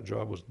manager. That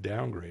job was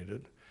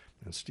downgraded,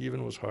 and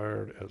Stephen was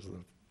hired as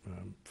the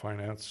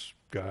finance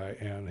guy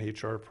and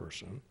HR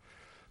person.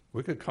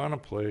 We could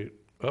contemplate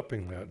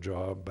upping that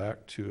job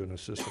back to an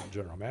assistant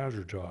general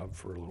manager job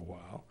for a little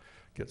while,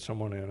 get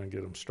someone in and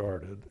get them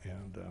started,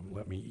 and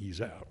let me ease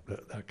out.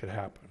 That could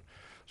happen.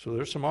 So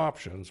there's some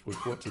options with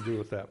what to do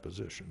with that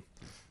position.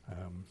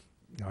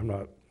 I'm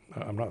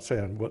not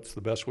saying what's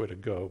the best way to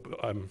go,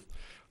 but I'm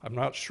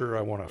not sure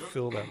I want to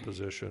fill that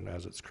position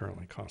as it's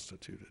currently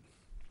constituted.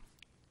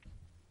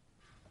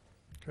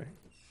 Okay.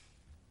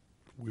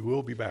 We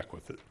will be back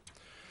with it.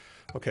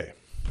 Okay.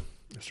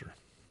 Yes, sir.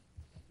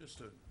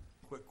 Just a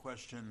quick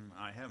question.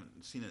 I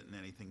haven't seen it in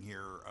anything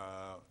here.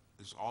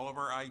 Is all of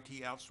our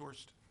IT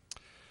outsourced?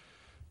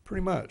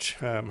 Pretty much.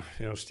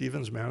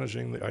 Stephen's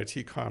managing the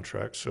IT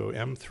contract, so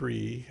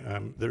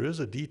M3, there is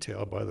a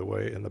detail, by the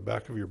way, in the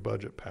back of your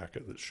budget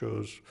packet that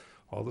shows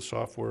all the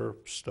software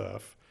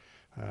stuff.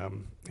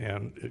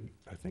 And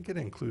I think it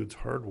includes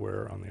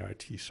hardware on the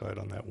IT side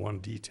on that one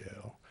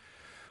detail.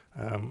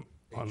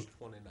 Page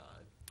 29.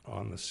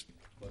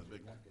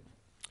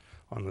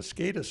 On the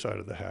SCADA side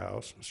of the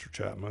house, Mr.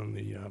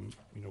 Chapman,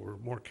 we're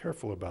more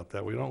careful about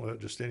that. We don't let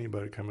just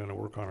anybody come in and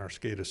work on our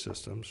SCADA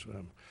systems.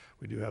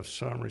 We do have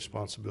some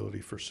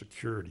responsibility for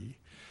security.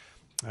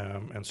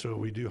 And so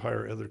we do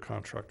hire other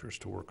contractors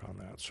to work on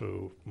that.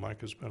 So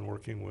Mike has been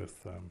working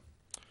with,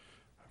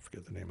 I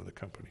forget the name of the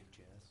company.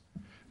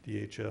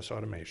 DHS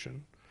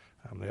Automation.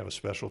 They have a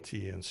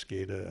specialty in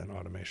SCADA and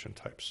automation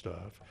type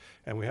stuff.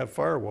 And we have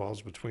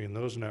firewalls between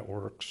those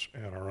networks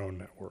and our own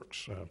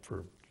networks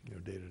for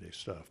day-to-day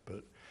stuff.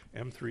 But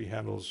M3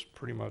 handles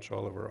pretty much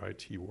all of our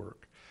IT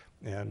work.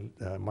 And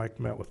Mike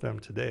met with them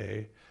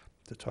today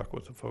to talk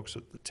with the folks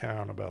at the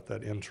town about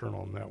that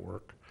internal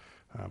network,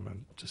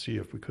 and to see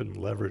if we couldn't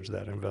leverage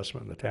that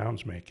investment the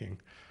town's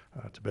making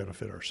to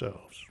benefit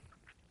ourselves.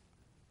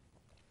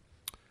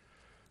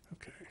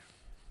 Okay,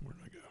 where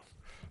did I go?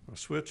 I'll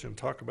switch and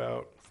talk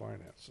about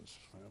finances.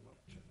 I have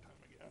a chin time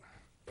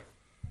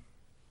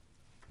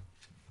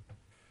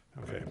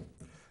again. Okay.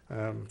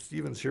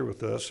 Stephen's here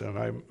with us, and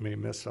I may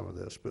miss some of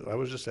this, but I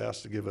was just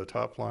asked to give a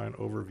top-line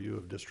overview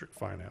of district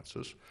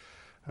finances.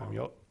 At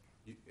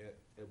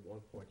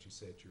one point, you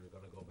said you were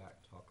gonna go back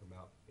and talk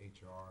about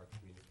HR,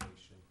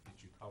 communication.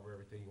 Did you cover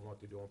everything you want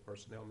to do on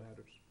personnel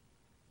matters?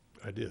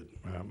 I did,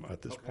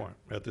 at this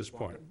Okay.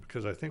 point,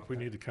 because I think we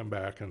Okay. need to come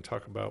back and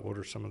talk about what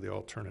are some of the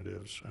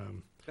alternatives.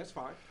 That's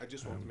fine. I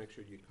just wanted to make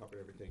sure you covered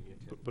everything you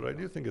intended. But I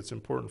do think it's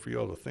important for you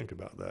all to think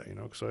about that,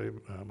 because I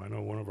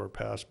know one of our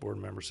past board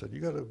members said,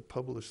 you gotta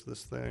publish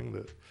this thing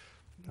that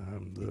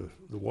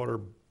the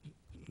Water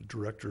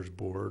Directors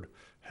Board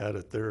had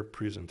at their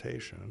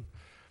presentation.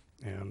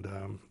 And,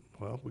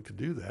 well, we could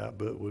do that,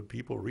 but would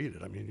people read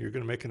it? I mean, you're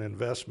gonna make an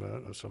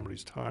investment of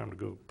somebody's time to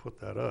go put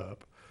that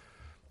up.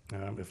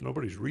 If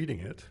nobody's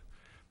reading it,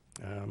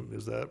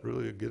 is that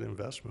really a good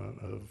investment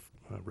of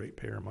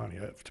ratepayer money?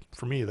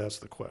 For me, that's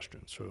the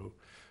question. So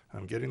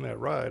getting that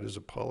right is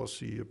a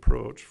policy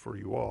approach for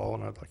you all,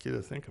 and I'd like you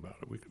to think about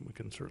it. We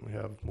can certainly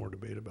have more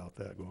debate about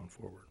that going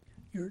forward.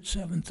 You're at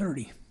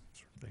 7:30.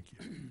 Thank you.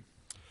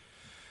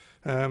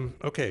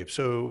 Okay,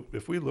 so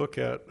if we look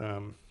at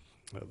the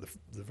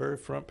very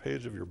front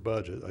page of your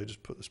budget, I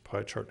just put this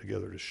pie chart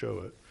together to show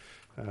it.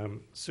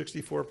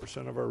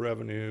 64% of our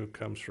revenue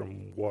comes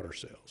from water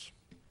sales.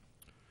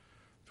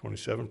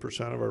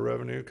 27% of our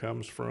revenue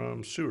comes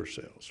from sewer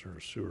sales or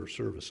sewer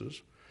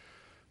services.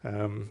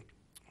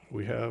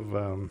 We have,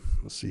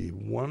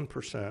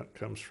 1%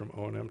 comes from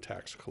O&M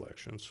tax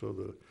collection. So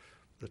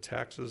the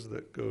taxes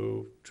that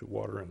go to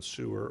water and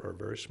sewer are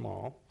very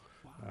small.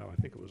 I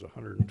think it was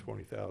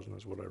 120,000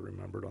 is what I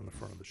remembered on the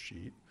front of the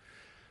sheet.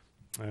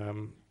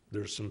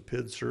 There's some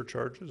PID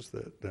surcharges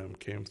that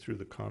came through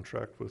the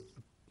contract with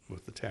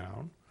the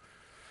town.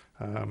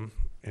 And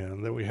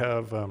then we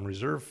have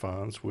reserve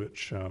funds,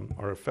 which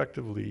are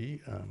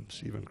effectively,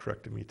 Stephen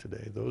corrected me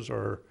today, those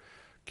are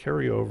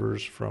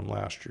carryovers from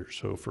last year.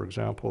 So for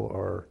example,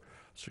 our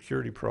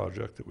security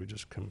project that we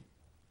just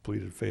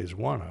completed phase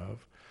 1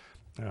 of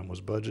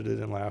was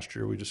budgeted in last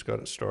year. We just got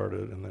it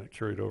started, and then it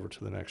carried over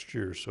to the next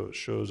year. So it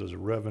shows as a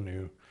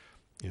revenue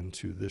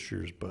into this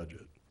year's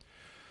budget.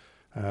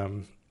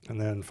 And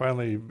then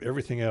finally,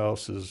 everything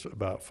else is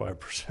about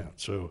 5%.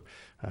 So,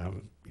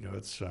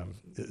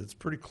 it's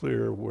pretty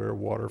clear where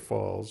water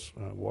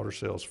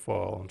sales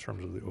fall in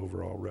terms of the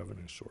overall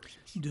revenue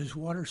sources. Does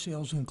water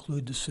sales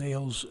include the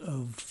sales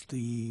of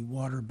the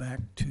water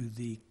back to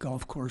the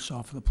golf course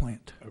off of the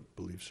plant? I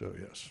believe so,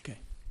 yes. Okay.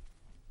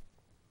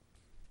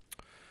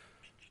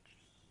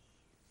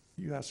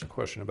 You asked a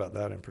question about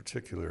that in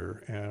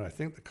particular, and I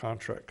think the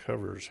contract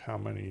covers how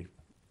many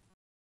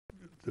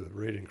the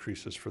rate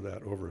increases for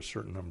that over a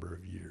certain number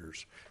of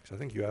years. Because I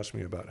think you asked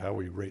me about how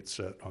we rate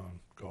set on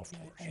golf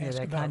course. I Yeah, asked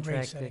that about rate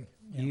contract setting.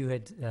 that you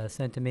had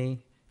sent to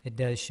me, it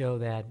does show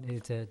that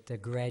it's a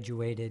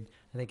graduated,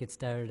 I think it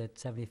started at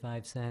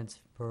 75 cents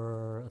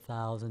per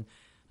 1,000.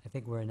 I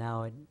think we're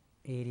now at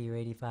 80 or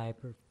 85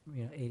 per,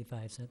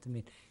 85 cents. I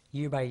mean,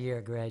 year by year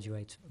it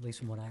graduates, at least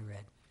from what I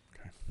read.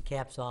 Okay. It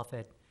caps off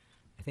at,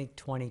 I think,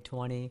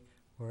 2020,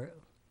 where,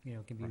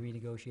 can be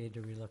renegotiated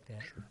or relooked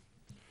at. Sure.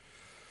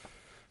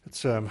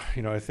 It's,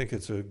 I think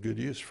it's a good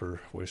use for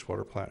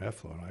wastewater plant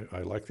effluent. I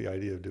like the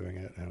idea of doing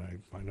it,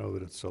 and I know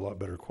that it's a lot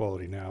better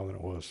quality now than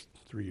it was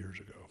 3 years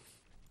ago.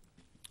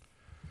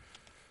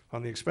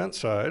 On the expense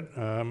side,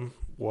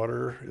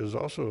 water is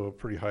also a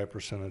pretty high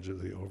percentage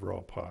of the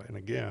overall pie. And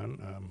again,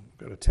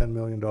 we've got a $10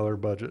 million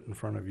budget in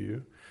front of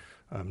you.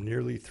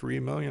 Nearly $3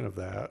 million of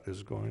that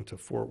is going to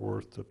Fort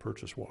Worth to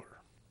purchase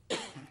water.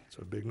 It's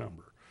a big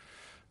number.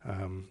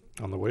 On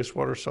the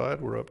wastewater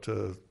side, we're up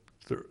to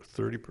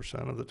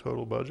 30% of the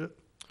total budget.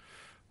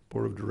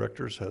 Board of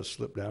Directors has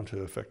slipped down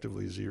to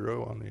effectively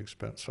zero on the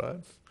expense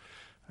side.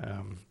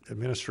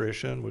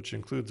 Administration, which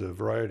includes a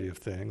variety of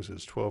things,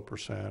 is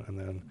 12%, and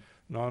then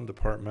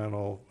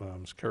non-departmental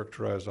is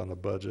characterized on the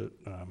budget,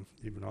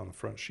 even on the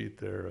front sheet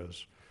there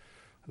as,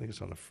 I think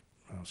it's on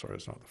the, sorry,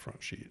 it's not the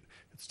front sheet.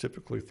 It's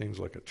typically things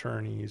like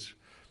attorneys,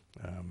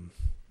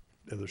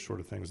 other sort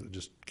of things that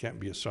just can't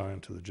be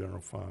assigned to the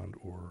general fund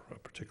or a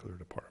particular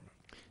department.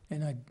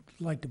 And I'd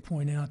like to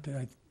point out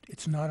that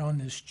it's not on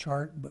this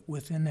chart, but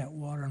within that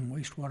water and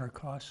wastewater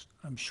cost,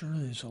 I'm sure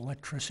there's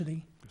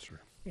electricity. Yes, sir.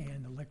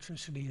 And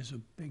electricity is a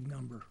big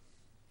number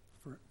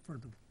for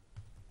the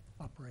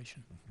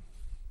operation.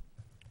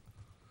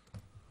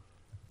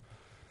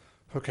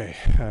 Okay,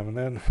 and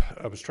then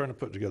I was trying to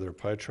put together a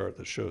pie chart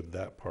that showed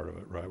that part of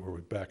it, right, where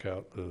we back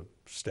out the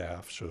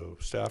staff. So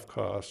staff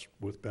costs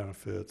with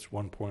benefits,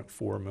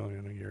 $1.4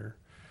 million a year.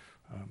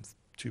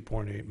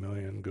 2.8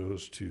 million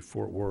goes to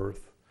Fort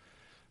Worth.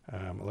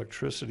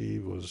 Electricity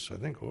was, I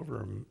think,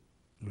 no,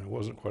 it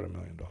wasn't quite $1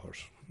 million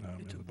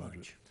It's in a the budget.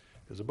 bunch.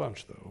 It's a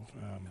bunch, though.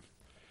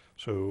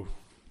 So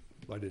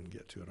I didn't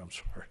get to it, I'm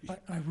sorry.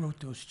 I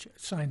wrote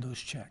signed those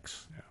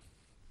checks.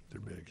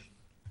 They're big.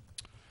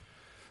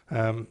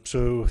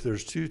 So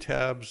there's two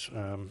tabs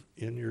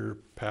in your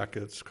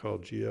packets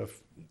called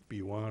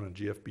GFB1 and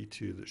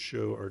GFB2 that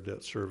show our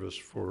debt service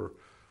for,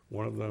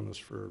 one of them is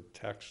for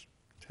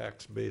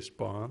tax-based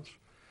bonds,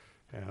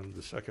 and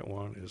the second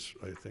one is,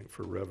 I think,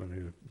 for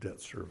revenue debt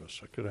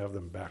service. I could have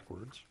them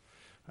backwards,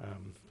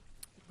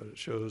 but it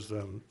shows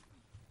them,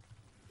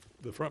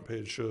 the front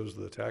page shows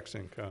the tax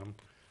income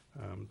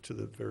to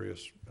the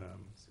various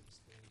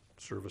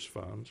service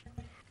funds.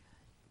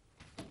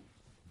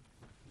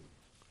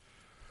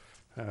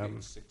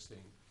 Page 16.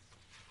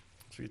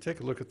 So you take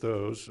a look at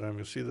those,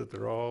 you'll see that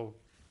they're all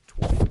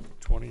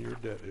 20-year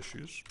debt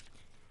issues.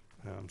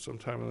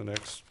 Sometime in the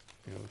next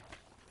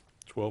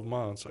 12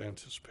 months, I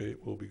anticipate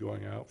we'll be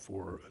going out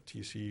for a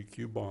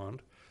TCEQ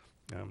bond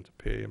to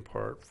pay in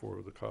part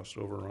for the cost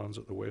overruns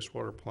at the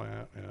wastewater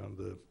plant and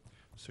the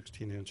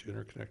 16-inch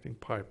interconnecting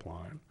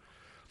pipeline.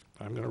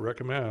 I'm going to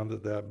recommend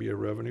that that be a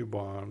revenue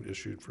bond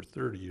issued for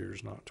 30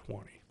 years, not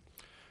 20.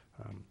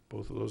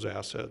 Both of those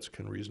assets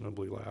can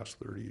reasonably last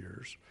 30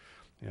 years,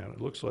 and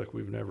it looks like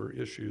we've never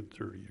issued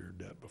 30-year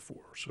debt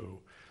before.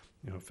 So,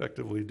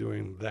 effectively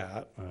doing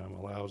that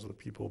allows the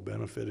people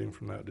benefiting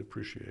from that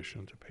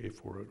depreciation to pay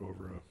for it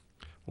over a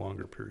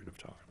longer period of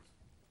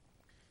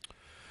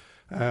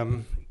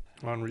time.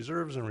 On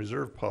reserves and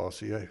reserve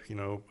policy,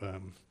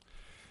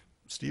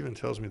 Stephen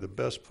tells me the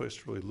best place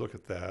to really look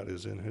at that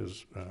is in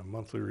his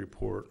monthly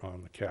report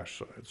on the cash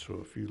side. So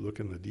if you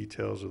look in the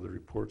details of the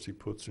reports he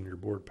puts in your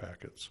board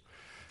packets,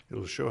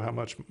 it'll show how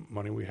much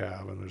money we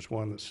have, and there's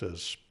one that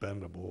says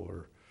spendable,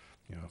 or,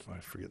 if I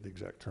forget the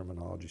exact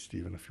terminology,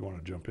 Stephen, if you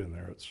want to jump in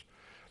there, it's,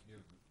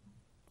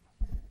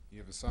 You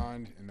have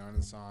assigned and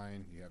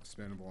unassigned, you have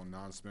spendable and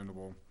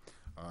non-spendable.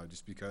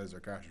 Just because our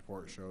cash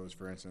report shows,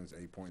 for instance,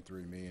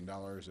 $8.3 million,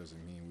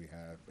 doesn't mean we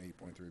have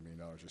 $8.3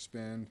 million to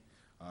spend.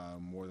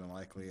 More than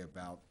likely,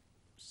 about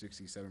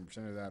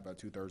 67% of that, about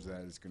 2/3 of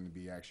that is going to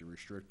be actually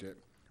restricted,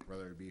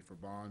 whether it be for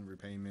bond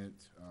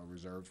repayment,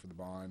 reserved for the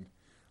bond.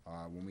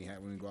 When we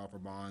go out for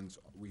bonds,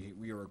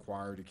 we are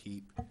required to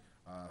keep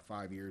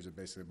 5 years of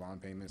basically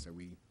bond payments that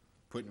we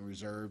put in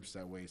reserves.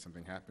 That way, if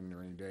something happened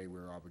during the day,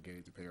 we're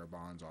obligated to pay our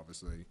bonds,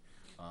 obviously.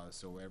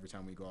 So every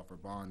time we go out for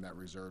bond, that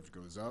reserve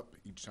goes up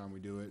each time we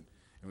do it,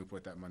 and we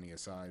put that money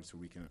aside so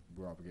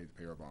we're obligated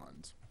to pay our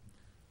bonds.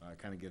 It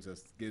kind of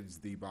gives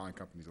the bond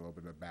companies a little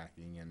bit of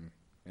backing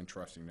and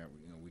trusting that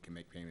we can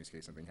make payments in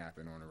case something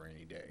happened on a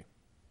rainy day,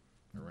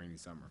 a rainy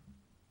summer.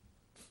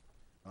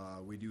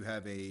 We do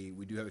have a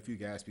few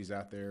gas fees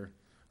out there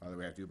that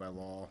we have to do by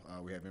law.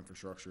 We have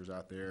infrastructures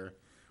out there.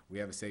 We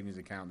have a savings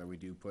account that we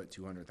do put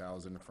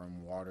 $200,000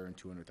 from water and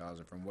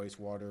 $200,000 from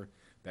wastewater.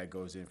 That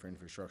goes in for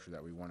infrastructure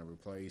that we want to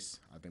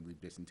replace. I think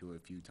we've dipped into it a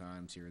few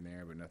times here and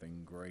there, but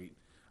nothing great.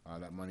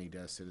 That money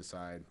does sit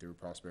aside through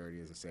Prosperity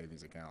as a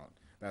savings account.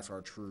 That's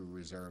our true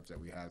reserves that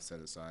we have set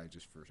aside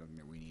just for something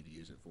that we need to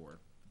use it for.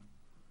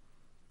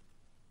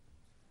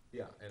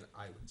 Yeah, and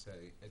I would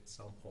say at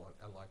some point,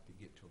 I'd like to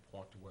get to a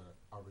point to where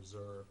our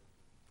reserve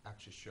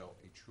actually show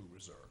a true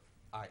reserve,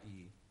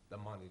 i.e. the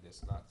money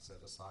that's not set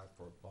aside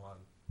for a bond,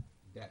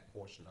 that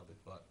portion of it,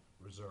 but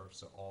reserves,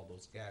 so all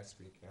those gas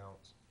fee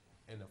accounts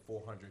and the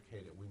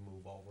 $400K that we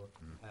move over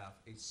have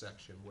a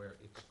section where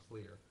it's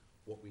clear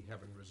what we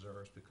have in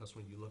reserves, because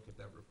when you look at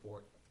that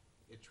report,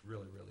 it's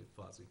really, really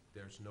fuzzy.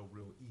 There's no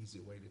real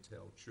easy way to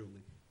tell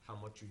truly how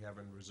much you have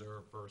in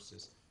reserve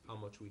versus how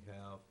much we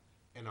have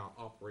in our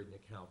operating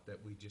account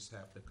that we just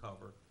have to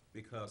cover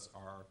because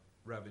our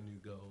revenue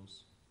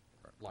goes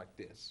like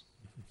this.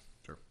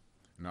 Sure.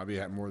 And I'll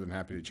be more than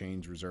happy to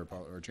change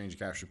change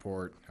the cash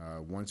report.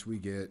 Once we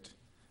get,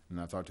 and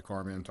I've talked to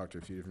Carmen, talked to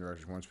a few different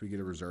directors, once we get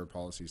a reserve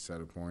policy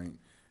set a point,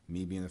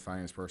 me being the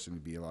finance person,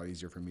 it'd be a lot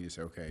easier for me to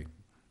say, okay,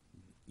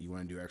 you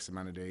want to do X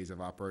amount of days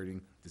of operating,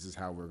 this is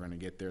how we're going to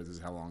get there, this is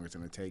how long it's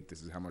going to take,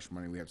 this is how much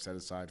money we have set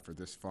aside for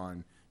this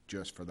fund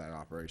just for that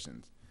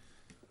operations.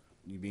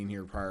 You being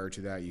here prior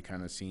to that, you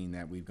kind of seen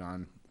that we've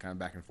gone kind of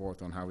back and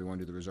forth on how we want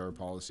to do the reserve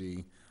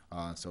policy.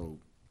 So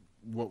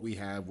what we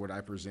have, what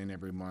I present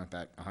every month,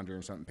 that 100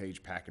 and something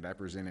page packet I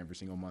present every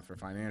single month for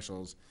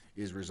financials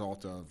is a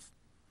result of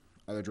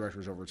other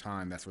directors over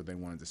time. That's what they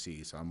wanted to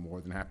see. So I'm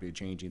more than happy to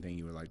change anything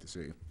you would like to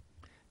see.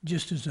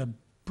 Just as a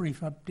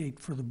brief update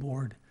for the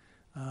board,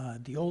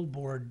 the old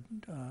board,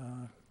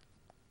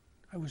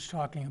 I was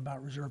talking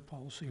about reserve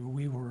policy,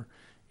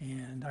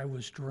 and I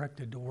was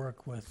directed to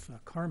work with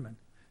Carmen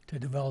to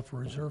develop a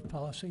reserve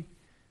policy.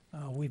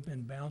 We've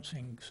been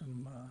bouncing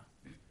some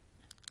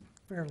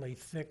fairly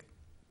thick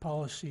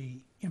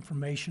policy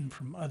information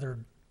from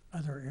other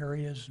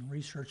areas and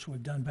research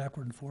we've done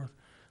backward and forth.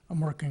 I'm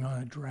working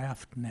on a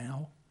draft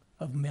now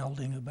of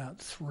melding about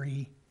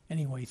three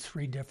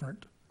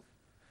different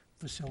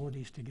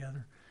facilities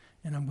together.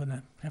 And I'm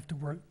gonna have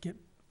to get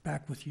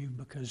back with you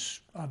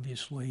because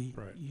obviously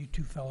Right. you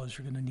two fellows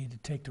are gonna need to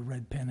take the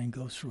red pen and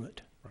go through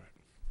it. right.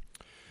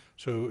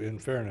 So in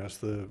fairness,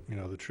 the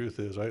truth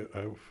is,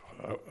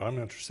 I'm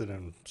interested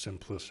in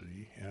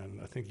simplicity,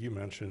 and I think you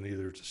mentioned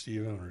either to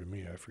Stephen or to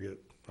me, I forget,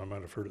 I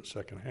might have heard it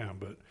secondhand,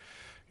 but,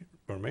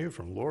 or maybe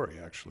from Lori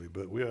actually,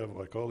 but we have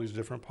like all these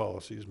different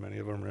policies, many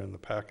of them are in the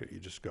packet you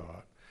just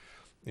got.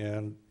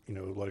 And,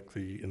 like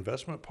the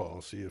investment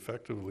policy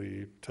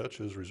effectively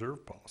touches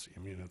reserve policy. I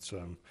mean, it's,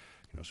 so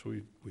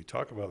we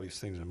talk about these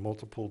things in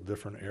multiple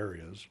different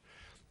areas,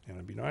 and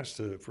it'd be nice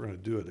to, if we're gonna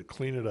do it, to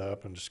clean it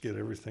up and just get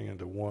everything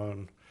into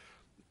one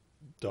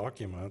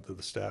document that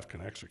the staff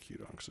can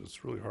execute on, because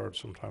it's really hard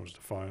sometimes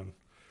to find,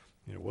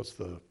 what's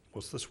the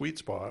sweet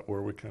spot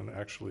where we can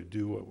actually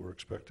do what we're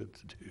expected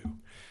to do.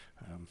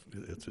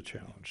 It's a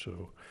challenge.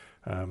 So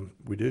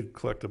we did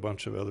collect a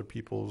bunch of other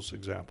people's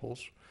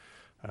examples,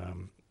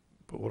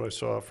 but what I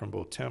saw from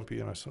both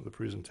Tempe, and I sent the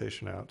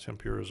presentation out,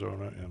 Tempe,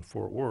 Arizona, and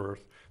Fort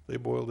Worth, they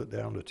boiled it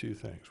down to two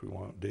things. We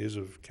want days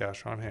of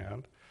cash on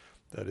hand.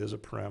 That is a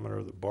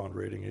parameter that bond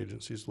rating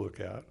agencies look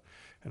at.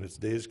 And it's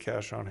days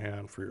cash on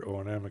hand for your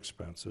O&M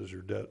expenses.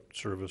 Your debt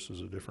service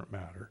is a different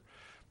matter,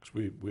 because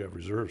we have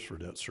reserves for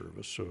debt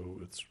service, so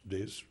it's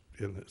days,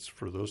 and it's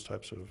for those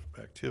types of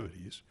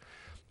activities.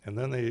 And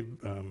then they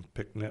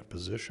pick net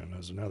position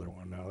as another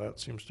one. Now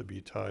that seems to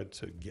be tied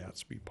to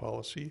GATSB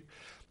policy,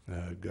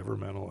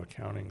 Governmental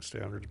Accounting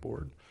Standards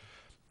Board.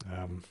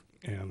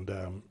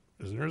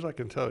 As near as I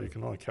can tell, you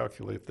can only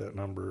calculate that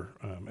number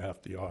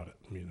at the audit.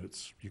 I mean,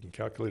 you can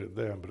calculate it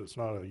then, but it's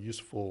not a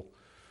useful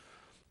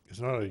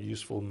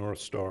North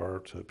Star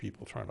to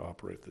people trying to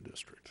operate the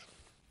district.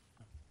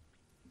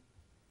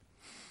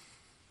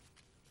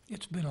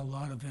 It's been a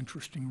lot of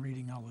interesting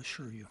reading, I'll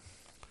assure you.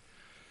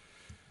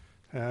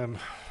 Let's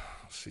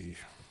see.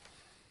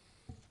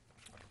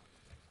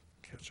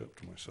 Catch up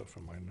to myself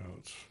in my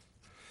notes.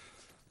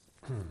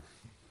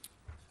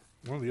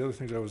 One of the other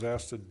things I was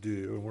asked to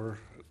do, and we're at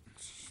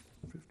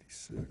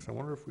 56, I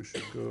wonder if we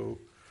should go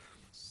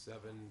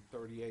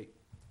 7:38.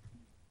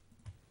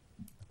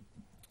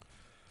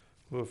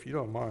 Well, if you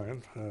don't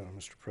mind,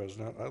 Mr.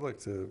 President, I'd like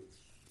to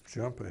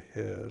jump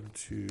ahead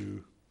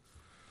to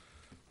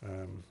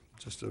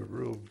just a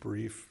real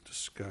brief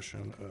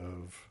discussion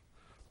of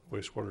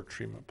wastewater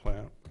treatment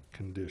plant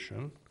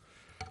condition.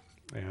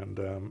 And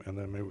then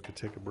maybe we could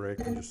take a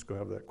break and just go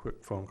have that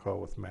quick phone call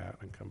with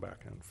Matt and come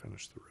back and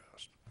finish the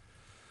rest.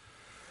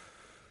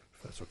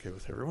 If that's okay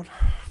with everyone.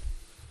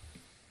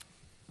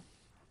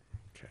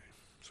 Okay,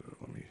 so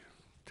let me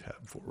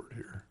tab forward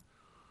here.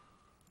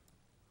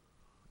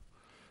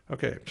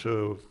 Okay,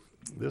 so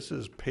this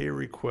is pay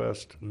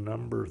request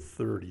number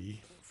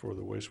 30 for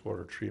the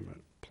wastewater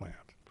treatment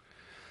plant.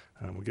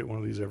 We get one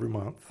of these every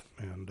month,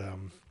 and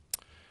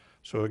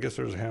so I guess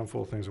there's a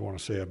handful of things I want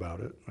to say about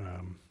it.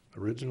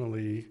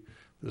 Originally,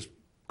 this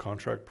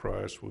contract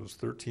price was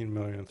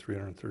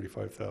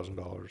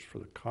 $13,335,000 for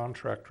the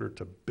contractor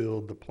to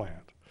build the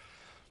plant.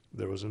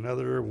 There was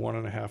another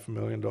 $1.5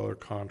 million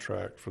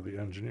contract for the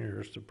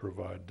engineers to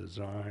provide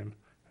design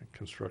and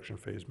construction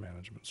phase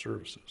management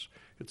services.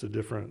 It's a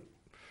different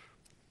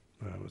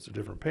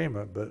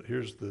payment, but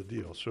here's the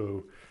deal.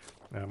 So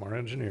our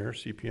engineer,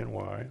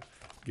 CPNY,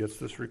 gets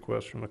this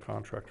request from the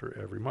contractor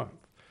every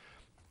month.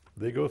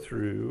 They go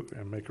through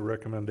and make a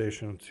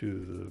recommendation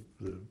to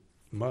the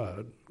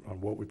MUD on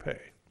what we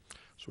pay.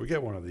 So we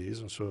get one of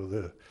these, and so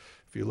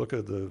if you look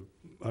at the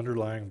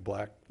underlying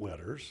black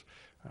letters,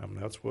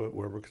 that's what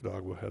Weber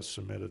Cadagua has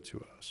submitted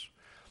to us.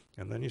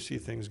 And then you see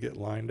things get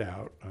lined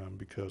out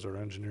because our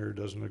engineer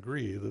doesn't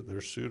agree that they're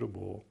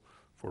suitable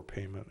for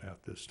payment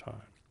at this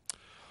time.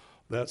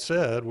 That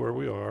said, where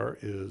we are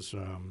is,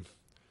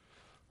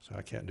 so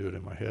I can't do it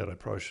in my head. I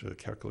probably should have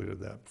calculated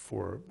that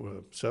before.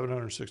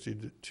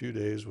 762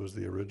 days was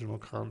the original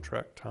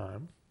contract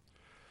time.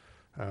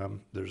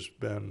 There's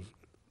been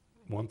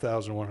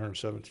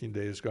 1,117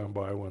 days gone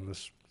by when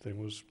this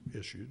thing was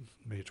issued,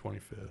 May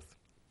 25th.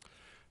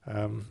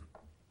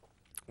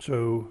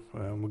 We'll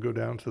go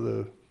down to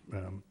the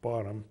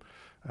bottom.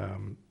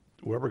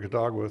 Weber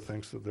Cadagua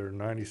thinks that they're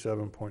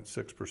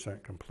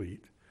 97.6%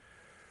 complete.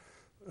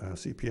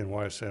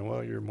 CPNY is saying,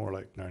 well, you're more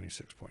like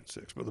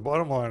 96.6. But the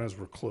bottom line is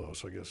we're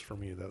close. I guess for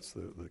me, that's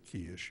the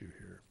key issue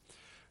here.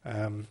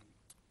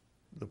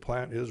 The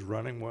plant is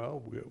running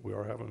well. We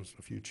are having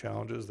a few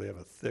challenges. They have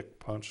a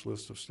thick punch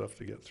list of stuff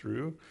to get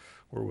through.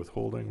 We're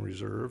withholding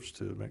reserves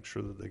to make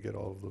sure that they get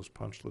all of those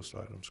punch list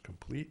items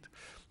complete.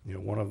 You know,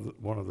 one of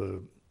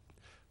the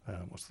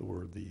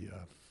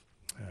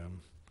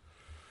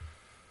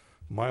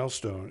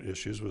milestone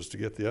issues was to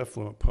get the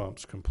effluent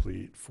pumps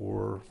complete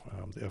for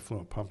the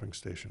effluent pumping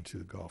station to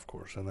the golf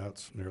course, and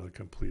that's nearly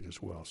complete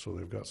as well. So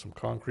they've got some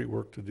concrete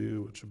work to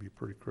do, which will be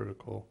pretty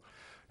critical,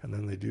 and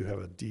then they do have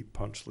a deep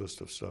punch list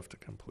of stuff to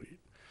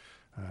complete.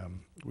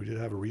 We did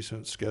have a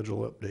recent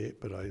schedule update,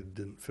 but I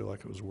didn't feel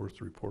like it was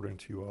worth reporting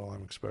to you all.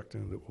 I'm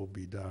expecting that we'll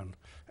be done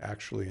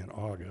actually in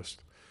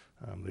August.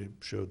 They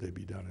showed they'd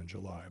be done in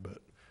July,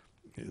 but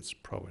it's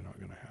probably not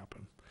going to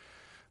happen.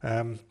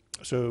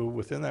 So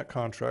within that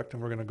contract,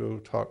 and we're going to go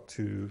talk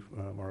to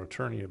our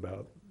attorney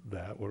about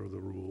that, what are the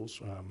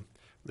rules.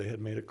 They had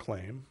made a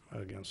claim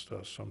against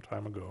us some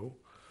time ago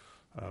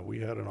We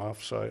had an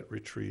off-site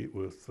retreat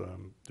with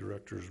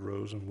Directors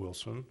Rose and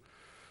Wilson,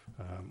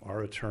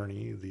 our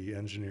attorney, the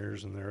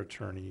engineers and their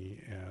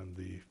attorney, and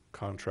the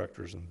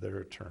contractors and their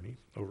attorney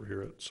over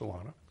here at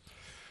Solana.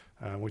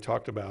 We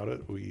talked about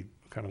it. We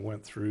kind of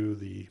went through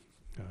the,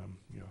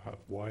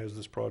 why is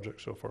this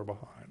project so far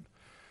behind?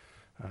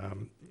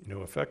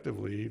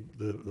 Effectively,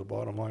 the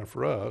bottom line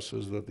for us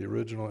is that the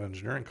original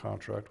engineering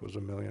contract was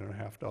 $1.5 million.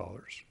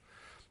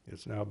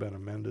 It's now been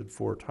amended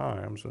 4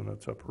 times, and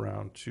it's up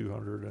around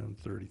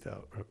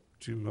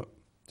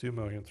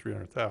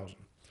 $2,300,000.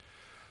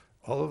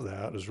 All of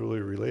that is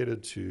really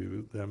related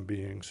to them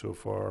being so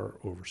far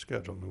over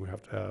schedule. I mean, we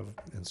have to have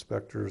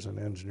inspectors and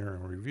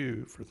engineering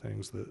review for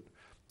things that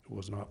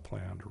was not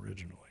planned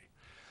originally.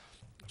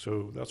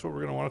 So that's what we're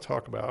going to want to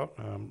talk about.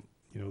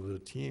 The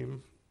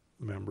team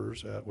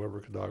members at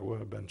Weber Cadagua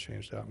have been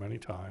changed out many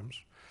times.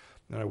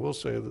 And I will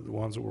say that the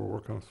ones that we're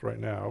working with right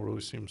now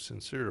really seem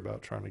sincere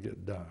about trying to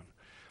get done.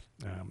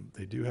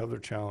 They do have their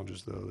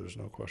challenges, though. There's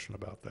no question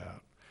about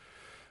that.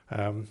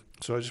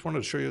 So I just wanted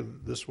to show you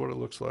this, what it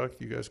looks like.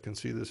 You guys can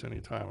see this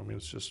anytime. I mean,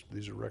 it's just,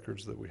 these are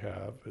records that we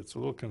have. It's a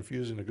little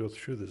confusing to go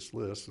through this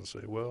list and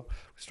say, well,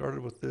 we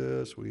started with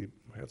this, we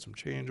had some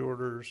change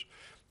orders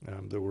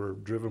that were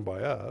driven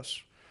by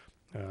us.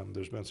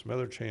 There's been some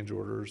other change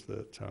orders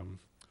that,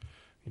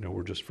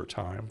 were just for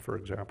time, for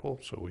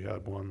example. So we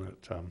had one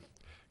that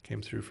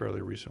came through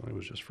fairly recently,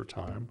 was just for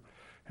time.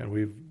 And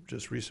we've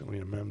just recently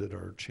amended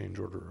our change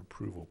order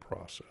approval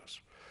process.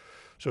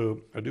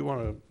 So I do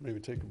want to maybe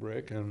take a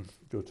break and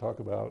go talk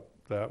about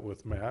that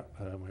with Matt.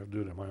 We have to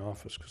do it in my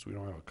office because we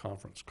don't have a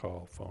conference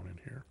call phone in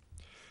here.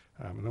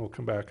 And then we'll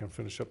come back and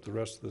finish up the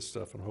rest of this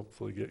stuff and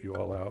hopefully get you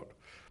all out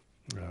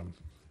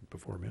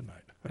before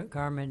midnight.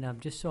 Carmen,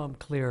 just so I'm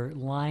clear,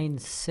 line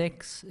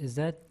 6, is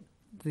that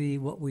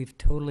what we've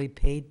totally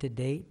paid to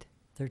date,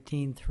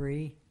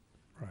 13.3?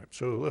 Right.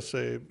 So let's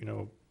say,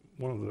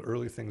 one of the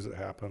early things that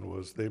happened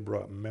was they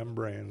brought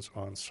membranes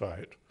on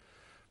site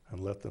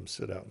and let them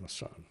sit out in the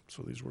sun.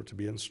 So these were to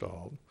be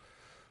installed,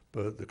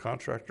 but the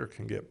contractor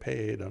can get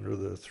paid under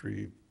the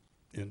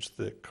 3-inch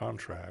thick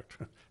contract.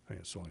 I think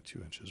it's only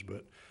 2 inches,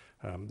 but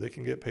they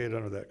can get paid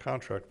under that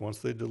contract once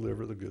they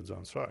deliver the goods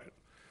on site.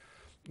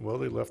 Well,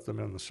 they left them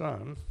in the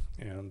sun,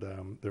 and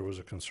there was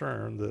a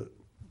concern that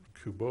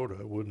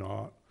Kubota would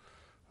not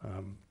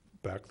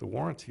back the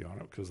warranty on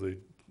it because they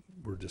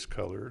were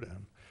discolored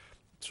and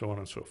so on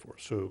and so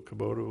forth. So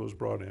Kubota was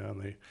brought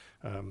in.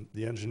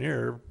 The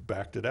engineer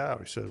backed it out.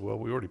 He said, well,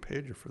 we already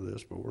paid you for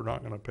this, but we're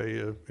not going to pay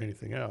you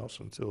anything else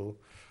until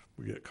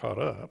we get caught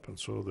up. And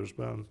so there's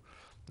been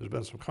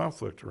some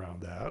conflict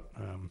around that.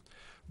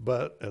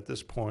 But at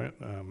this point,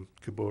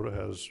 Kubota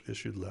has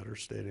issued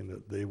letters stating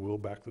that they will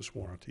back this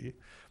warranty.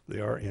 They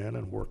are in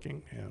and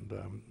working,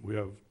 and we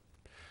have,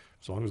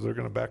 as long as they're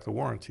going to back the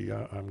warranty,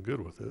 I'm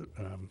good with it.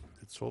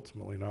 It's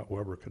ultimately not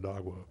Weber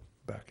Cadagua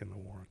backing the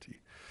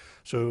warranty.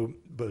 So,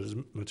 but as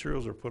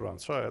materials are put on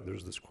site,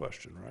 there's this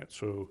question, right?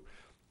 So,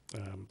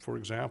 for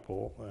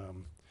example,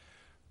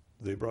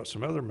 they brought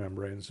some other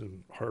membranes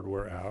and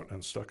hardware out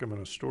and stuck them in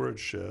a storage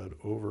shed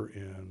over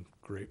in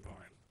Grapevine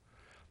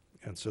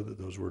and said that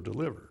those were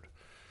delivered.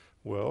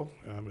 Well,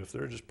 if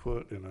they're just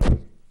put in a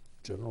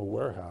general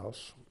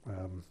warehouse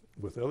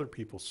with other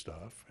people's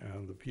stuff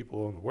and the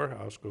people in the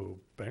warehouse go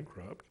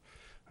bankrupt,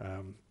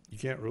 you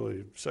can't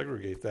really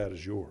segregate that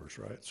as yours,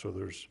 right? So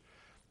there's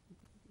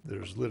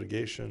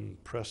litigation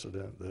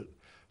precedent that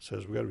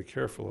says we got to be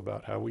careful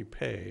about how we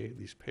pay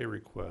these pay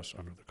requests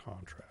under the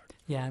contract.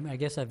 Yeah, I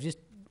guess I'm just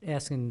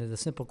asking the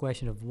simple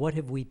question of what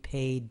have we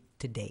paid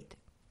to date?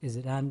 Is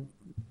it on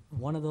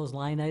one of those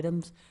line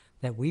items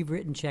that we've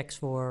written checks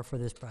for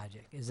this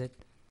project? Is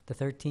it the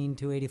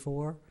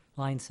 13,284,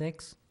 line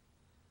 6?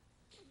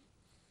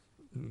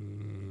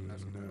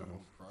 That's the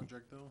whole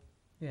project though?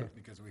 Yeah.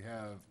 Because we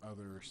have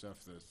other stuff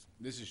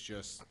this is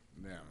just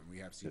them. We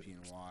have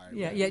CP&Y.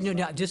 Yeah, no,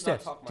 just Not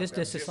this, talking about just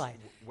that, a slide.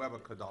 Weber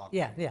Cadagua.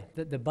 Yeah,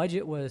 the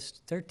budget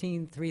was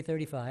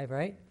 13,335,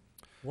 right?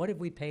 What have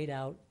we paid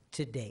out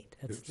to date?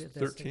 It's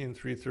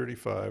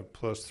 13,335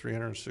 plus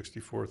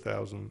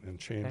 364,000 in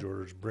change Okay.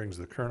 orders brings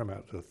the current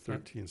amount to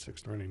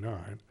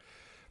 13,699.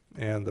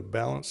 And the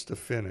balance to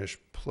finish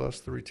plus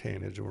the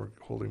retainage, and we're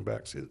holding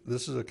back. See,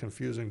 this is a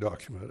confusing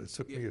document. It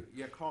took me,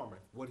 Yeah, Carmen,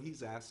 what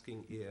he's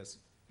asking is,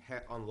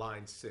 on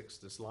line 6,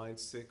 does line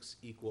 6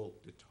 equal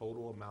the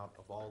total amount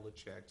of all the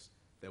checks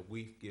that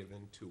we've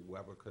given to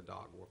Weber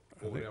Cadagua for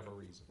think- whatever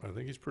reason? I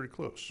think he's pretty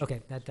close.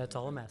 Okay, that's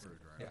all I'm asking.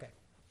 Okay,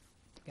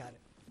 got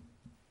it.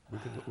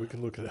 We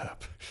can look it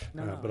up.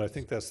 No, But I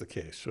think that's the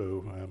case.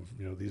 So,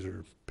 these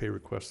are pay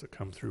requests that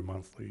come through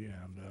monthly,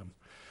 and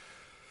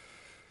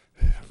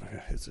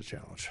it's a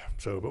challenge.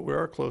 So, but we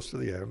are close to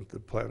the end.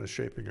 The plan is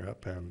shaping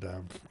up, and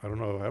I don't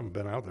know, I haven't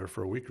been out there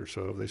for a week or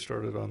so. Have they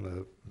started on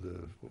the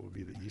what would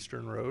be the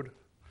eastern road?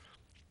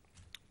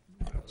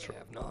 That's They right.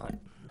 have not.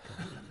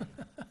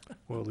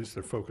 Well, at least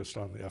they're focused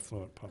on the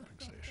effluent pumping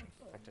station.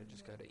 In fact, I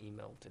just got an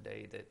email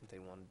today that they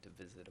wanted to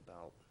visit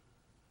about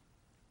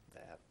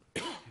that.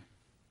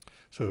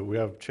 So we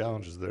have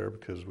challenges there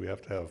because we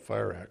have to have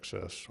fire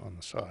access on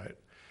the site.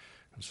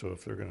 And so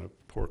if they're gonna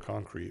pour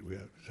concrete,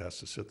 it has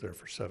to sit there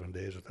for 7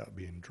 days without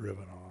being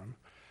driven on.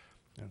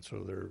 And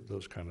so there are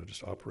those kind of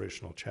just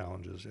operational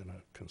challenges in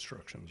a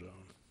construction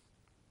zone.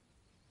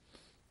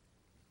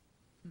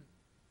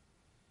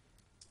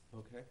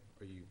 Okay,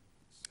 are you,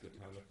 it's a good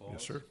time to pause?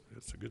 Yes, sir,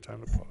 it's a good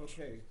time to pause.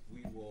 Okay,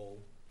 we will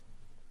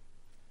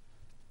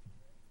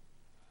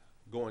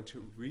go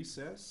into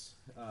recess.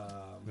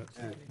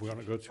 We're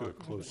gonna go to a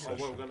closed We're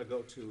session. gonna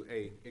go to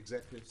a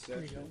executive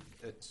session.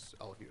 It's,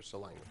 oh, here's the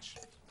language.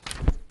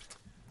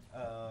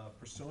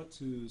 Pursuant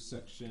to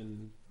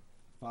section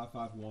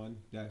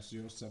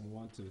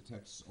 551-071 to the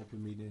Texas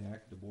Open Meeting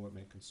Act, the board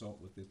may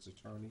consult with its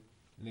attorney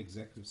in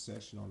executive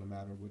session on a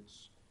matter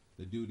which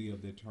the duty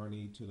of the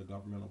attorney to the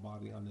governmental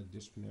body under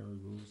disciplinary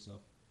rules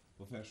of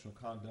professional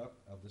conduct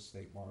of the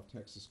State Bar of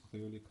Texas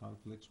clearly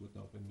conflicts with the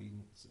Open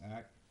Meetings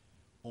Act,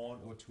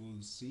 on or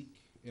to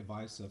seek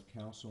advice of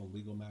counsel on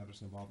legal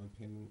matters involving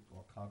pending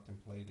or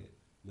contemplated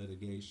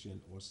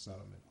litigation or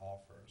settlement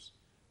offers.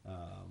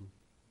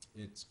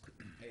 It's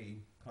a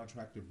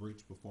contractor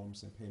breach,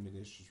 performance and payment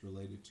issues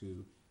related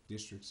to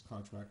district's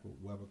contract with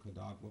Weber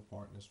Cadagua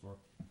Partners for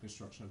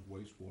construction of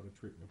wastewater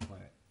treatment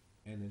plant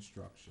and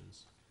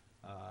instructions.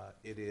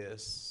 It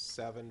is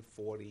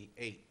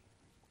 7:48,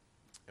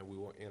 and we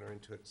will enter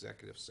into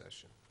executive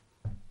session.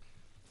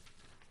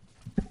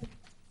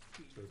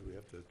 So do we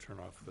have to turn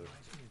off the?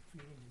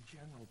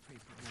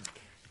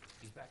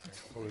 He's back there.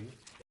 Oh, is it?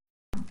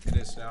 It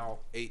is now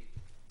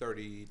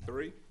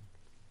 8:33.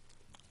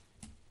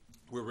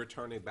 We're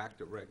returning back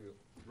to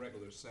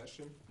regular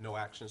session. No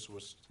actions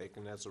was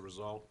taken as a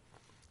result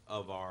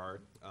of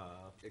our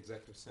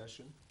executive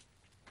session.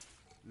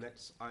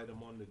 Next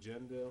item on the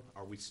agenda,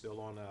 are we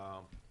still on,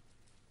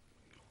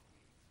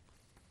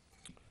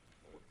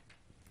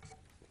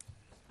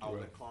 I'll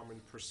let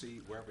Carmen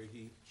proceed wherever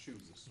he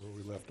chooses. Where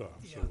we left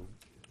off. Yeah. So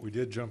we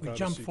did jump We out of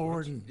jumped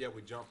forward sequence. and Yeah,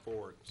 we jumped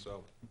forward,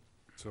 so.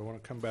 So I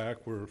want to come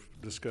back. We're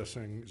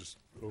discussing just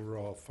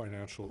overall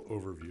financial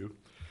overview.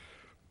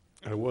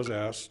 I was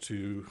asked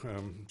to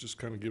just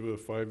kind of give a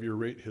 5-year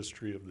rate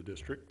history of the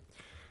district.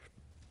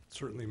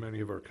 Certainly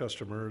many of our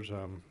customers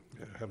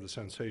have the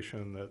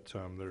sensation that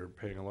they're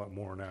paying a lot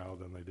more now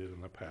than they did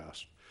in the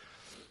past.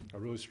 I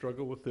really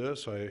struggle with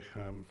this. I,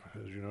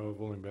 as you know,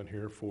 I've only been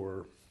here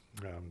for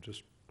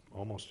just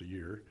almost a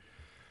year.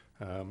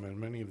 And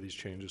many of these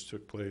changes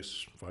took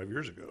place 5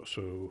 years ago.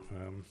 So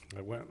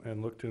I went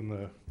and looked in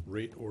the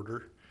rate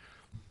order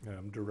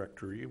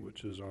directory,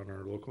 which is on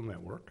our local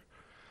network.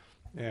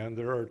 And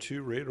there are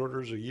 2 rate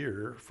orders a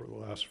year for the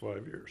last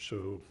 5 years.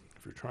 So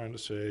if you're trying to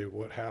say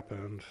what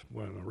happened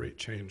when a rate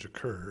change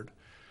occurred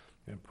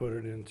and put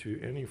it into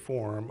any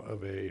form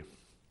of a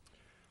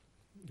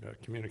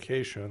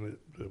communication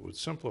that would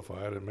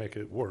simplify it and make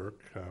it work,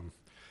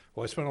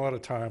 well, I spent a lot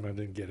of time and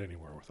didn't get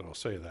anywhere with it, I'll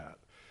say that.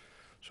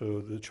 So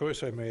the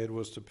choice I made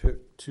was to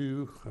pick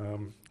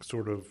 2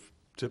 sort of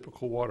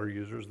typical water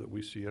users that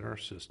we see in our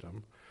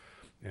system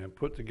and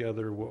put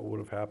together what would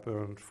have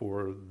happened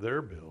for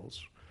their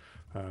bills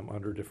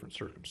under different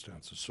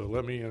circumstances. So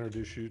let me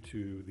introduce you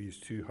to these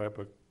 2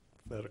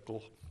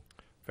 hypothetical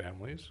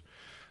families.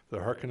 The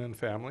Harkonnen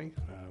family,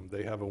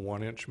 they have a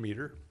 1-inch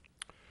meter.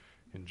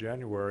 In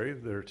January,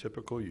 their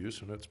typical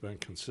use, and it's been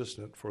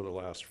consistent for the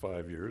last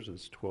 5 years,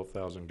 is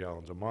 12,000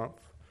 gallons a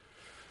month.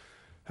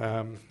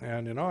 And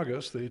in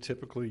August, they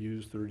typically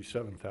use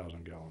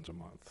 37,000 gallons a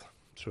month.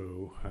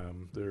 So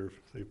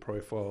they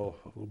probably fall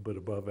a little bit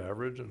above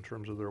average in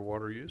terms of their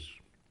water use.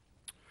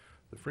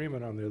 The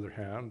Freeman, on the other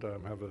hand,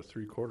 have a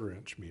 3/4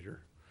 inch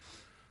meter.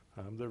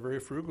 They're very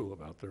frugal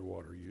about their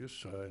water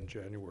use. In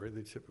January,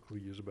 they typically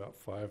use about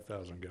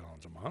 5,000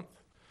 gallons a month.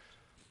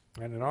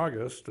 And in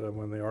August,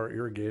 when they are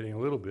irrigating a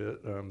little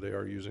bit, they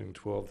are using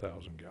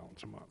 12,000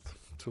 gallons a month.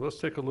 So let's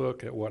take a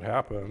look at what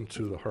happened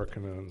to the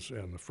Harkonnens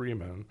and the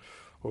Freeman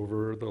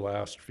over the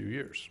last few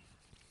years.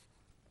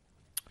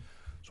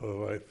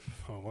 So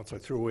once I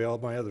threw away all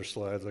my other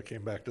slides, I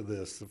came back to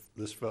this.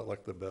 This felt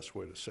like the best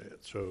way to say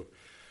it. So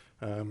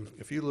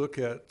if you look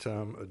at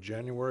a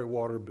January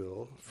water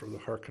bill for the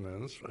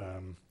Harkonnens,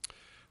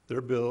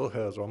 their bill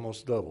has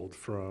almost doubled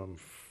from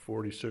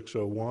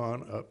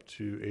 $46.01 up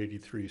to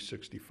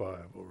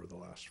 $83.65 over the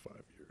last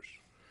 5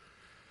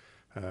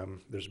 years.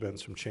 There's been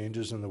some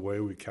changes in the way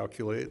we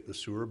calculate the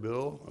sewer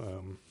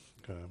bill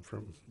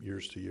from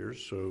years to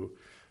years. So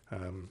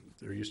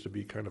there used to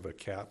be kind of a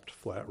capped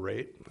flat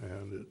rate,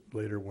 and it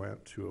later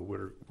went to a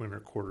winter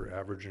quarter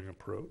averaging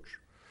approach.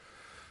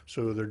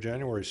 So their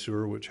January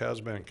sewer, which has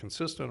been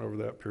consistent over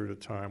that period of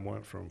time,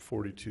 went from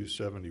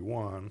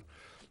 $42.71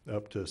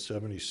 up to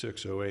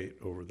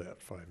 $76.08 over that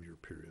 5-year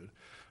period.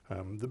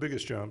 The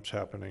biggest jump's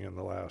happening in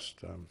the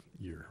last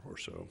year or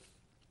so.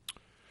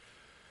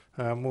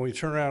 When we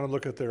turn around and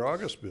look at their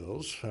August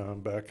bills,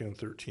 back in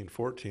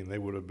 13-14, they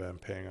would have been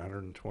paying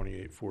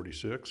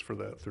 $128.46 for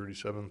that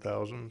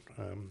 37,000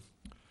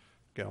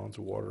 gallons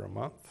of water a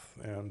month.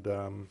 And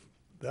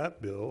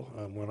that bill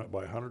went up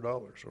by $100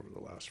 over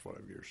the last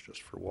 5 years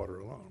just for water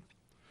alone.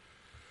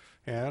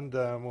 And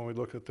when we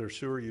look at their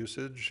sewer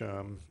usage,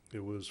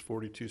 it was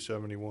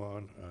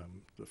 4271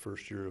 the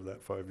first year of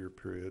that 5-year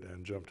period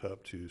and jumped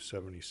up to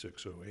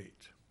 7608.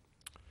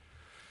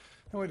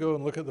 And we go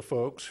and look at the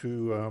folks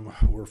who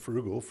were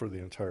frugal for the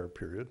entire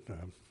period.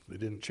 They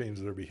didn't change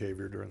their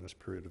behavior during this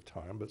period of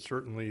time, but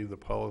certainly the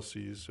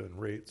policies and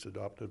rates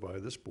adopted by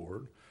this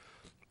board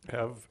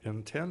have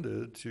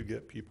intended to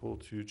get people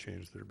to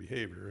change their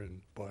behavior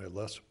and buy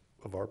less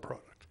of our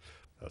product.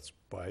 That's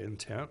by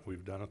intent.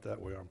 We've done it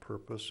that way on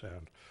purpose,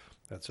 and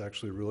that's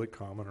actually really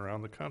common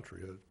around the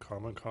country. A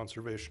common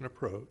conservation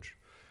approach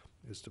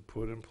is to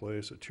put in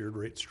place a tiered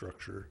rate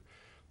structure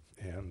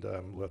and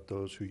let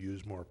those who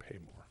use more pay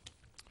more.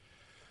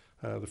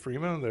 The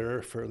Freeman,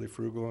 they're fairly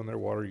frugal in their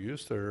water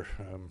use. They're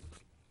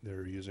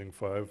using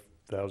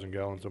 5,000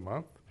 gallons a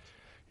month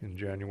in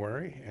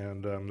January,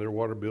 and their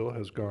water bill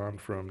has gone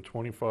from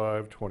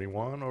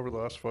 $25.21 over the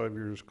last 5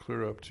 years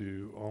clear up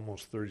to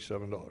almost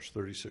 $37,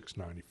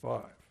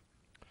 $36.95.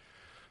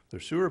 Their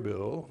sewer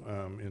bill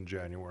in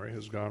January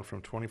has gone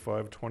from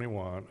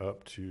 $25.21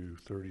 up to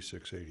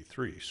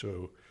 $36.83.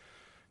 So,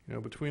 you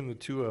know, between the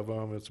two of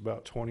them, it's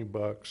about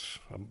 $20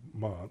 a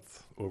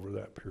month over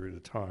that period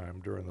of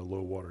time during the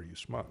low water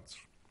use months.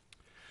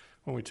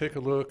 When we take a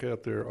look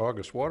at their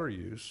August water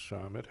use,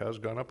 it has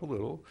gone up a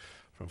little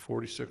from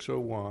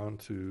 4601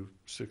 to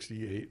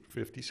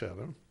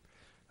 6857.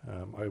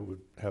 I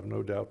would have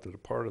no doubt that a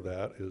part of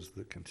that is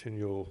the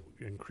continual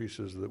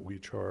increases that we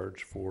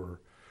charge for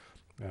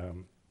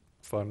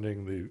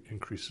funding the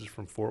increases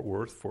from Fort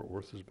Worth. Fort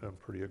Worth has been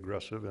pretty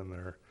aggressive in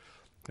their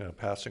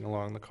passing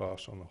along the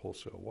costs on the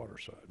wholesale water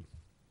side.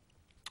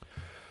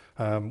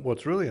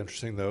 What's really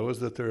interesting, though, is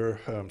that their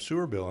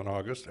sewer bill in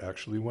August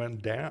actually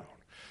went down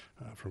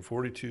from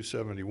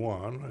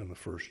 $42.71 in the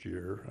first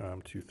year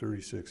to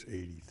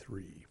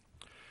 $36.83.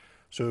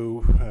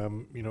 So,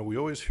 you know, we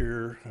always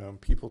hear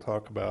people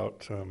talk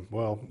about,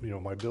 well, you know,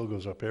 my bill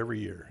goes up every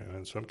year, and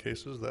in some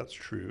cases that's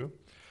true.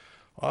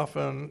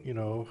 Often, you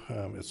know,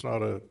 it's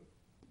not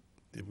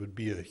it would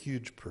be a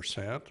huge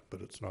percent,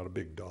 but it's not a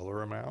big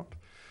dollar amount.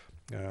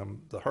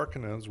 The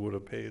Harkonnens would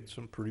have paid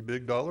some pretty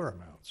big dollar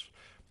amounts.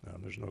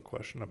 There's no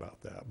question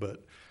about that.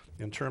 But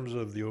in terms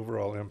of the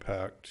overall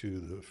impact to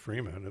the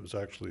Freeman, it was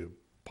actually a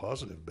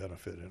positive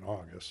benefit in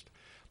August.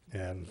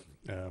 And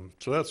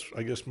so that's,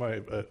 I guess, my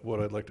what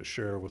I'd like to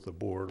share with the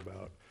board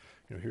about,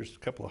 you know, here's a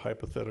couple of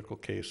hypothetical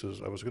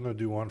cases. I was going to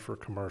do one for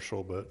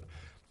commercial, but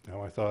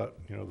I thought,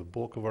 you know, the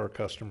bulk of our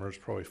customers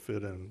probably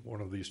fit in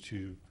one of these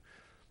two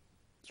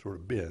sort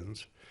of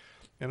bins.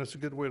 And it's a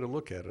good way to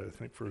look at it. I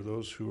think for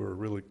those who are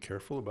really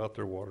careful about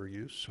their water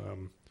use,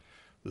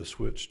 the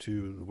switch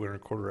to the winter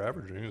quarter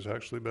averaging has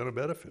actually been a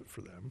benefit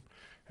for them.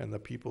 And the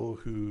people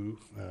who,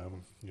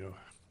 you know,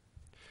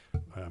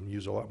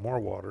 use a lot more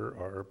water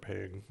are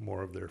paying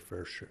more of their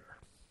fair share.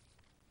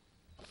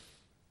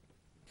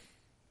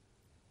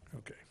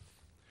 Okay.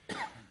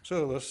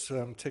 So let's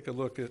take a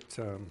look at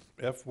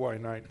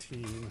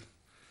FY19. I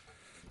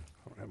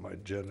don't have my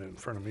agenda in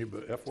front of me,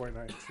 but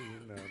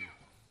FY19,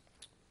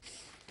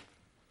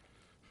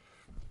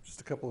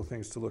 just a couple of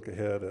things to look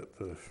ahead at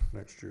the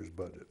next year's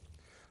budget.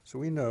 So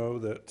we know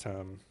that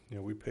you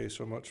know, we pay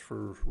so much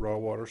for raw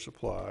water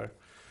supply.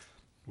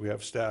 We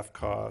have staff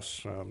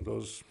costs.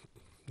 Those,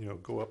 you know,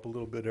 go up a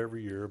little bit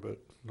every year, but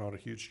not a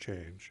huge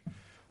change.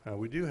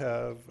 We do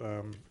have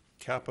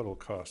capital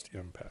cost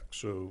impact.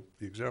 So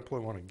the example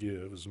I want to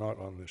give is not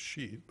on this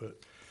sheet,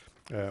 but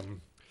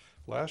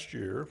last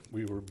year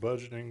we were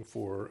budgeting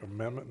for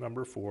amendment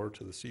number 4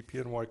 to the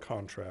CPNY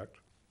contract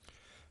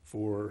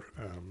for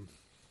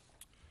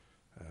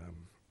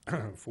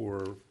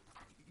for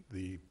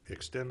the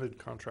extended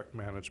contract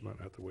management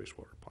at the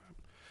wastewater plant.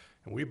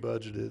 And we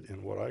budgeted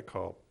in what I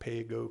call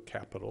pay-go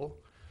capital,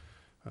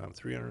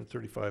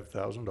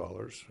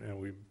 $335,000, and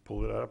we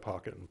pulled it out of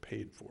pocket and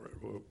paid for it.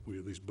 Well, we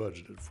at least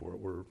budgeted for it.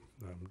 We're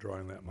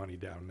drawing that money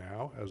down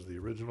now as the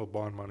original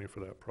bond money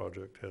for that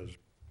project has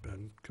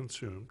been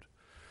consumed.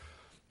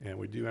 And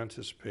we do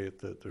anticipate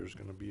that there's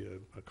going to be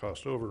a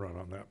cost overrun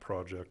on that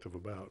project of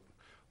about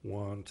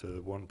 $1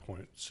 to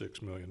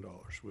 $1.6 million,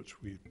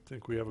 which we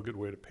think we have a good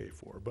way to pay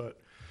for.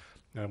 But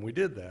we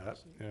did that,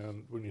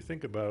 and when you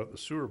think about it, the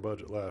sewer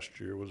budget last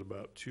year was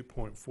about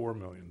 $2.4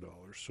 million.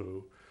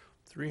 So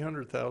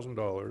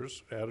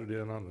 $300,000 added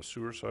in on the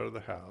sewer side of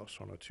the house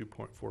on a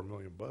 $2.4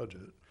 million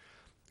budget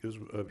is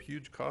a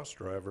huge cost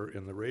driver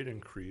in the rate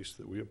increase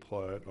that we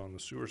applied on the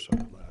sewer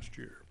side last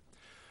year.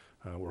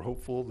 We're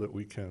hopeful that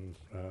we can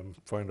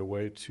find a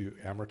way to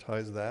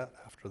amortize that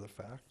after the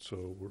fact.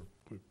 So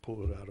we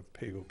pull it out of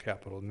pay-go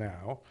capital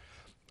now,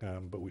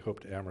 but we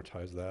hope to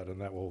amortize that,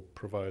 and that will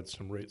provide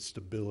some rate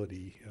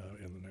stability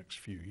in the next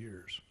few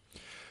years.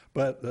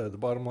 But the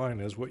bottom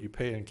line is what you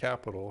pay in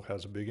capital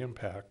has a big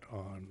impact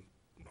on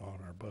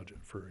our budget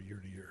for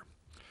year to year.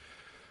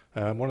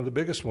 One of the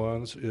biggest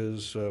ones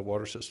is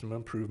water system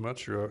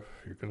improvements. You're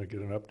going to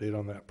get an update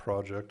on that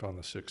project on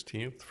the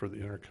 16th for the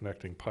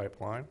interconnecting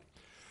pipeline.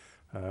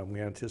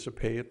 We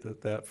anticipate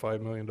that that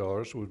 $5 million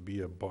would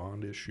be a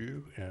bond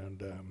issue,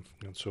 and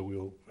so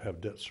we'll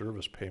have debt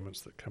service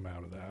payments that come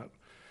out of that.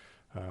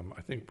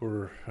 I think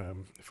we're,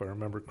 if I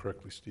remember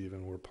correctly,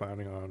 Stephen, we're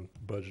planning on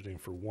budgeting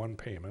for one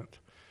payment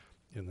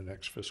in the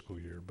next fiscal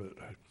year, but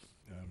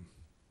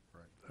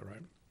Right. is that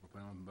right? We're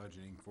planning on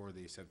budgeting for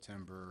the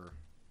September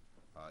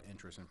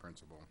interest and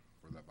principal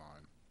for that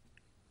bond.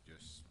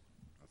 Just,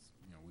 that's,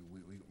 you know,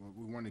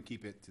 we want to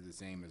keep it to the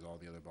same as all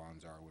the other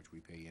bonds are, which we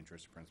pay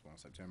interest and principal in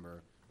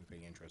September. We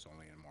pay interest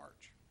only in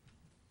March.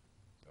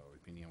 So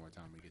depending on what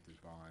time we get this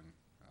bond,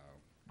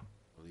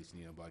 at least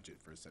need a budget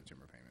for a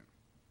September payment.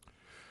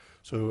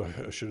 So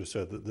I should have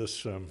said that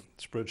this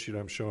spreadsheet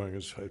I'm showing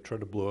is, I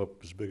tried to blow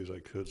up as big as I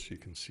could so you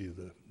can see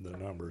the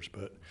numbers,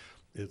 but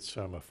it's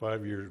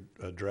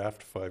a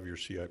draft 5-year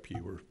CIP.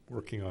 We're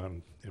working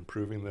on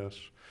improving this.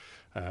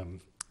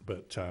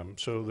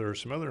 So there are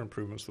some other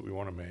improvements that we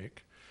want to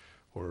make,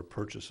 or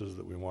purchases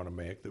that we want to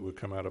make, that would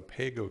come out of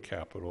pay-go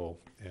capital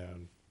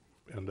and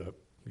end up,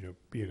 you know,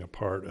 being a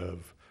part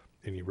of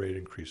any rate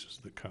increases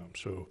that come.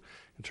 So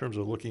in terms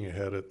of looking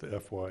ahead at the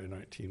FY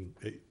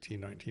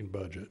 18-19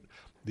 budget,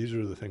 these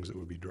are the things that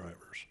would be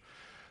drivers.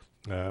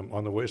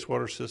 On the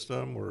wastewater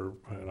system,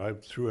 and I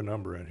threw a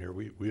number in here,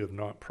 we have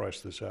not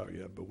priced this out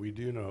yet, but we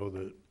do know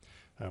that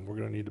we're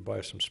going to need to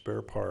buy some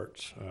spare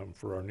parts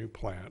for our new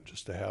plant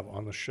just to have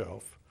on the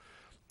shelf,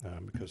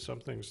 because some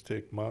things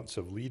take months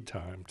of lead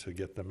time to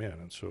get them in,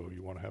 and so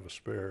you want to have a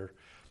spare.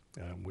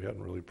 We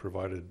hadn't really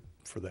provided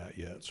for that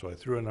yet, so I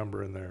threw a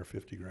number in there,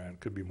 50 grand,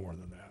 could be more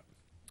than that.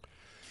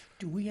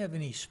 Do we have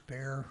any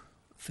spare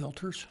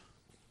filters?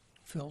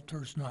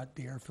 Filters, not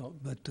the air filter,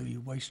 but the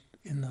waste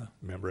in the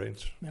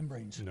Membranes?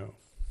 membranes? No,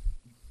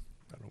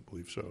 I don't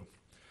believe so.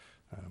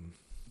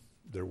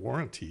 They're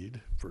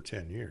warranted for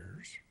 10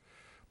 years,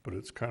 but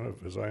it's kind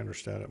of, as I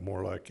understand it,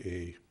 more like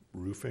a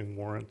roofing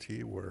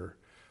warranty where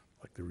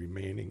like the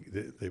remaining,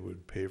 they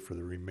would pay for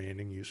the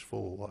remaining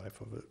useful life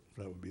of it.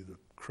 That would be the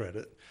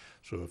credit.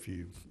 So if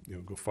you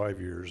go 5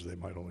 years, they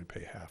might only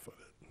pay half of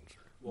it.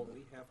 Well,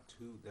 we have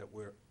two that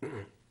we're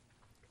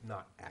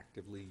not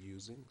actively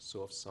using,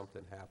 so if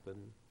something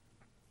happened,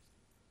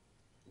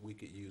 we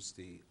could use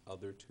the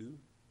other two.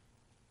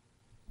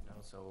 No,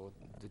 so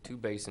the 2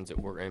 basins that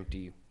were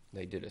empty,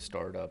 they did a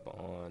startup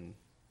on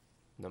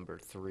number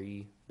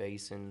 3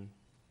 basin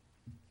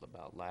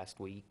about last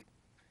week.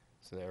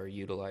 So they're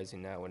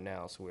utilizing that one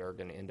now, so we are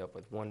gonna end up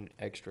with 1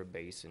 extra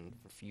basin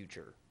for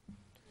future.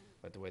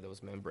 But the way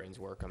those membranes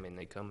work, I mean,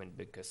 they come in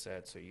big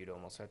cassettes, so you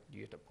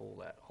have to pull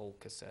that whole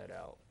cassette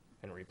out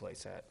and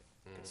replace that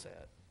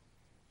cassette.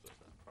 So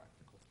it's not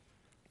practical.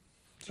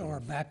 So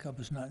our backup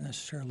is not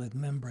necessarily the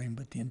membrane,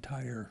 but the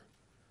entire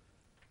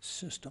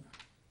system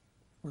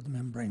where the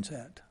membrane's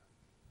at.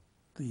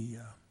 The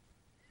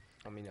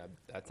I mean,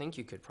 I think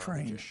you could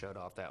probably Train. just shut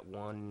off that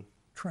one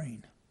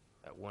train.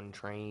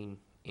 train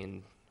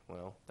in,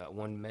 well, that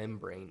one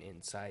membrane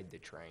inside the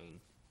train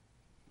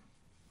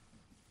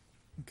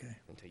Okay.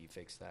 until you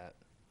fix that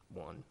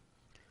one.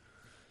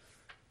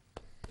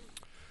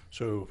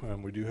 So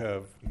we do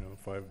have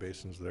 5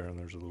 basins there, and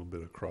there's a little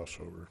bit of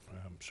crossover.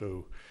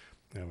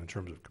 In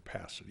terms of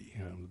capacity,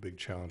 the big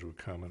challenge would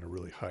come in a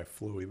really high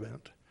flow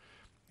event,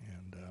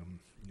 and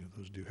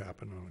those do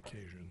happen on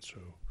occasion. So,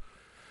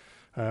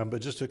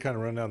 but just to kind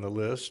of run down the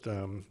list,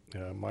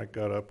 Mike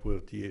got up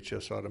with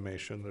DHS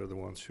Automation. They're the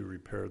ones who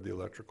repaired the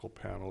electrical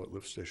panel at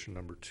lift station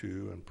number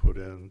 2 and put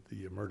in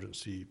the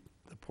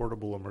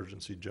portable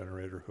emergency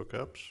generator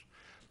hookups,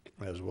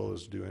 as well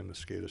as doing the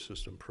SCADA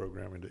system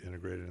programming to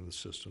integrate it in the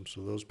system.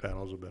 So those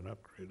panels have been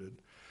upgraded.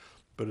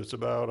 But it's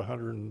about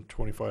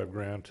 125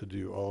 grand to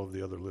do all of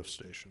the other lift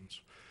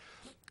stations.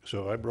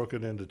 So I broke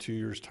it into 2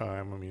 years'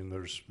 time. I mean,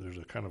 there's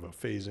a kind of a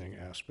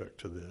phasing aspect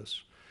to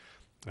this.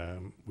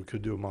 We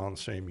could do them all in the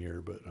same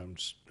year, but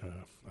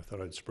I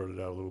thought I'd spread it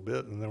out a little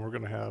bit. And then we're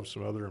going to have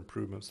some other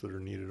improvements that are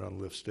needed on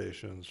lift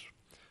stations,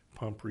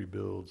 pump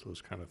rebuilds,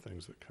 those kind of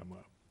things that come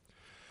up.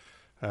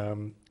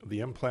 The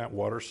in-plant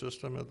water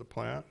system at the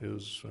plant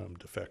is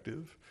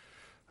defective.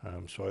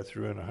 So I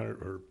threw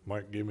in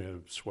Mike gave me a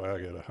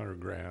swag at 100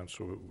 grand,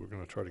 so we're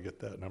going to try to get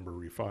that number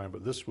refined.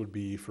 But this would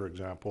be, for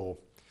example,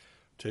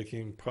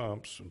 taking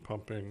pumps and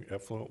pumping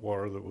effluent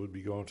water that would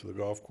be going to the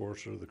golf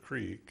course or the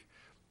creek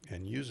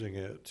and using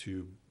it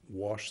to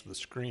wash the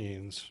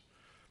screens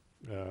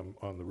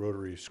on the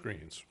rotary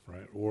screens,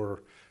 right?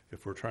 Or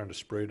if we're trying to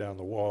spray down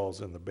the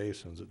walls in the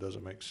basins, it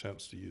doesn't make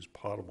sense to use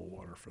potable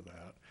water for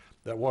that.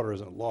 That water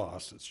isn't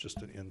lost, it's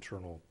just an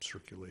internal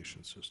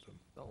circulation system.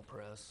 Bell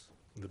press.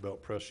 The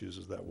belt press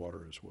uses that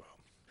water as well.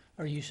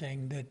 Are you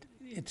saying that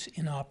it's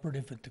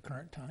inoperative at the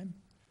current time?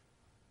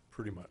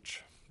 Pretty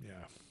much,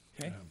 yeah.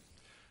 Okay.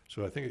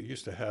 So I think it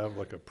used to have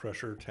like a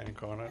pressure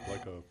tank on it,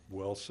 like a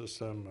well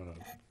system and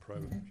a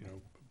private,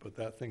 but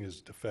that thing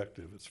is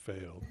defective, it's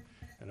failed,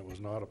 and it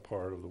was not a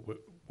part of the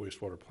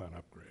wastewater plant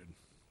upgrade.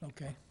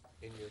 Okay.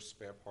 In your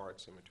spare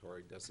parts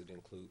inventory, does it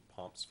include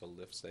pumps for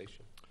lift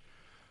station?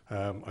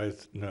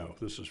 No,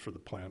 this is for the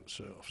plant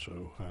itself,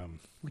 so,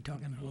 We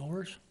talking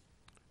blowers?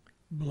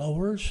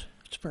 Blowers?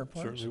 spare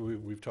parts? Certainly,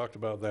 we've talked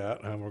about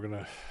that,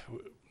 and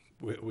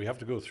we have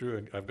to go through,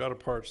 and I've got a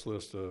parts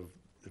list of,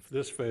 if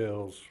this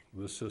fails,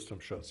 this system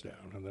shuts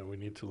down, and then we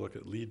need to look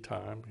at lead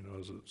time,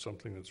 is it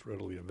something that's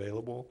readily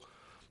available,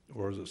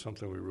 or is it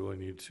something we really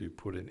need to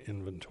put in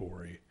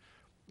inventory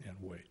and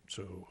wait?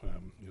 So,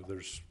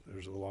 there's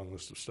a long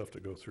list of stuff to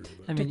go through,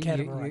 I but mean,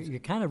 categorize you're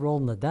kind of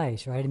rolling the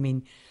dice, right? I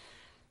mean,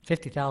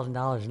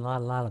 $50,000 is a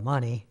lot of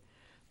money,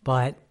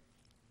 but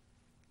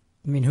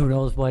I mean, who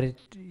knows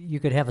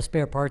you could have a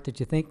spare part that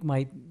you think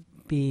might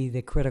be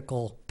the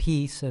critical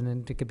piece, and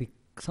then it could be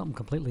something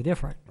completely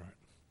different.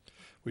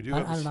 we do I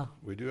have, don't know.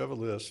 we do have a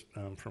list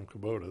from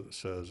Kubota that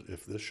says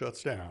if this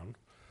shuts down,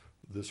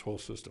 this whole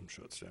system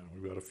shuts down.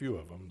 We've got a few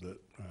of them that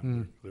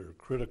they're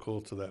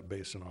critical to that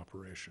basin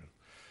operation.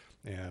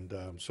 And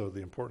so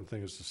the important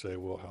thing is to say,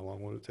 well, how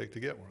long will it take to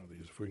get one of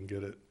these? If we can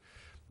get it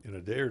in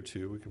a day or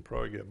two, we can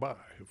probably get by.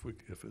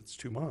 If it's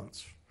 2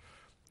 months,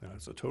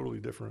 it's a totally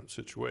different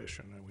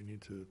situation, and we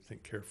need to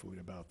think carefully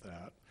about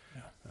that.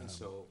 And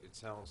so it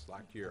sounds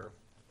like you're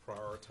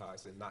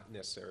prioritizing not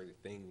necessarily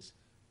things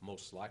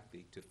most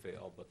likely to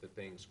fail, but the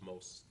things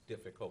most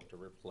difficult to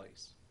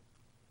replace.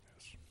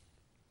 Yes.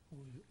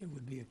 It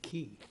would be a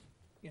key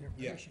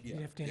integration. You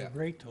yeah, have to yeah.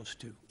 integrate those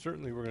two.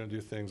 Certainly, we're going to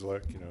do things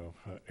like,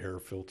 air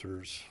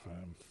filters.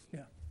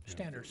 Yeah,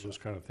 standard Those stuff.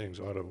 kind of things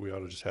we ought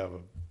to just have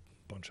a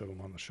bunch of them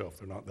on the shelf.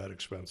 They're not that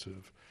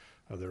expensive.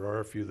 There are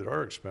a few that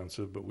are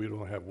expensive, but we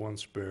don't have one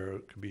spare.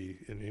 It could be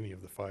in any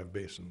of the 5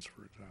 basins,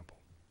 for example.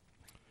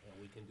 And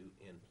we can do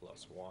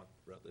N+1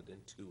 rather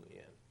than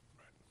 2N.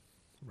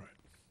 Right.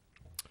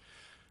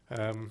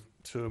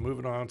 So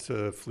moving on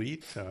to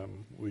fleet,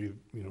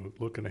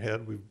 looking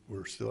ahead,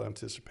 we're still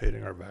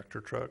anticipating our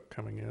Vector truck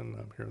coming in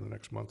here in the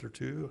next month or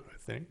two, I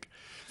think.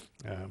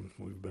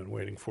 We've been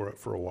waiting for it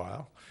for a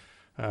while.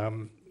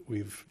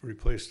 We've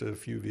replaced a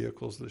few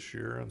vehicles this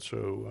year, and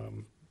so,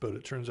 but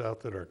it turns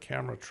out that our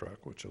camera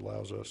truck, which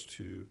allows us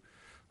to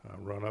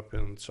run up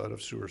inside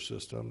of sewer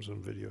systems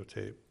and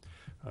videotape,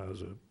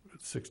 is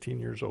 16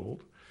 years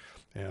old,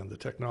 and the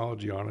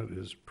technology on it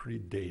is pretty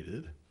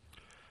dated.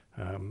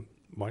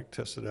 Mike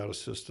tested out a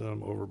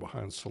system over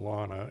behind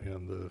Solana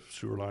in the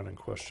sewer line in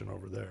question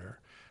over there.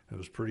 It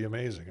was pretty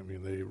amazing. I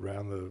mean, they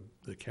ran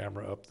the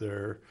camera up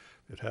there.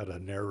 It had a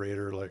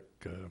narrator like,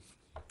 I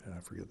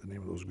forget the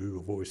name of those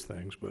Google Voice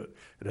things, but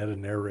it had a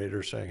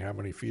narrator saying how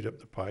many feet up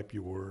the pipe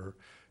you were.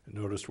 It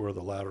noticed where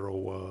the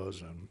lateral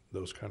was and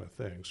those kind of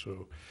things.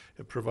 So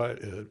it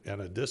provided,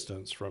 and a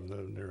distance from the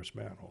nearest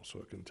manhole. So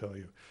it can tell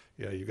you,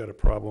 yeah, you got a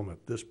problem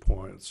at this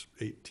point. It's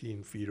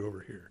 18 feet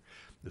over here.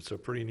 It's a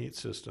pretty neat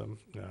system.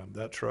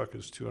 That truck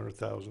is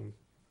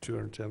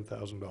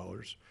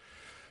 $210,000.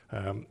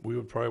 We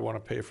would probably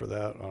want to pay for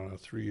that on a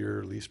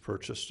 3-year lease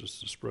purchase just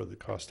to spread the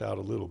cost out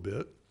a little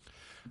bit.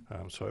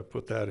 So I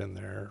put that in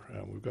there.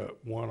 We've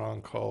got one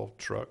on-call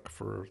truck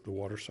for the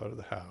water side of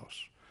the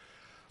house.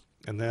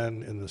 And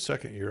then in the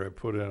second year, I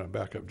put in a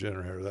backup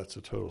generator. That's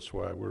a total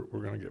swag. We're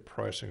going to get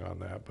pricing on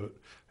that. But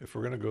if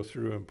we're going to go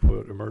through and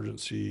put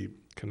emergency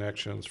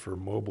connections for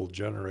mobile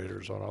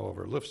generators on all of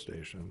our lift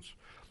stations,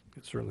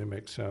 it certainly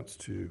makes sense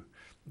to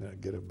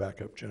get a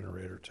backup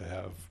generator to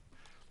have.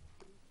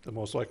 The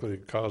most likely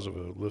cause of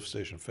a lift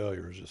station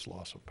failure is just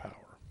loss of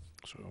power.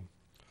 So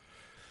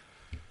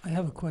I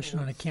have a question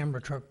on a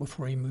camera truck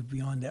before you move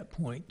beyond that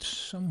point.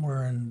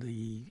 Somewhere in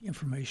the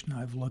information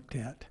I've looked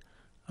at,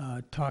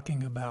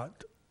 talking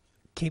about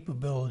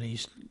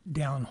capabilities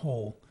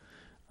downhole,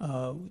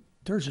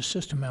 there's a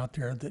system out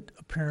there that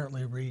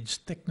apparently reads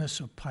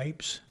thickness of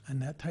pipes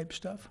and that type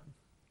stuff.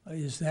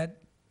 Is that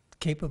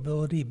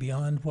capability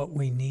beyond what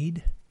we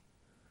need?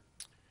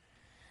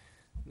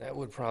 That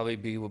would probably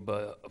be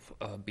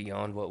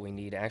beyond what we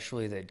need.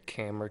 Actually, the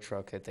camera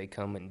truck that they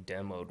come and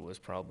demoed was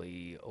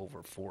probably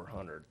over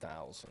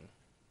 400,000.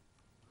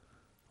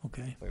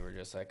 Okay. We were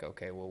just like,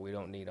 okay, well, we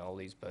don't need all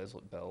these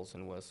bells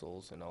and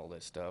whistles and all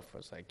this stuff.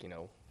 It's like,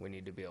 we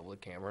need to be able to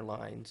camera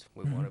lines.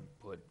 We want to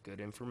put good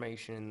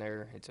information in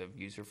there. It's a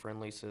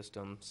user-friendly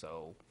system,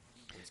 so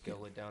we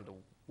scale it down to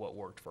what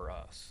worked for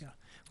us. Yeah.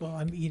 Well,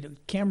 I mean,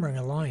 cameraing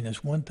a line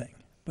is one thing,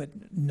 but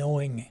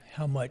knowing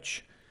how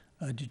much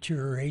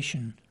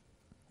deterioration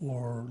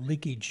or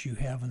leakage you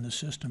have in the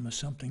system is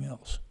something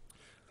else.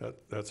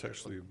 that's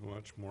actually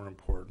much more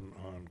important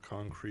on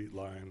concrete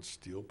lines,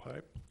 steel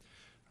pipe,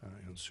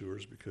 and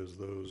sewers, because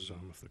those,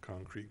 if the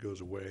concrete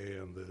goes away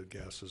and the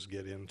gases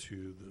get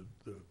into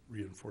the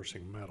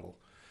reinforcing metal,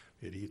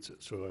 it eats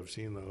it. So I've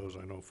seen those.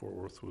 I know Fort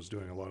Worth was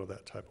doing a lot of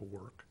that type of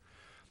work.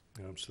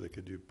 So they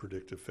could do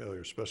predictive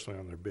failure, especially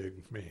on their big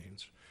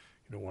mains.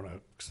 You don't want to,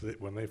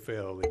 when they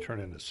fail, they turn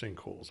into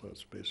sinkholes.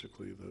 That's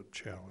basically the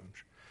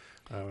challenge.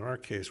 In our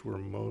case, we're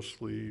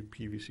mostly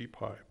PVC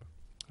pipe,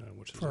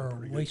 which is For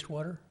pretty good.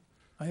 wastewater,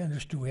 I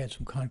understood we had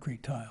some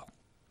concrete tile,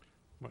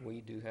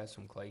 We do have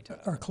some clay tile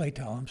or clay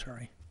tile, I'm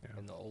sorry.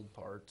 in the old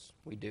parts.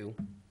 We do.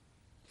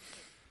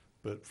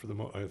 But for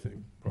I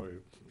think probably,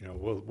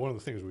 one of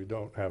the things we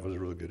don't have is a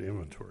really good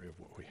inventory of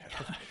what we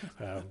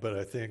have. But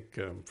I think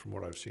from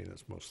what I've seen,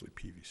 it's mostly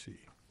PVC.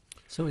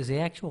 So is the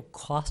actual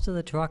cost of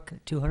the truck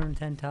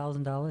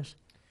 $210,000?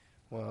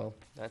 Well,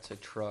 that's a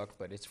truck,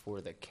 but it's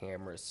for the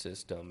camera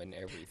system and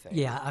everything.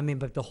 Yeah, I mean,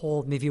 but the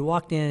whole, if you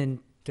walked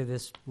in to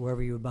this,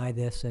 wherever you would buy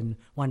this, and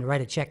wanted to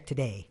write a check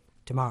today,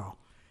 tomorrow,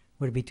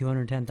 would it be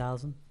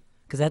 210,000?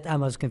 Because that, I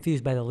was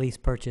confused by the lease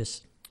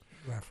purchase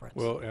reference.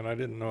 Well, and I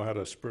didn't know how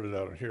to spread it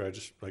out in here.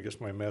 I guess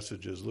my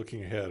message is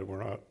looking ahead.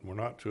 We're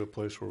not to a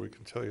place where we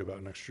can tell you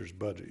about next year's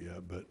budget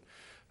yet, but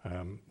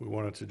we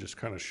wanted to just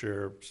kind of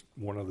share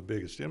one of the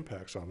biggest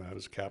impacts on that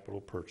is capital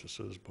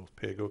purchases, both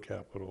pay-go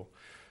capital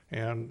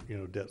and,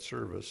 debt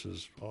service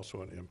is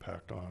also an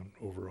impact on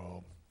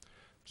overall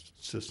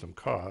system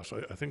costs.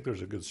 I think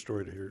there's a good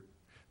story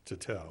to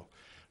tell.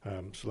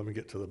 So let me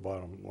get to the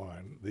bottom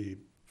line. We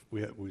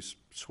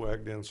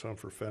swagged in some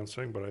for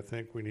fencing, but I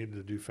think we need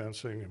to do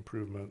fencing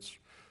improvements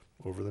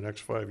over the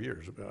next 5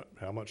 years. About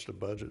how much the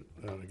budget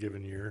in a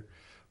given year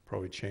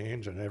probably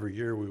change, and every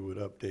year we would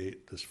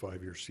update this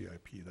 5-year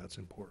CIP. That's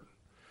important.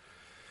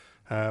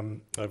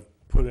 I've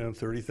put in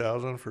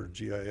 30,000 for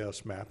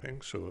GIS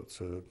mapping, so it's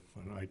an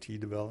IT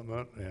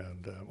development,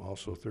 and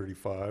also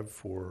 35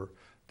 for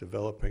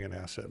developing an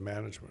asset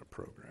management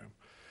program.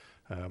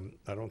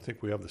 I don't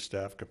think we have the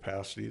staff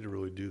capacity to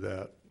really do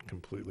that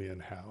completely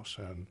in-house,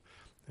 and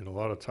a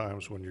lot of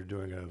times when you're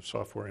doing a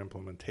software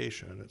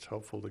implementation, it's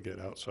helpful to get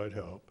outside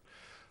help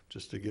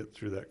just to get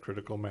through that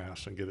critical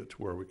mass and get it to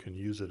where we can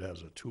use it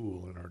as a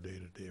tool in our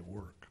day-to-day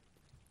work.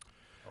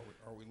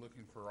 Are we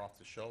looking for off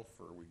the shelf,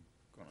 or are we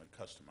going to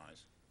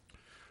customize?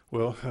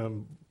 Well,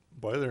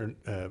 by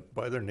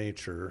their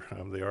nature,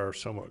 they are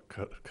somewhat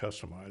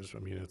customized. I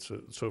mean,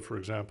 so for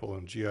example,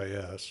 in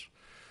GIS,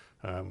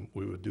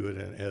 we would do it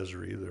in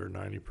Esri. They're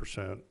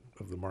 90%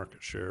 of the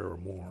market share or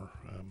more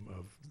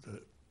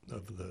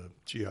of the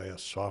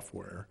GIS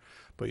software.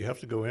 But you have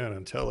to go in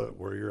and tell it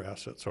where your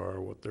assets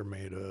are, what they're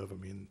made of. I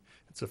mean,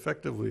 it's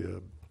effectively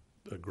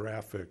a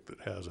graphic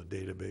that has a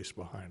database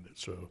behind it.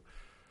 So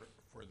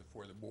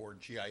For the board,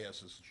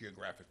 GIS is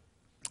Geographic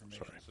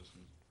Information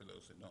System. For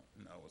those that don't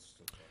know, it's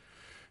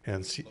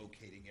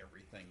locating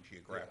everything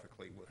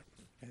geographically with.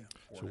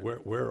 So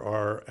where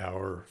are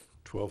our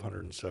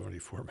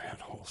 1,274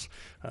 manholes?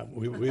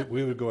 We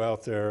would go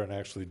out there and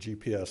actually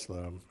GPS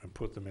them and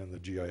put them in the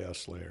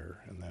GIS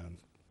layer, and then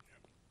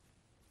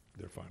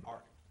they're fine.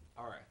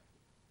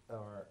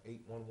 Our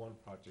 811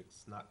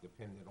 project's not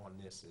dependent on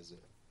this, is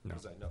it? No.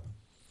 Because I know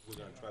we're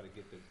gonna try to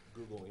get the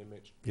Google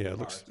image. Yeah,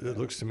 it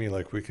looks to me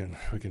like we can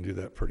do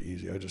that pretty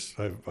easy.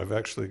 I've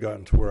actually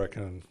gotten to where I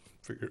can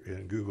figure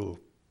in Google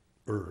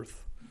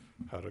Earth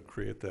how to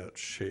create that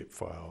shape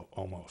file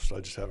almost. I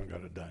just haven't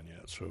got it done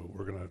yet, so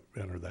we're going to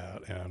enter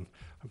that, and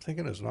I'm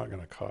thinking it's not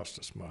going to cost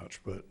us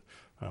much, but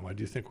I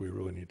do think we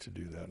really need to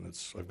do that, and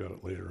I've got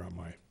it later on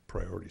my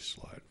priorities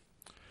slide.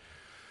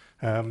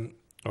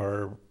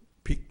 Our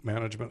peak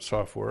management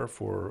software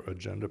for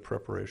agenda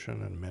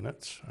preparation and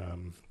minutes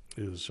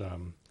is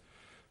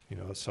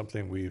it's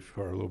something we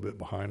are a little bit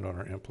behind on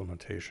our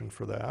implementation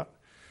for that.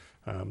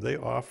 They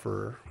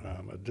offer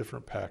a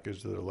different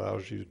package that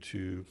allows you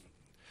to.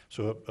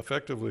 So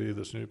effectively,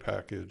 this new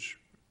package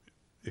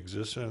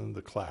exists in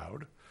the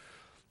cloud.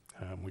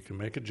 We can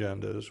make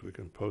agendas, we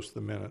can post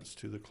the minutes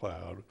to the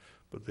cloud,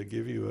 but they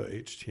give you a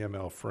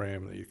HTML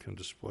frame that you can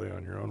display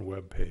on your own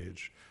web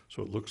page,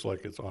 so it looks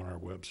like it's on our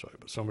website,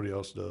 but somebody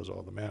else does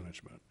all the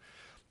management.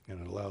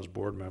 And it allows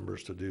board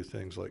members to do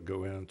things like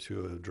go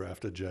into a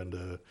draft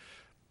agenda,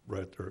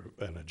 write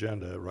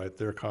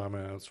their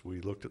comments. We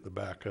looked at the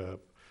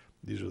backup.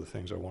 These are the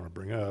things I want to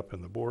bring up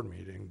in the board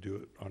meeting. Do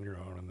it on your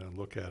own and then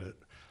look at it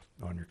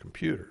on your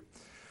computer.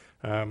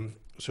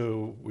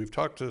 So we've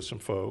talked to some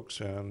folks,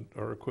 and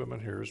our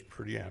equipment here is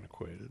pretty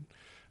antiquated.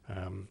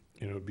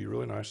 It would be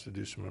really nice to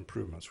do some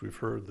improvements. We've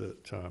heard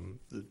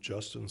that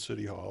Justin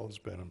City Hall has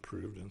been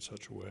improved in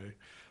such a way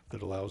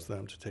that allows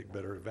them to take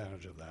better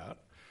advantage of that.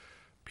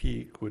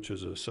 Peak, which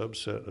is a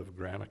subset of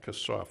Granicus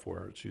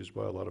software, it's used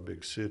by a lot of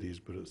big cities,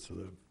 but it's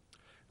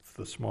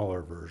the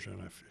smaller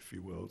version, if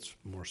you will. It's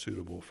more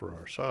suitable for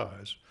our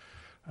size.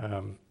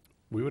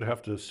 We would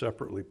have to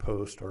separately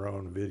post our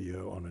own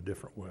video on a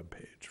different web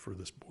page for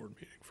this board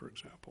meeting, for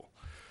example.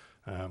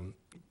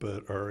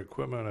 But our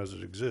equipment as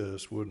it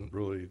exists wouldn't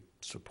really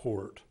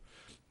support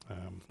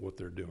what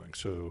they're doing.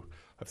 So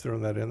I've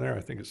thrown that in there.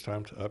 I think it's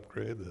time to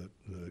upgrade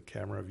the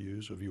camera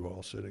views of you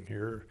all sitting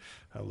here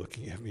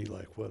looking at me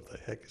like, what the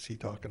heck is he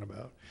talking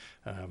about?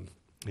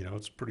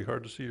 It's pretty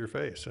hard to see your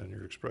face and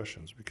your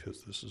expressions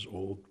because this is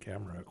old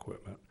camera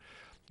equipment.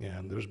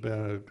 And there's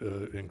been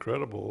an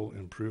incredible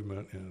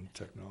improvement in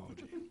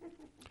technology.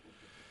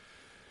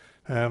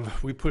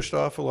 We pushed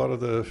off a lot of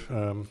the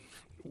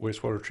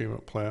wastewater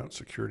treatment plant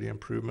security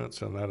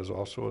improvements, and that is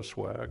also a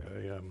swag.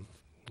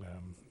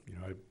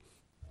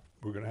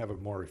 We're going to have a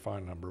more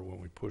refined number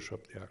when we push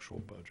up the actual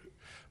budget.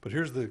 But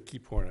here's the key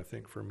point, I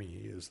think, for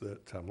me, is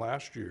that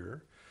last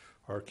year,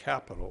 our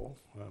capital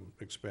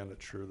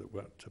expenditure that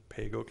went to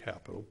pay-go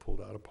capital,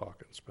 pulled out of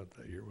pocket and spent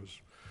that year, was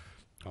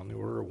on the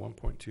order of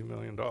 $1.2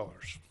 million.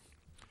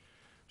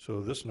 So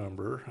this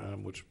number,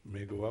 which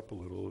may go up a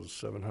little, is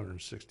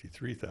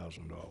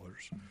 $763,000.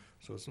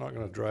 So it's not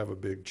going to drive a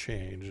big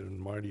change and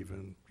might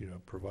even,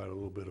 provide a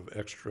little bit of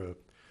extra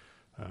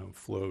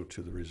flow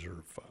to the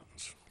reserve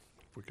funds,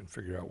 if we can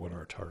figure out what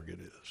our target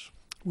is.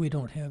 We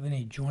don't have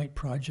any joint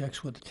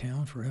projects with the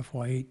town for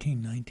FY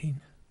 18-19?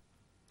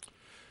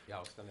 Yeah, I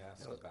was gonna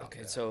ask about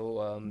Okay, that.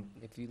 so,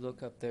 if you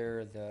look up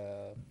there,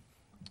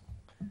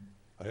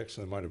 I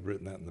actually might have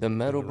written that in the in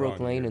Meadowbrook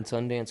wrong Lane year. and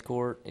Sundance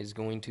Court is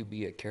going to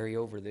be a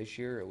carryover this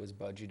year. It was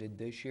budgeted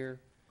this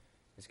year.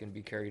 It's gonna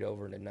be carried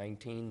over to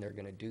 19. They're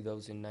gonna do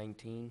those in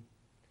 19.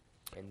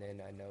 And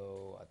then I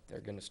know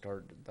they're gonna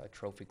start the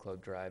Trophy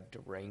Club Drive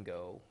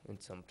Durango in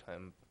some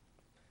time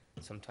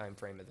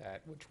frame of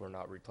that, which we're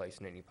not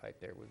replacing any pipe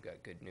there. We've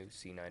got good new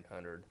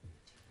C900.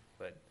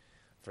 But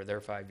for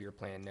their 5-year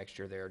plan, next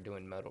year they are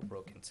doing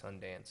Meadowbrook and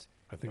Sundance.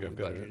 I think And I've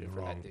we got it in budgeted the for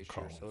that wrong this year,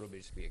 column. so it'll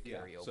just be a Yeah,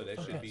 carryover. so that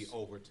for should us. be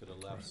over to the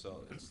left,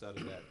 so instead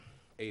of that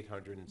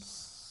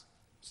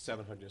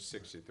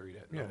 763,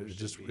 that Yeah, number it should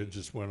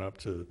just be went up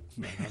to,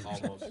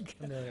 almost.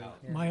 Million, yeah,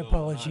 yeah. My little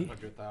apology.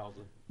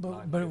 900,000,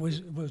 But it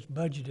was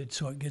budgeted,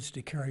 so it gets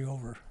to carry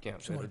over. Yeah,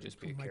 So it'll it- just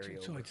be a so much-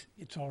 So carryover.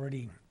 it's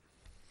already,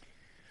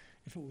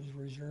 if it was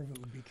reserve, it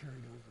would be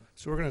carried over.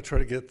 so we're going to try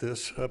to get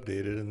this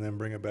updated and then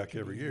bring it back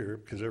every year,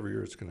 because every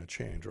year it's going to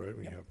change, right?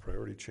 We have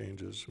priority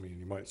changes. I mean,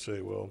 you might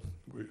say, well,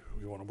 we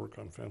want to work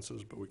on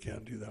fences, but we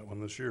can't do that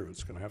one this year.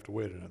 It's going to have to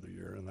wait another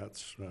year, and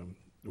that's,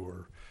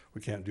 or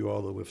we can't do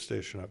all the lift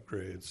station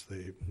upgrades.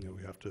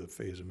 We have to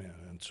phase them in,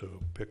 and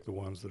so pick the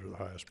ones that are the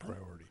highest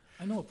priority.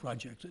 I know a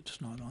project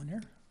that's not on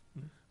there.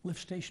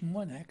 Lift Station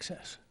 1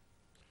 access.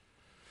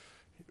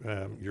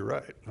 You're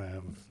right.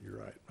 You're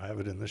right. I have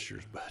it in this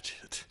year's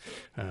budget.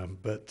 Yeah,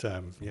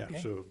 Okay.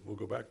 so we'll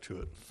go back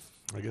to it.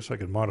 I guess I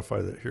could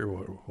modify that here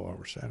while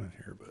we're standing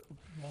here, but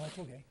Well, that's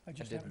okay. I I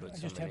just did happened put to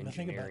some in think about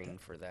engineering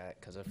that. for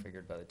that, cause I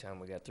figured by the time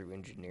we got through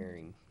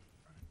engineering,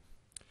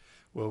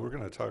 well, we're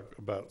going to talk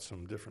about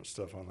some different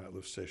stuff on that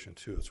lift station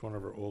too. It's one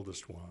of our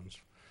oldest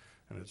ones,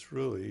 and it's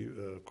really,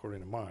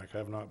 according to Mike, I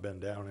have not been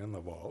down in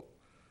the vault.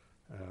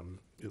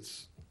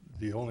 It's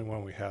the only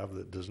one we have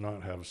that does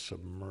not have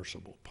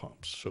submersible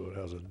pumps. So it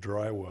has a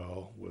dry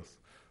well with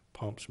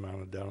pumps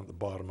mounted down at the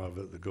bottom of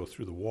it that go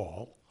through the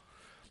wall.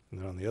 And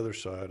then on the other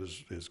side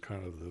is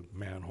kind of the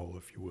manhole,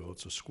 if you will.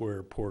 It's a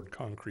square poured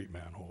concrete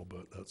manhole,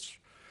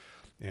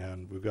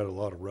 and we've got a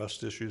lot of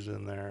rust issues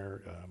in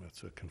there.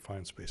 It's a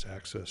confined space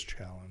access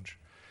challenge.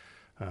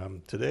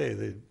 Today,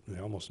 they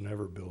almost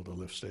never build a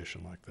lift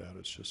station like that.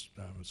 It's just,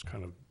 it's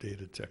kind of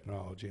dated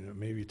technology, and it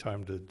may be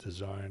time to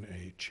design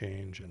a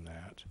change in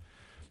that,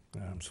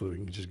 so that we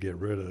can just get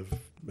rid of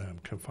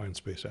confined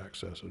space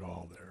access at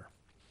all there.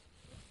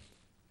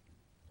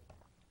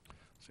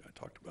 See, I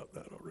talked about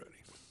that already.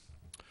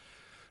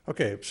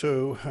 Okay,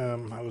 so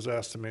I was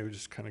asked to maybe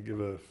just kind of give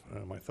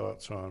my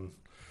thoughts on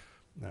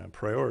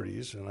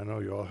priorities, and I know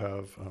you all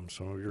have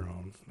some of your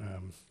own.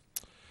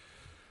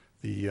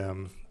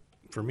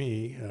 For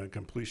me,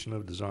 completion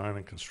of design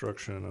and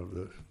construction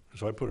of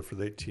so I put it for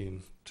the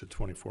 18 to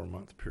 24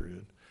 month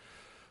period.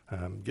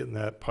 Getting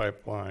that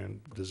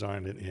pipeline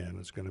designed and in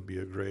is going to be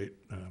a great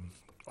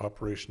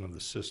operation of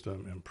the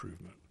system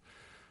improvement.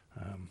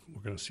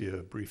 We're going to see a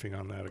briefing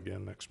on that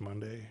again next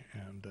Monday,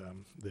 and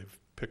they've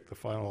picked the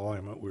final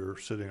alignment. We were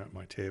sitting at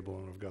my table,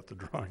 and I've got the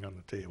drawing on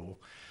the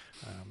table,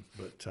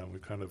 but we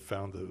kind of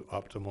found the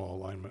optimal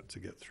alignment to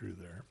get through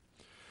there.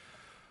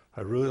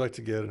 I'd really like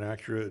to get an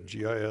accurate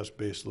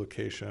GIS-based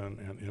location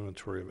and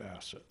inventory of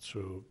assets.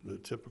 So the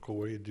typical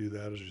way you do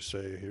that is you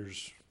say,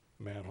 here's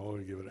manhole,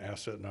 you give it an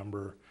asset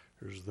number,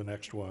 here's the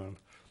next one,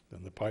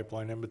 then the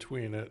pipeline in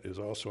between it is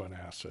also an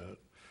asset.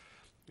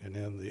 And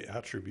then the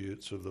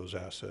attributes of those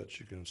assets,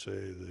 you can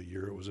say the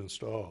year it was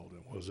installed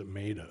and what was it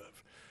made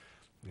of.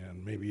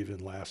 And maybe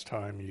even last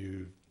time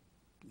you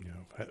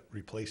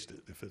replaced it,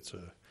 if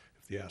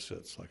the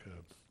asset's like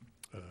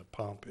a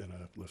pump in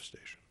a lift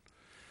station.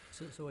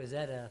 So is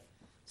that a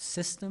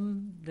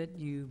system that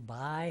you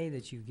buy,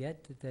 that you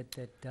get,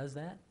 that does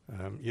that?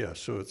 Yeah,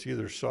 so it's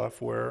either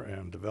software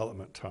and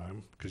development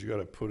time, because you got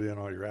to put in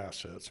all your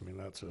assets. I mean,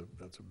 that's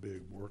a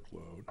big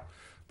workload.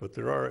 But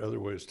there are other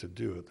ways to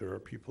do it. There are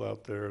people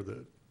out there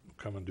that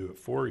come and do it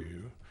for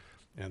you,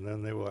 and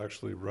then they will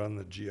actually run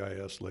the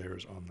GIS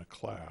layers on the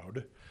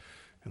cloud.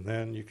 And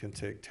then you can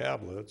take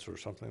tablets or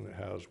something that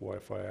has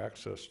Wi-Fi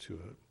access to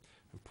it,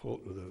 and pull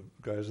the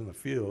guys in the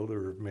field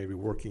or maybe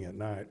working at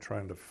night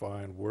trying to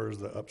find where's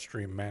the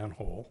upstream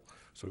manhole.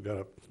 So we've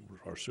got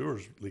our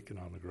sewer's leaking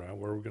on the ground.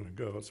 Where are we going to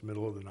go? It's the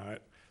middle of the night.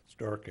 It's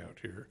dark out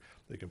here.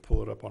 They can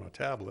pull it up on a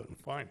tablet and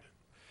find it.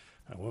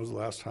 And when was the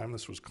last time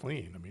this was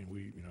clean? I mean,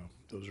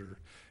 those are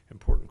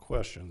important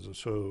questions. And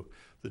so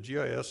the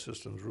GIS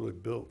system is really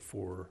built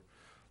for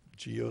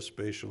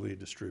geospatially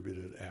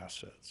distributed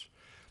assets.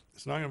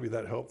 It's not going to be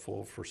that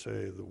helpful for,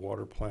 say, the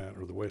water plant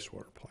or the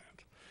wastewater plant.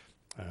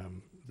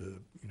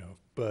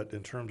 But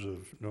in terms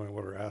of knowing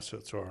what our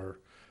assets are,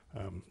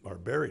 our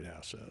buried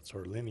assets,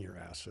 our linear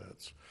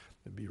assets,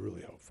 it'd be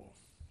really helpful.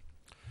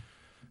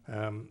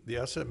 The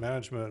asset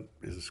management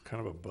is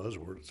kind of a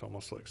buzzword. It's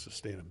almost like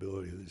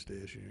sustainability these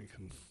days.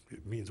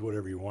 It means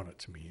whatever you want it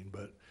to mean.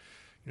 But,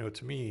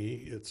 to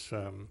me, it's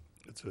a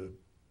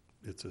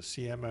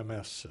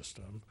CMMS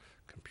system,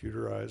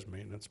 computerized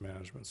maintenance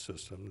management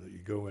system that you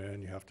go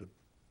in, you have to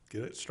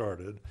get it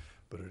started,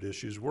 but it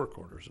issues work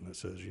orders and it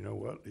says, you know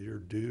what, you're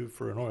due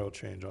for an oil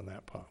change on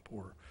that pump,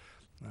 or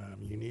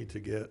you need to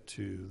get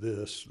to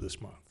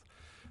this month.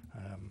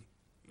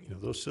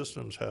 Those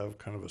systems have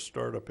kind of a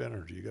startup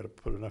energy. You got to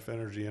put enough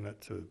energy in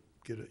it to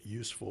get it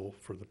useful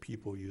for the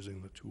people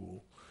using the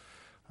tool.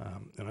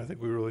 And I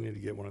think we really need to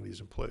get one of these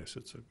in place.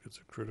 It's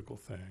a critical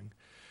thing.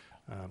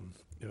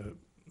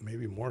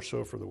 Maybe more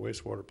so for the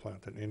wastewater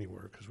plant than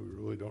anywhere, because we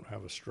really don't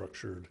have a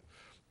structured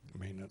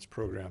maintenance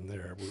program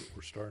there.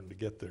 We're starting to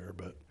get there,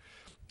 but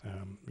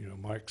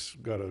Mike's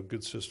got a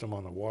good system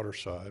on the water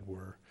side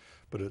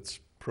but it's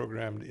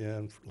programmed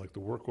in, like the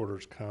work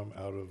orders come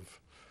out of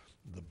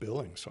the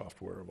billing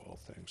software of all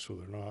things. So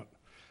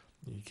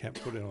you can't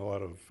put in a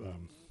lot of,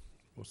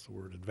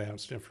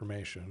 advanced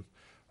information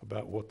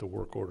about what the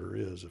work order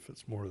is if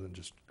it's more than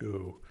just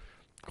go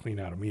clean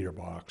out a meter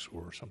box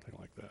or something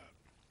like that.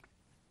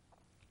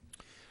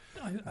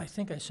 I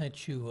think I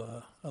sent you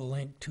a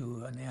link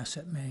to an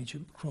asset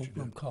management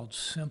program called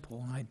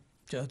Simple, and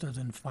other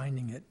than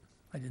finding it,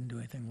 I didn't do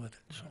anything with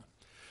it, so.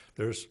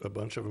 There's a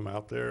bunch of them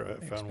out there. I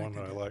found one that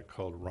I expected like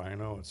called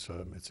Rhino.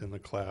 It's in the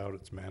cloud.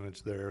 It's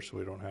managed there, so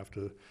we don't have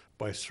to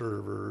buy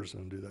servers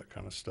and do that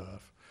kind of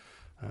stuff.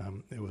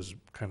 It was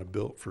kind of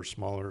built for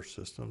smaller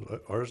systems.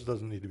 Ours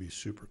doesn't need to be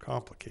super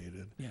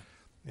complicated. Yeah.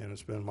 And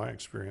it's been my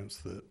experience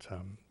that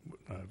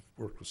I've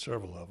worked with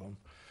several of them,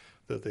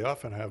 that they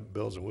often have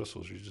bells and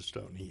whistles you just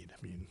don't need.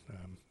 I mean,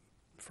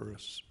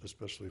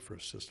 especially for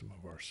a system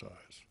of our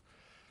size.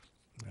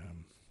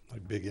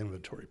 Like big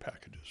inventory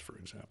packages, for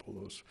example,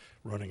 those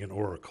running in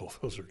Oracle,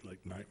 those are like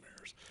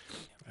nightmares.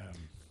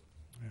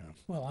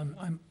 Well,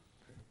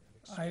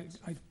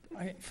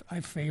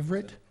 I favor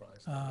it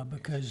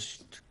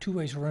because two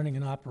ways of running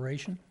an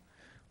operation,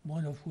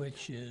 one of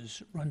which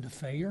is run to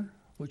failure,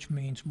 which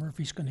means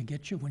Murphy's going to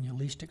get you when you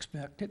least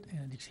expect it,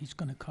 and he's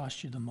going to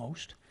cost you the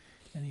most.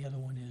 And the other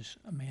one is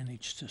a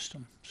managed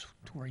system,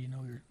 to where you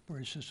know where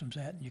your system's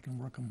at, and you can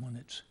work them when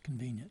it's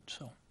convenient.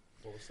 So,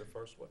 What was the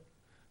first one?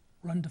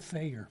 run to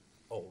failure.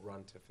 Oh,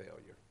 run to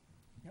failure.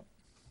 Yep.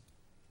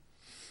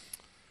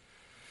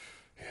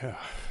 Yeah.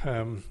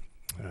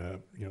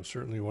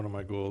 Certainly one of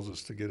my goals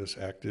is to get us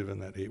active in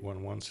that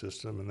 811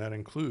 system, and that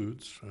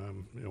includes,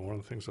 one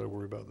of the things I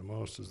worry about the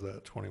most is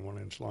that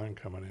 21-inch line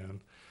coming in.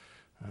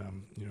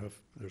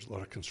 If there's a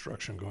lot of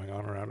construction going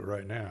on around it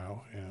right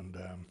now, and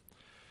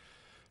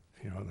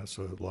that's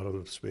a lot of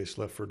the space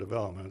left for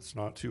development. It's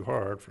not too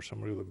hard for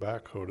somebody with a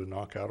backhoe to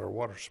knock out our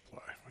water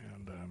supply.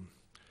 And,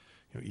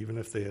 even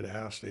if they had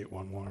asked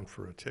 811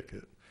 for a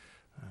ticket.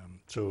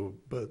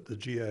 But the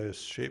GIS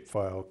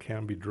shapefile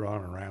can be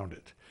drawn around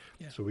it.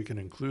 Yeah. So we can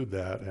include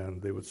that,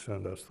 and they would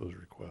send us those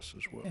requests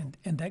as well.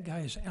 And that guy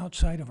is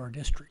outside of our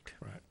district.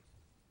 Right.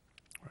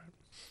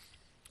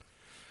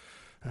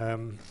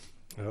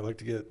 I'd like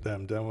to get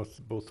them done with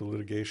both the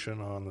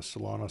litigation on the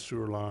Solana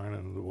sewer line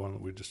and the one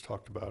that we just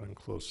talked about in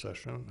closed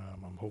session.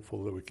 I'm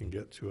hopeful that we can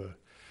get to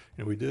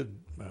we did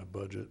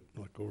budget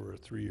like over a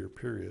 3-year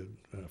period,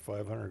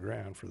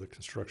 $500,000 for the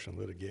construction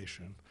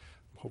litigation.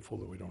 I'm hopeful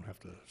that we don't have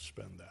to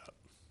spend that.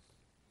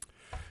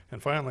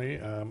 And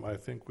finally, I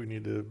think we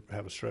need to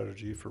have a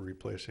strategy for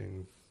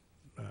replacing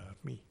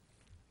me.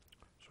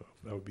 So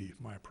that would be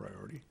my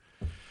priority.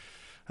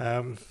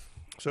 I'd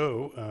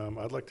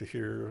like to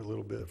hear a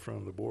little bit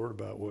from the board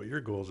about what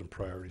your goals and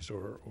priorities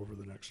are over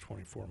the next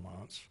 24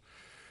 months.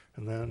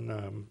 And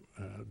then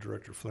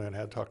Director Flynn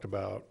had talked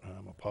about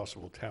a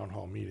possible town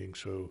hall meeting.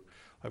 So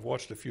I've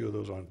watched a few of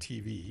those on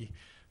TV.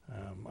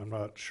 I'm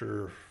not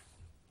sure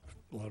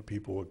a lot of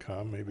people would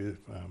come. Maybe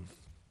some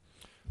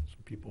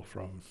people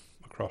from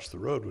across the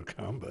road would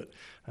come, but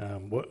I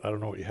don't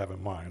know what you have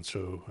in mind.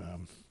 So,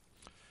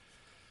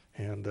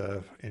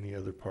 any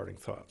other parting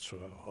thoughts? So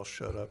I'll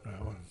shut up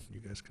now, and you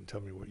guys can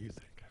tell me what you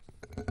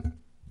think.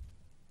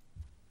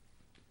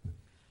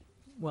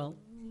 Well,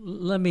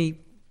 let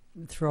me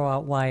throw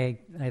out why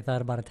I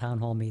thought about a town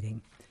hall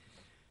meeting.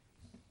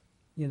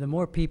 The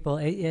more people,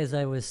 as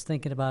I was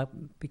thinking about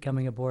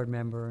becoming a board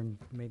member, and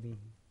maybe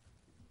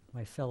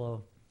my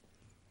fellow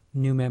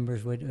new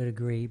members would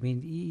agree. I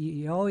mean,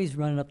 you're always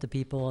running up to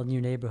people in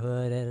your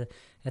neighborhood,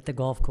 at the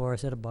golf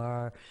course, at a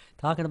bar,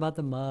 talking about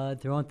the mud,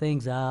 throwing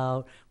things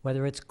out,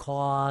 whether it's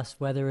cost,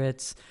 whether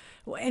it's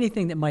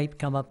anything that might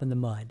come up in the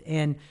mud.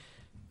 And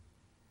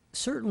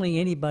certainly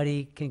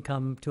anybody can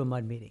come to a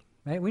mud meeting,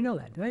 right? We know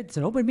that, right? It's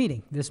an open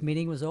meeting. This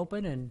meeting was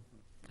open, and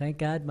thank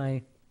God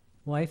my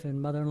wife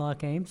and mother-in-law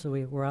came, so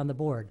we were on the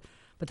board.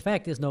 But the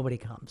fact is nobody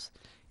comes.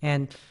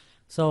 And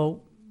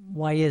so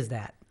why is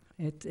that?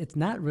 It's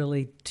not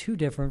really too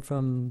different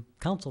from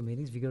council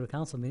meetings. If you go to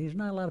council meetings, there's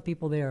not a lot of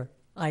people there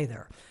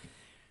either.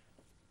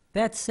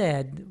 That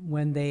said,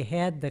 when they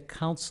had the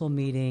council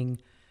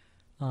meeting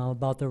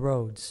about the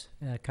roads.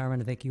 Carmen,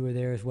 I think you were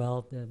there as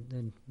well,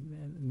 and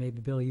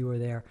maybe Bill, you were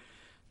there.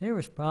 There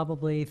was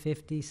probably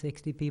 50,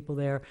 60 people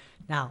there.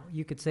 Now,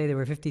 you could say there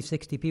were 50,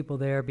 60 people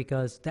there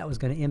because that was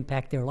going to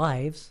impact their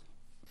lives.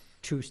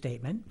 True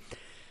statement.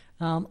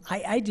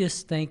 I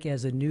just think we're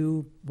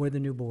the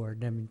new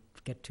board. I mean,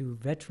 get 2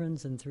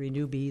 veterans and 3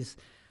 newbies.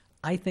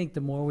 I think the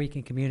more we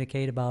can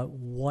communicate about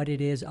what it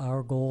is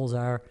our goals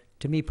are,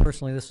 to me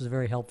personally, this was a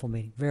very helpful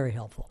meeting, very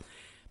helpful.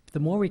 The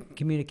more we can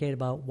communicate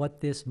about what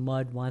this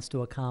MUD wants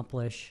to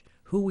accomplish,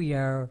 who we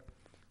are,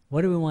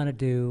 what do we want to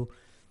do,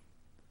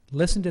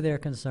 listen to their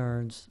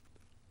concerns,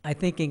 I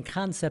think in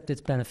concept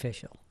it's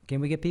beneficial.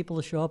 Can we get people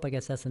to show up? I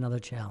guess that's another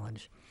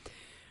challenge.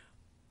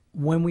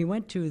 When we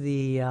went to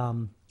the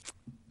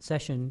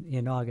session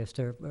in August,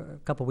 or a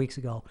couple weeks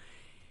ago,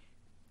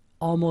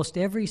 almost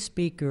every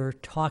speaker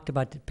talked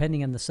about,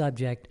 depending on the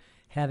subject,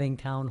 having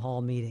town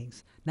hall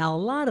meetings. Now, a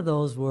lot of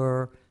those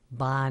were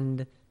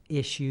bond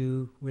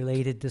issue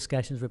related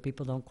discussions where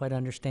people don't quite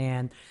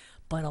understand,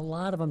 but a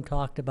lot of them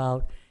talked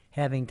about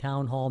having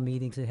town hall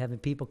meetings and having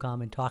people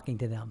come and talking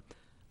to them.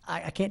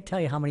 I can't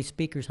tell you how many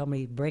speakers, how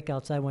many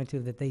breakouts I went to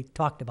that they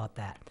talked about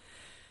that.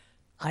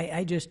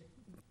 I just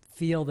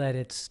feel that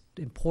it's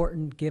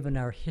important, given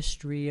our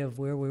history of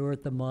where we were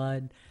at the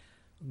MUD,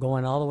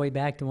 going all the way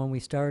back to when we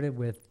started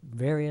with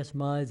various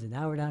MUDs, and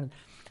now we're down,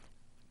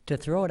 to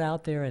throw it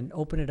out there and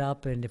open it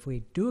up. And if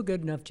we do a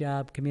good enough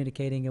job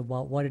communicating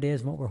about what it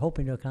is and what we're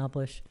hoping to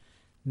accomplish,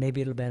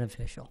 maybe it'll be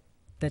beneficial.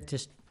 That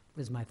just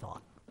is my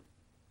thought.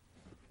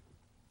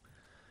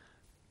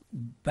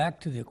 Back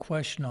to the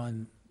question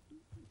on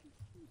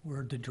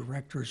where the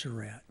directors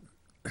are at.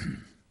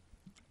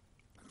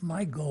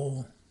 My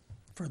goal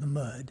for the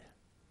MUD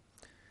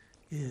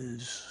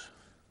is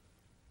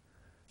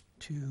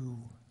to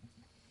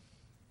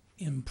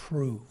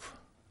improve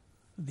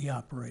the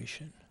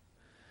operation.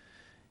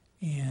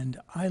 And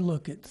I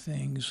look at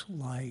things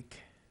like,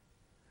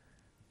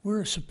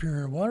 we're a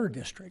superior water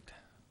district.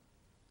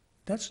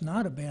 That's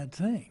not a bad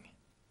thing.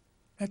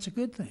 That's a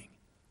good thing.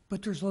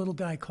 But there's a little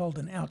guy called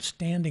an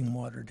outstanding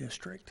water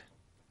district.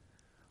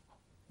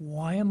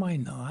 Why am I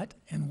not,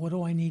 and what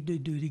do I need to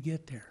do to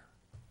get there?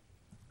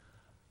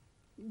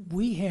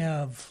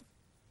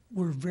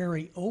 We're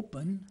very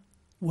open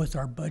with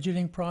our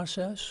budgeting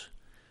process,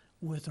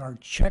 with our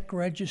check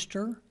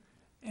register,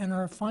 and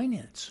our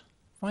finances.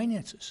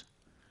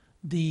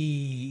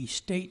 The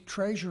state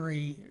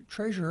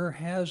treasurer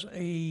has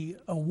a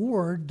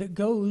award that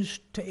goes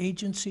to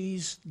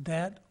agencies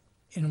that,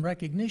 in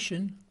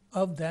recognition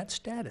of that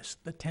status,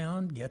 the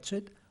town gets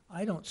it.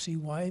 I don't see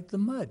why the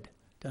MUD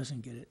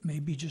doesn't get it.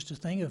 Maybe just a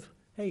thing of,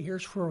 hey,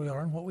 here's where we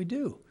are and what we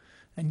do,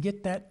 and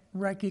get that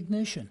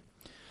recognition.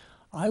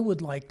 I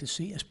would like to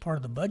see, as part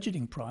of the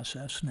budgeting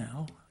process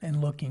now, and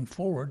looking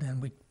forward,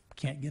 and we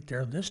can't get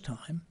there this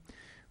time,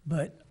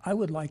 but I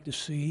would like to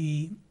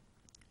see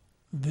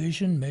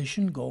vision,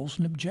 mission, goals,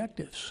 and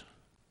objectives.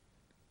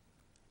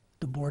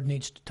 The board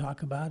needs to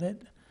talk about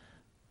it.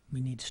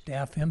 We need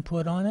staff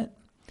input on it.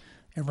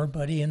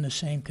 Everybody in the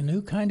same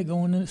canoe, kind of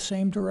going in the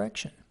same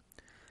direction.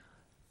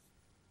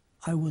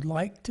 I would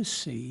like to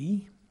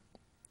see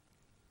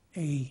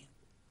a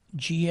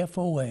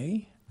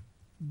GFOA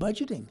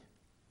budgeting,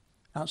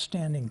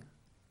 outstanding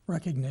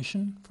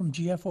recognition from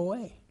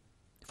GFOA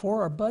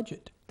for our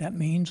budget. That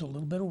means a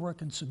little bit of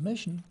work and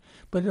submission,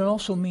 but it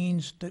also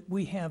means that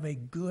we have a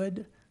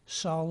good,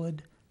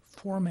 solid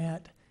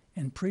format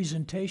and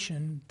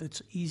presentation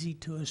that's easy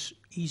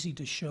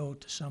to show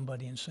to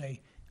somebody and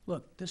say,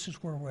 look, this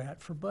is where we're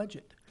at for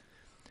budget.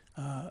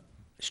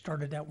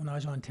 Started out when I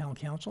was on town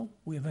council.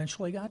 We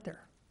eventually got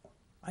there.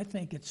 I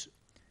think it's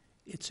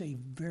a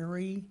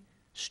very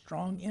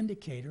strong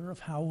indicator of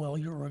how well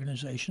your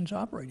organization's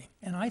operating,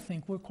 and I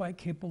think we're quite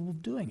capable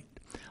of doing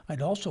it.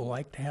 I'd also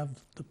like to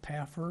have the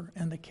PAFR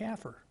and the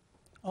CAFR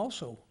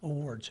also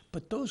awards,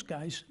 but those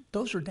guys,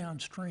 those are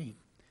downstream.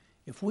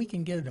 If we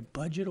can get a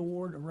budget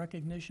award, a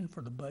recognition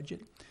for the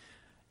budget,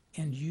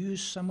 and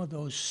use some of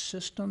those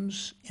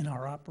systems in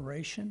our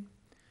operation,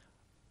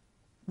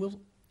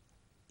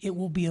 it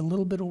will be a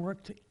little bit of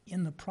work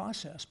in the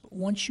process, but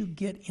once you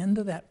get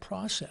into that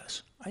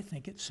process, I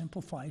think it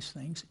simplifies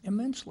things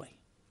immensely.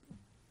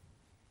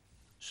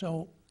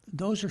 So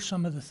those are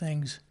some of the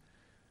things,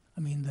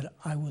 that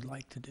I would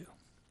like to do.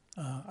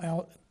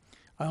 I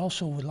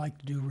also would like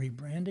to do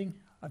rebranding.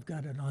 I've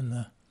got it on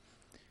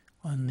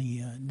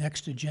the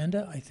next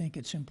agenda. I think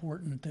it's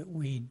important that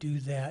we do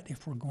that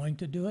if we're going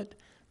to do it,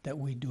 that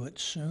we do it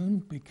soon,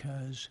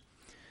 because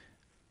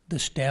the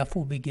staff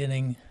will be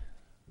getting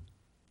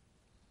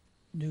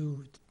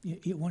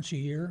once a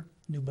year,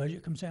 new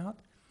budget comes out,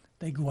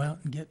 they go out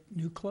and get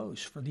new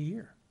clothes for the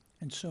year.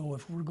 And so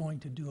if we're going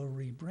to do a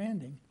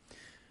rebranding,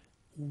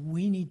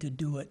 we need to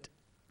do it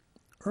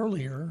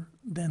earlier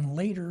than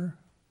later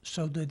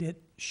so that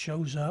it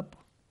shows up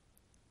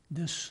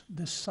this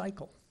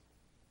cycle,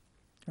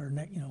 or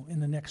in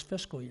the next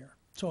fiscal year.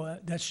 So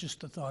that's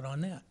just a thought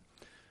on that.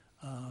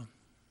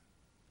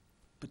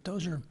 But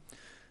those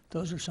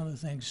are some of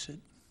the things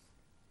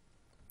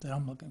that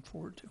I'm looking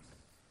forward to.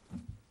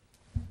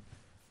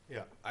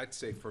 Yeah, I'd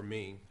say for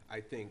me, I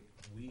think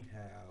we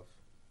have,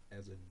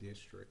 as a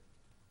district,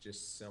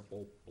 just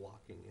simple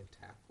blocking and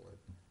tackling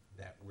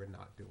that we're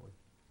not doing.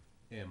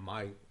 And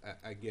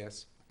I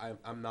guess,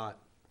 I'm not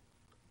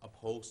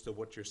opposed to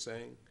what you're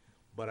saying,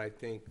 but I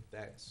think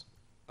that's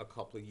a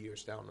couple of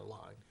years down the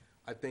line.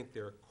 I think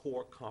there are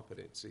core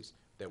competencies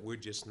that we're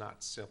just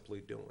not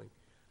simply doing.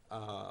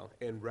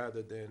 And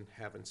rather than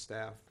having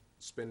staff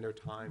spend their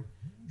time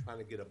trying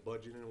to get a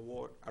budgeting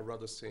award, I'd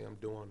rather see them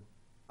doing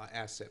an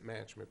asset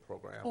management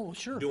program. Oh,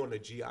 sure. Doing a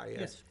GIS.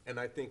 Yes. And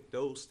I think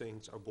those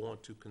things are going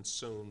to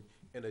consume,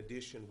 in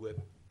addition with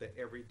the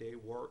everyday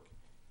work,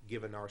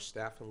 given our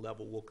staffing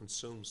level will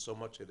consume so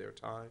much of their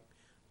time,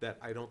 that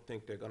I don't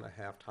think they're gonna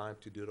have time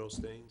to do those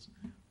things.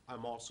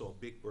 I'm also a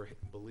big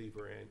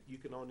believer in, you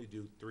can only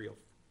do three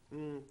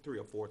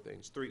or four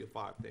things, 3 to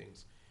 5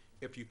 things.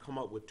 If you come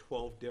up with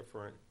 12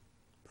 different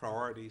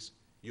priorities,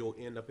 you'll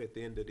end up at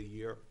the end of the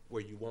year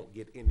where you won't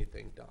get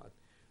anything done.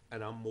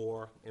 And I'm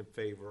more in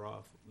favor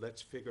of,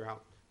 let's figure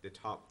out the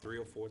top 3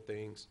 or 4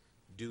 things,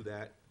 do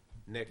that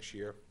next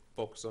year,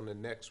 focus on the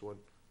next one,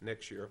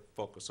 next year,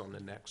 focus on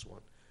the next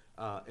one.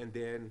 And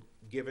then,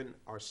 given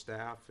our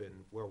staff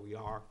and where we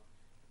are,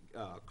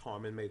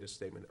 Carmen made a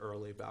statement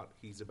earlier about,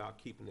 he's about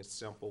keeping it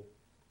simple.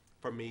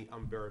 For me,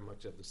 I'm very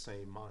much of the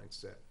same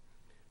mindset.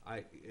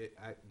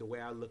 The way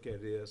I look at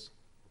it is,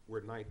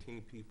 we're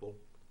 19 people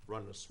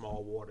running a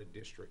small water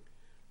district.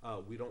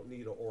 We don't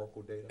need an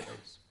Oracle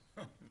database.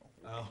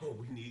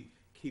 We need,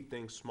 keep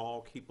things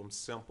small, keep them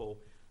simple.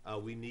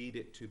 We need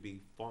it to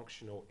be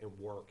functional and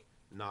work,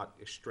 not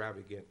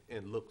extravagant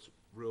and looks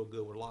real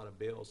good with a lot of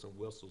bells and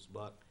whistles,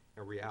 but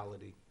in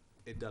reality,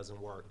 it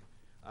doesn't work.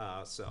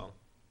 So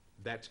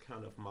that's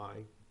kind of my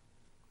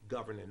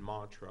governing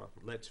mantra.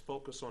 Let's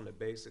focus on the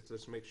basics.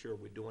 Let's make sure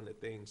we're doing the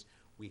things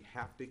we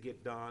have to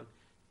get done,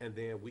 and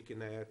then we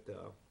can add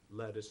the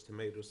lettuce,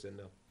 tomatoes, and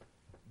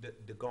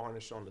the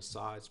garnish on the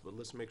sides. But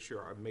let's make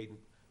sure our meat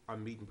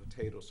and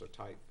potatoes are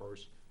tight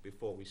first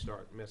before we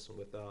start messing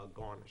with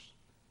garnish.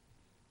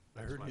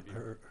 I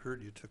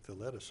heard you took the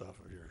lettuce off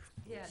of your.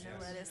 Yeah,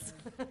 no lettuce.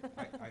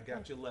 I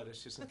got your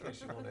lettuce just in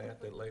case you want to add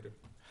that later.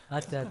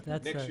 That's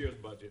Next a, year's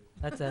budget.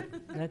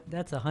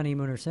 that's a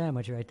honeymooner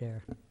sandwich right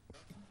there.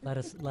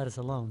 Lettuce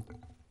alone.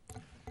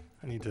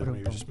 I need to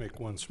maybe just make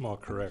one small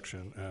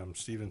correction.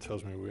 Stephen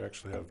tells me we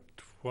actually have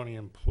 20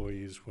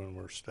 employees when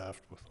we're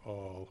staffed with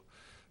all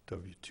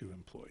W-2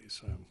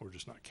 employees. We're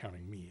just not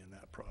counting me in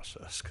that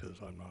process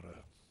because I'm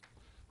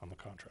a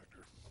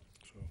contractor.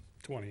 So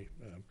 20,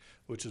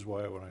 which is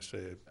why when I say,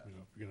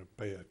 you're going to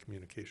pay a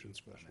communication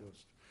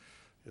specialist,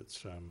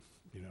 it's,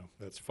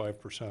 that's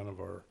 5%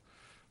 of our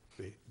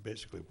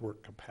basically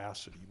work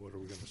capacity. What are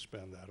we going to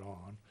spend that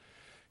on?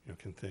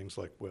 Can things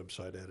like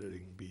website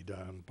editing be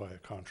done by a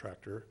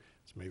contractor?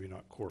 It's maybe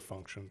not core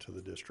function to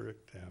the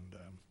district, and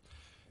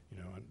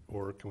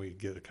or can we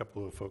get a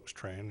couple of folks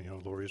trained?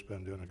 Lori's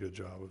been doing a good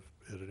job of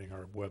editing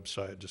our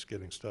website, just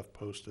getting stuff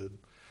posted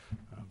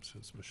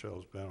since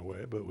Michelle's been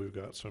away. But we've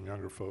got some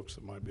younger folks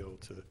that might be able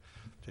to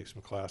take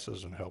some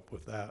classes and help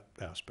with that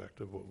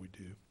aspect of what we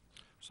do.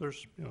 So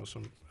there's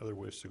some other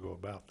ways to go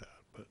about that.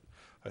 But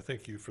I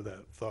thank you for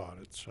that thought.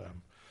 It's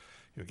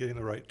getting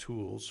the right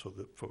tools so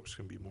that folks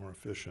can be more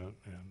efficient,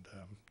 and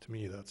to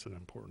me that's an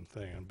important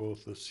thing. And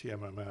both the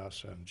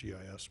CMMS and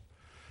GIS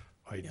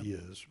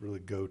ideas really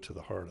go to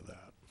the heart of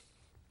that.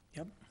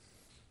 Yep.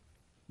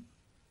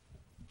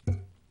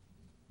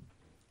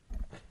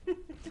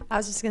 I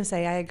was just gonna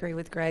say, I agree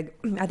with Greg.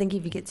 I think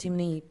if you get too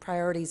many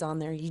priorities on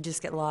there, you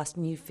just get lost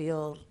and you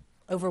feel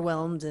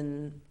overwhelmed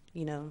and,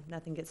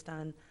 nothing gets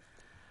done.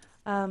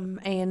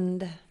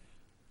 And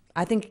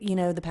I think,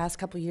 the past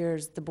couple of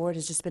years, the board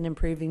has just been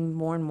improving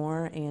more and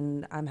more,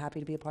 and I'm happy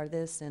to be a part of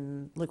this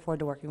and look forward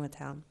to working with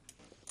town.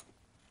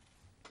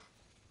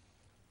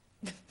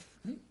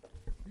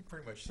 You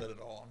pretty much said it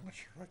all. I'm not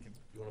sure I can.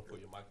 You want to put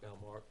your mic down,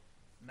 Mark?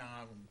 Nah,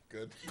 I'm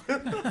good.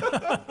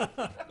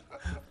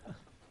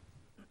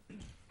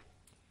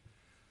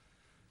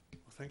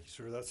 Well, thank you,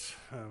 sir. That's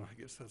I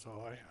guess that's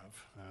all I have.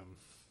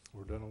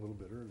 We're done a little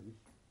bit early.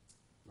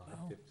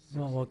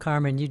 Well,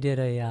 Carmen, you did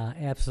a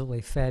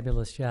absolutely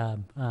fabulous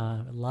job.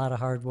 A lot of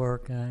hard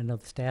work. I know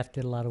the staff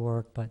did a lot of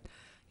work, but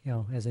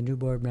as a new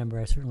board member,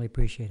 I certainly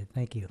appreciate it.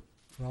 Thank you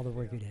for all the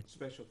work you did.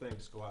 Special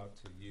thanks go out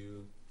to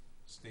you,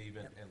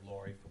 Stephen, and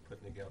Lori for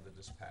putting together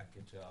this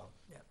package.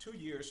 2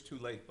 years too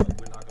late, but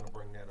we're not going to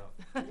bring that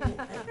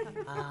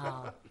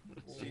up.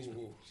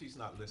 She's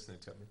not listening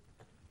to me.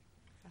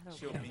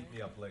 She'll beat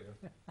me up later.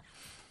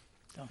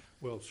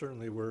 Well,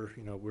 certainly we're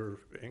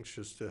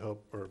anxious to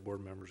help our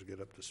board members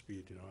get up to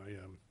speed.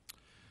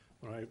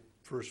 When I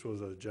first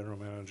was a general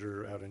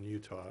manager out in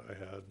Utah, I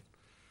had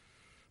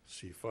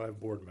 5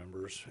 board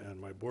members, and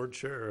my board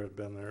chair had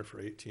been there for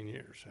 18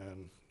 years.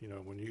 And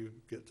when you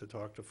get to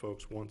talk to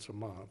folks once a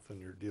month and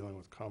you're dealing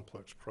with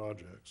complex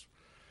projects,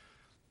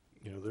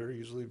 they're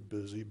usually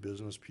busy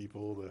business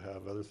people that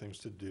have other things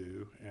to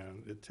do,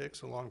 and it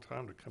takes a long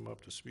time to come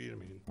up to speed. I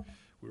mean,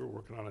 we were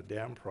working on a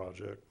dam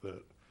project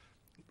that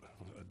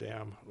a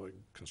dam, like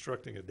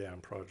constructing a dam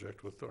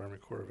project with the Army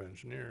Corps of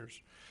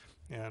Engineers.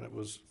 And it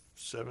was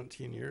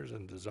 17 years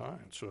in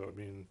design, so I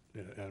mean,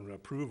 and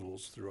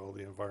approvals through all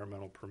the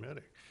environmental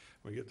permitting.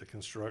 We get to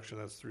construction,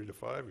 that's 3 to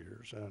 5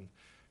 years, and,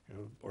 you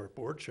know, our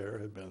board chair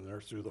had been there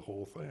through the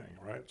whole thing,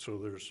 right? So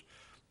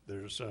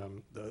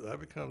that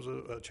becomes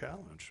a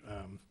challenge.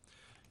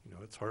 You know,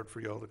 it's hard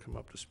for y'all to come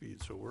up to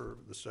speed, so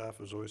the staff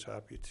is always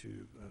happy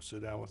to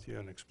sit down with you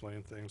and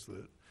explain things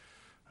that,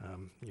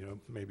 you know,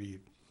 maybe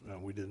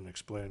we didn't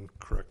explain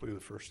correctly the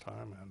first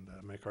time,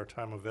 and make our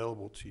time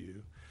available to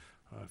you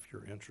if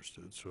you're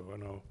interested. So I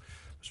know,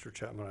 Mr.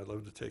 Chapman, I'd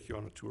love to take you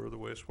on a tour of the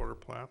wastewater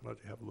plant, let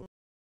you have a look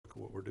at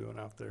what we're doing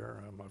out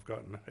there. I've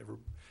gotten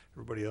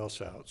everybody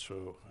else out,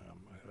 so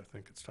I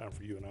think it's time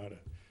for you and I to.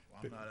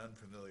 Well, I'm not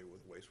unfamiliar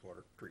with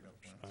wastewater treatment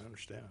plants. I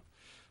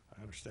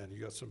understand.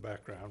 You got some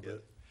background,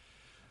 but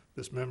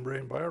this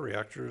membrane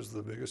bioreactor is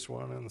the biggest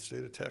one in the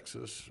state of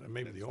Texas, and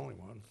maybe the only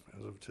one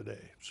as of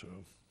today, so.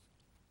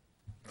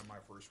 One of my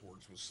first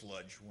words was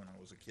sludge when I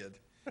was a kid.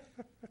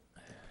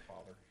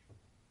 Father.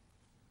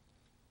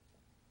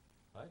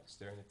 All right, is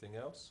there anything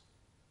else?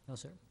 No,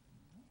 sir.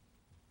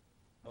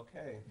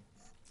 Okay.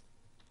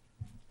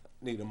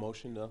 Need a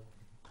motion to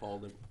call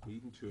the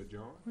meeting to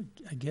adjourn?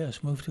 I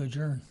guess, move to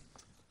adjourn.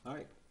 All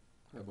right,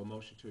 I have a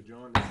motion to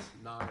adjourn. It's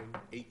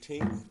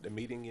 9:18. The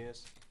meeting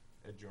is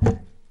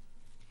adjourned.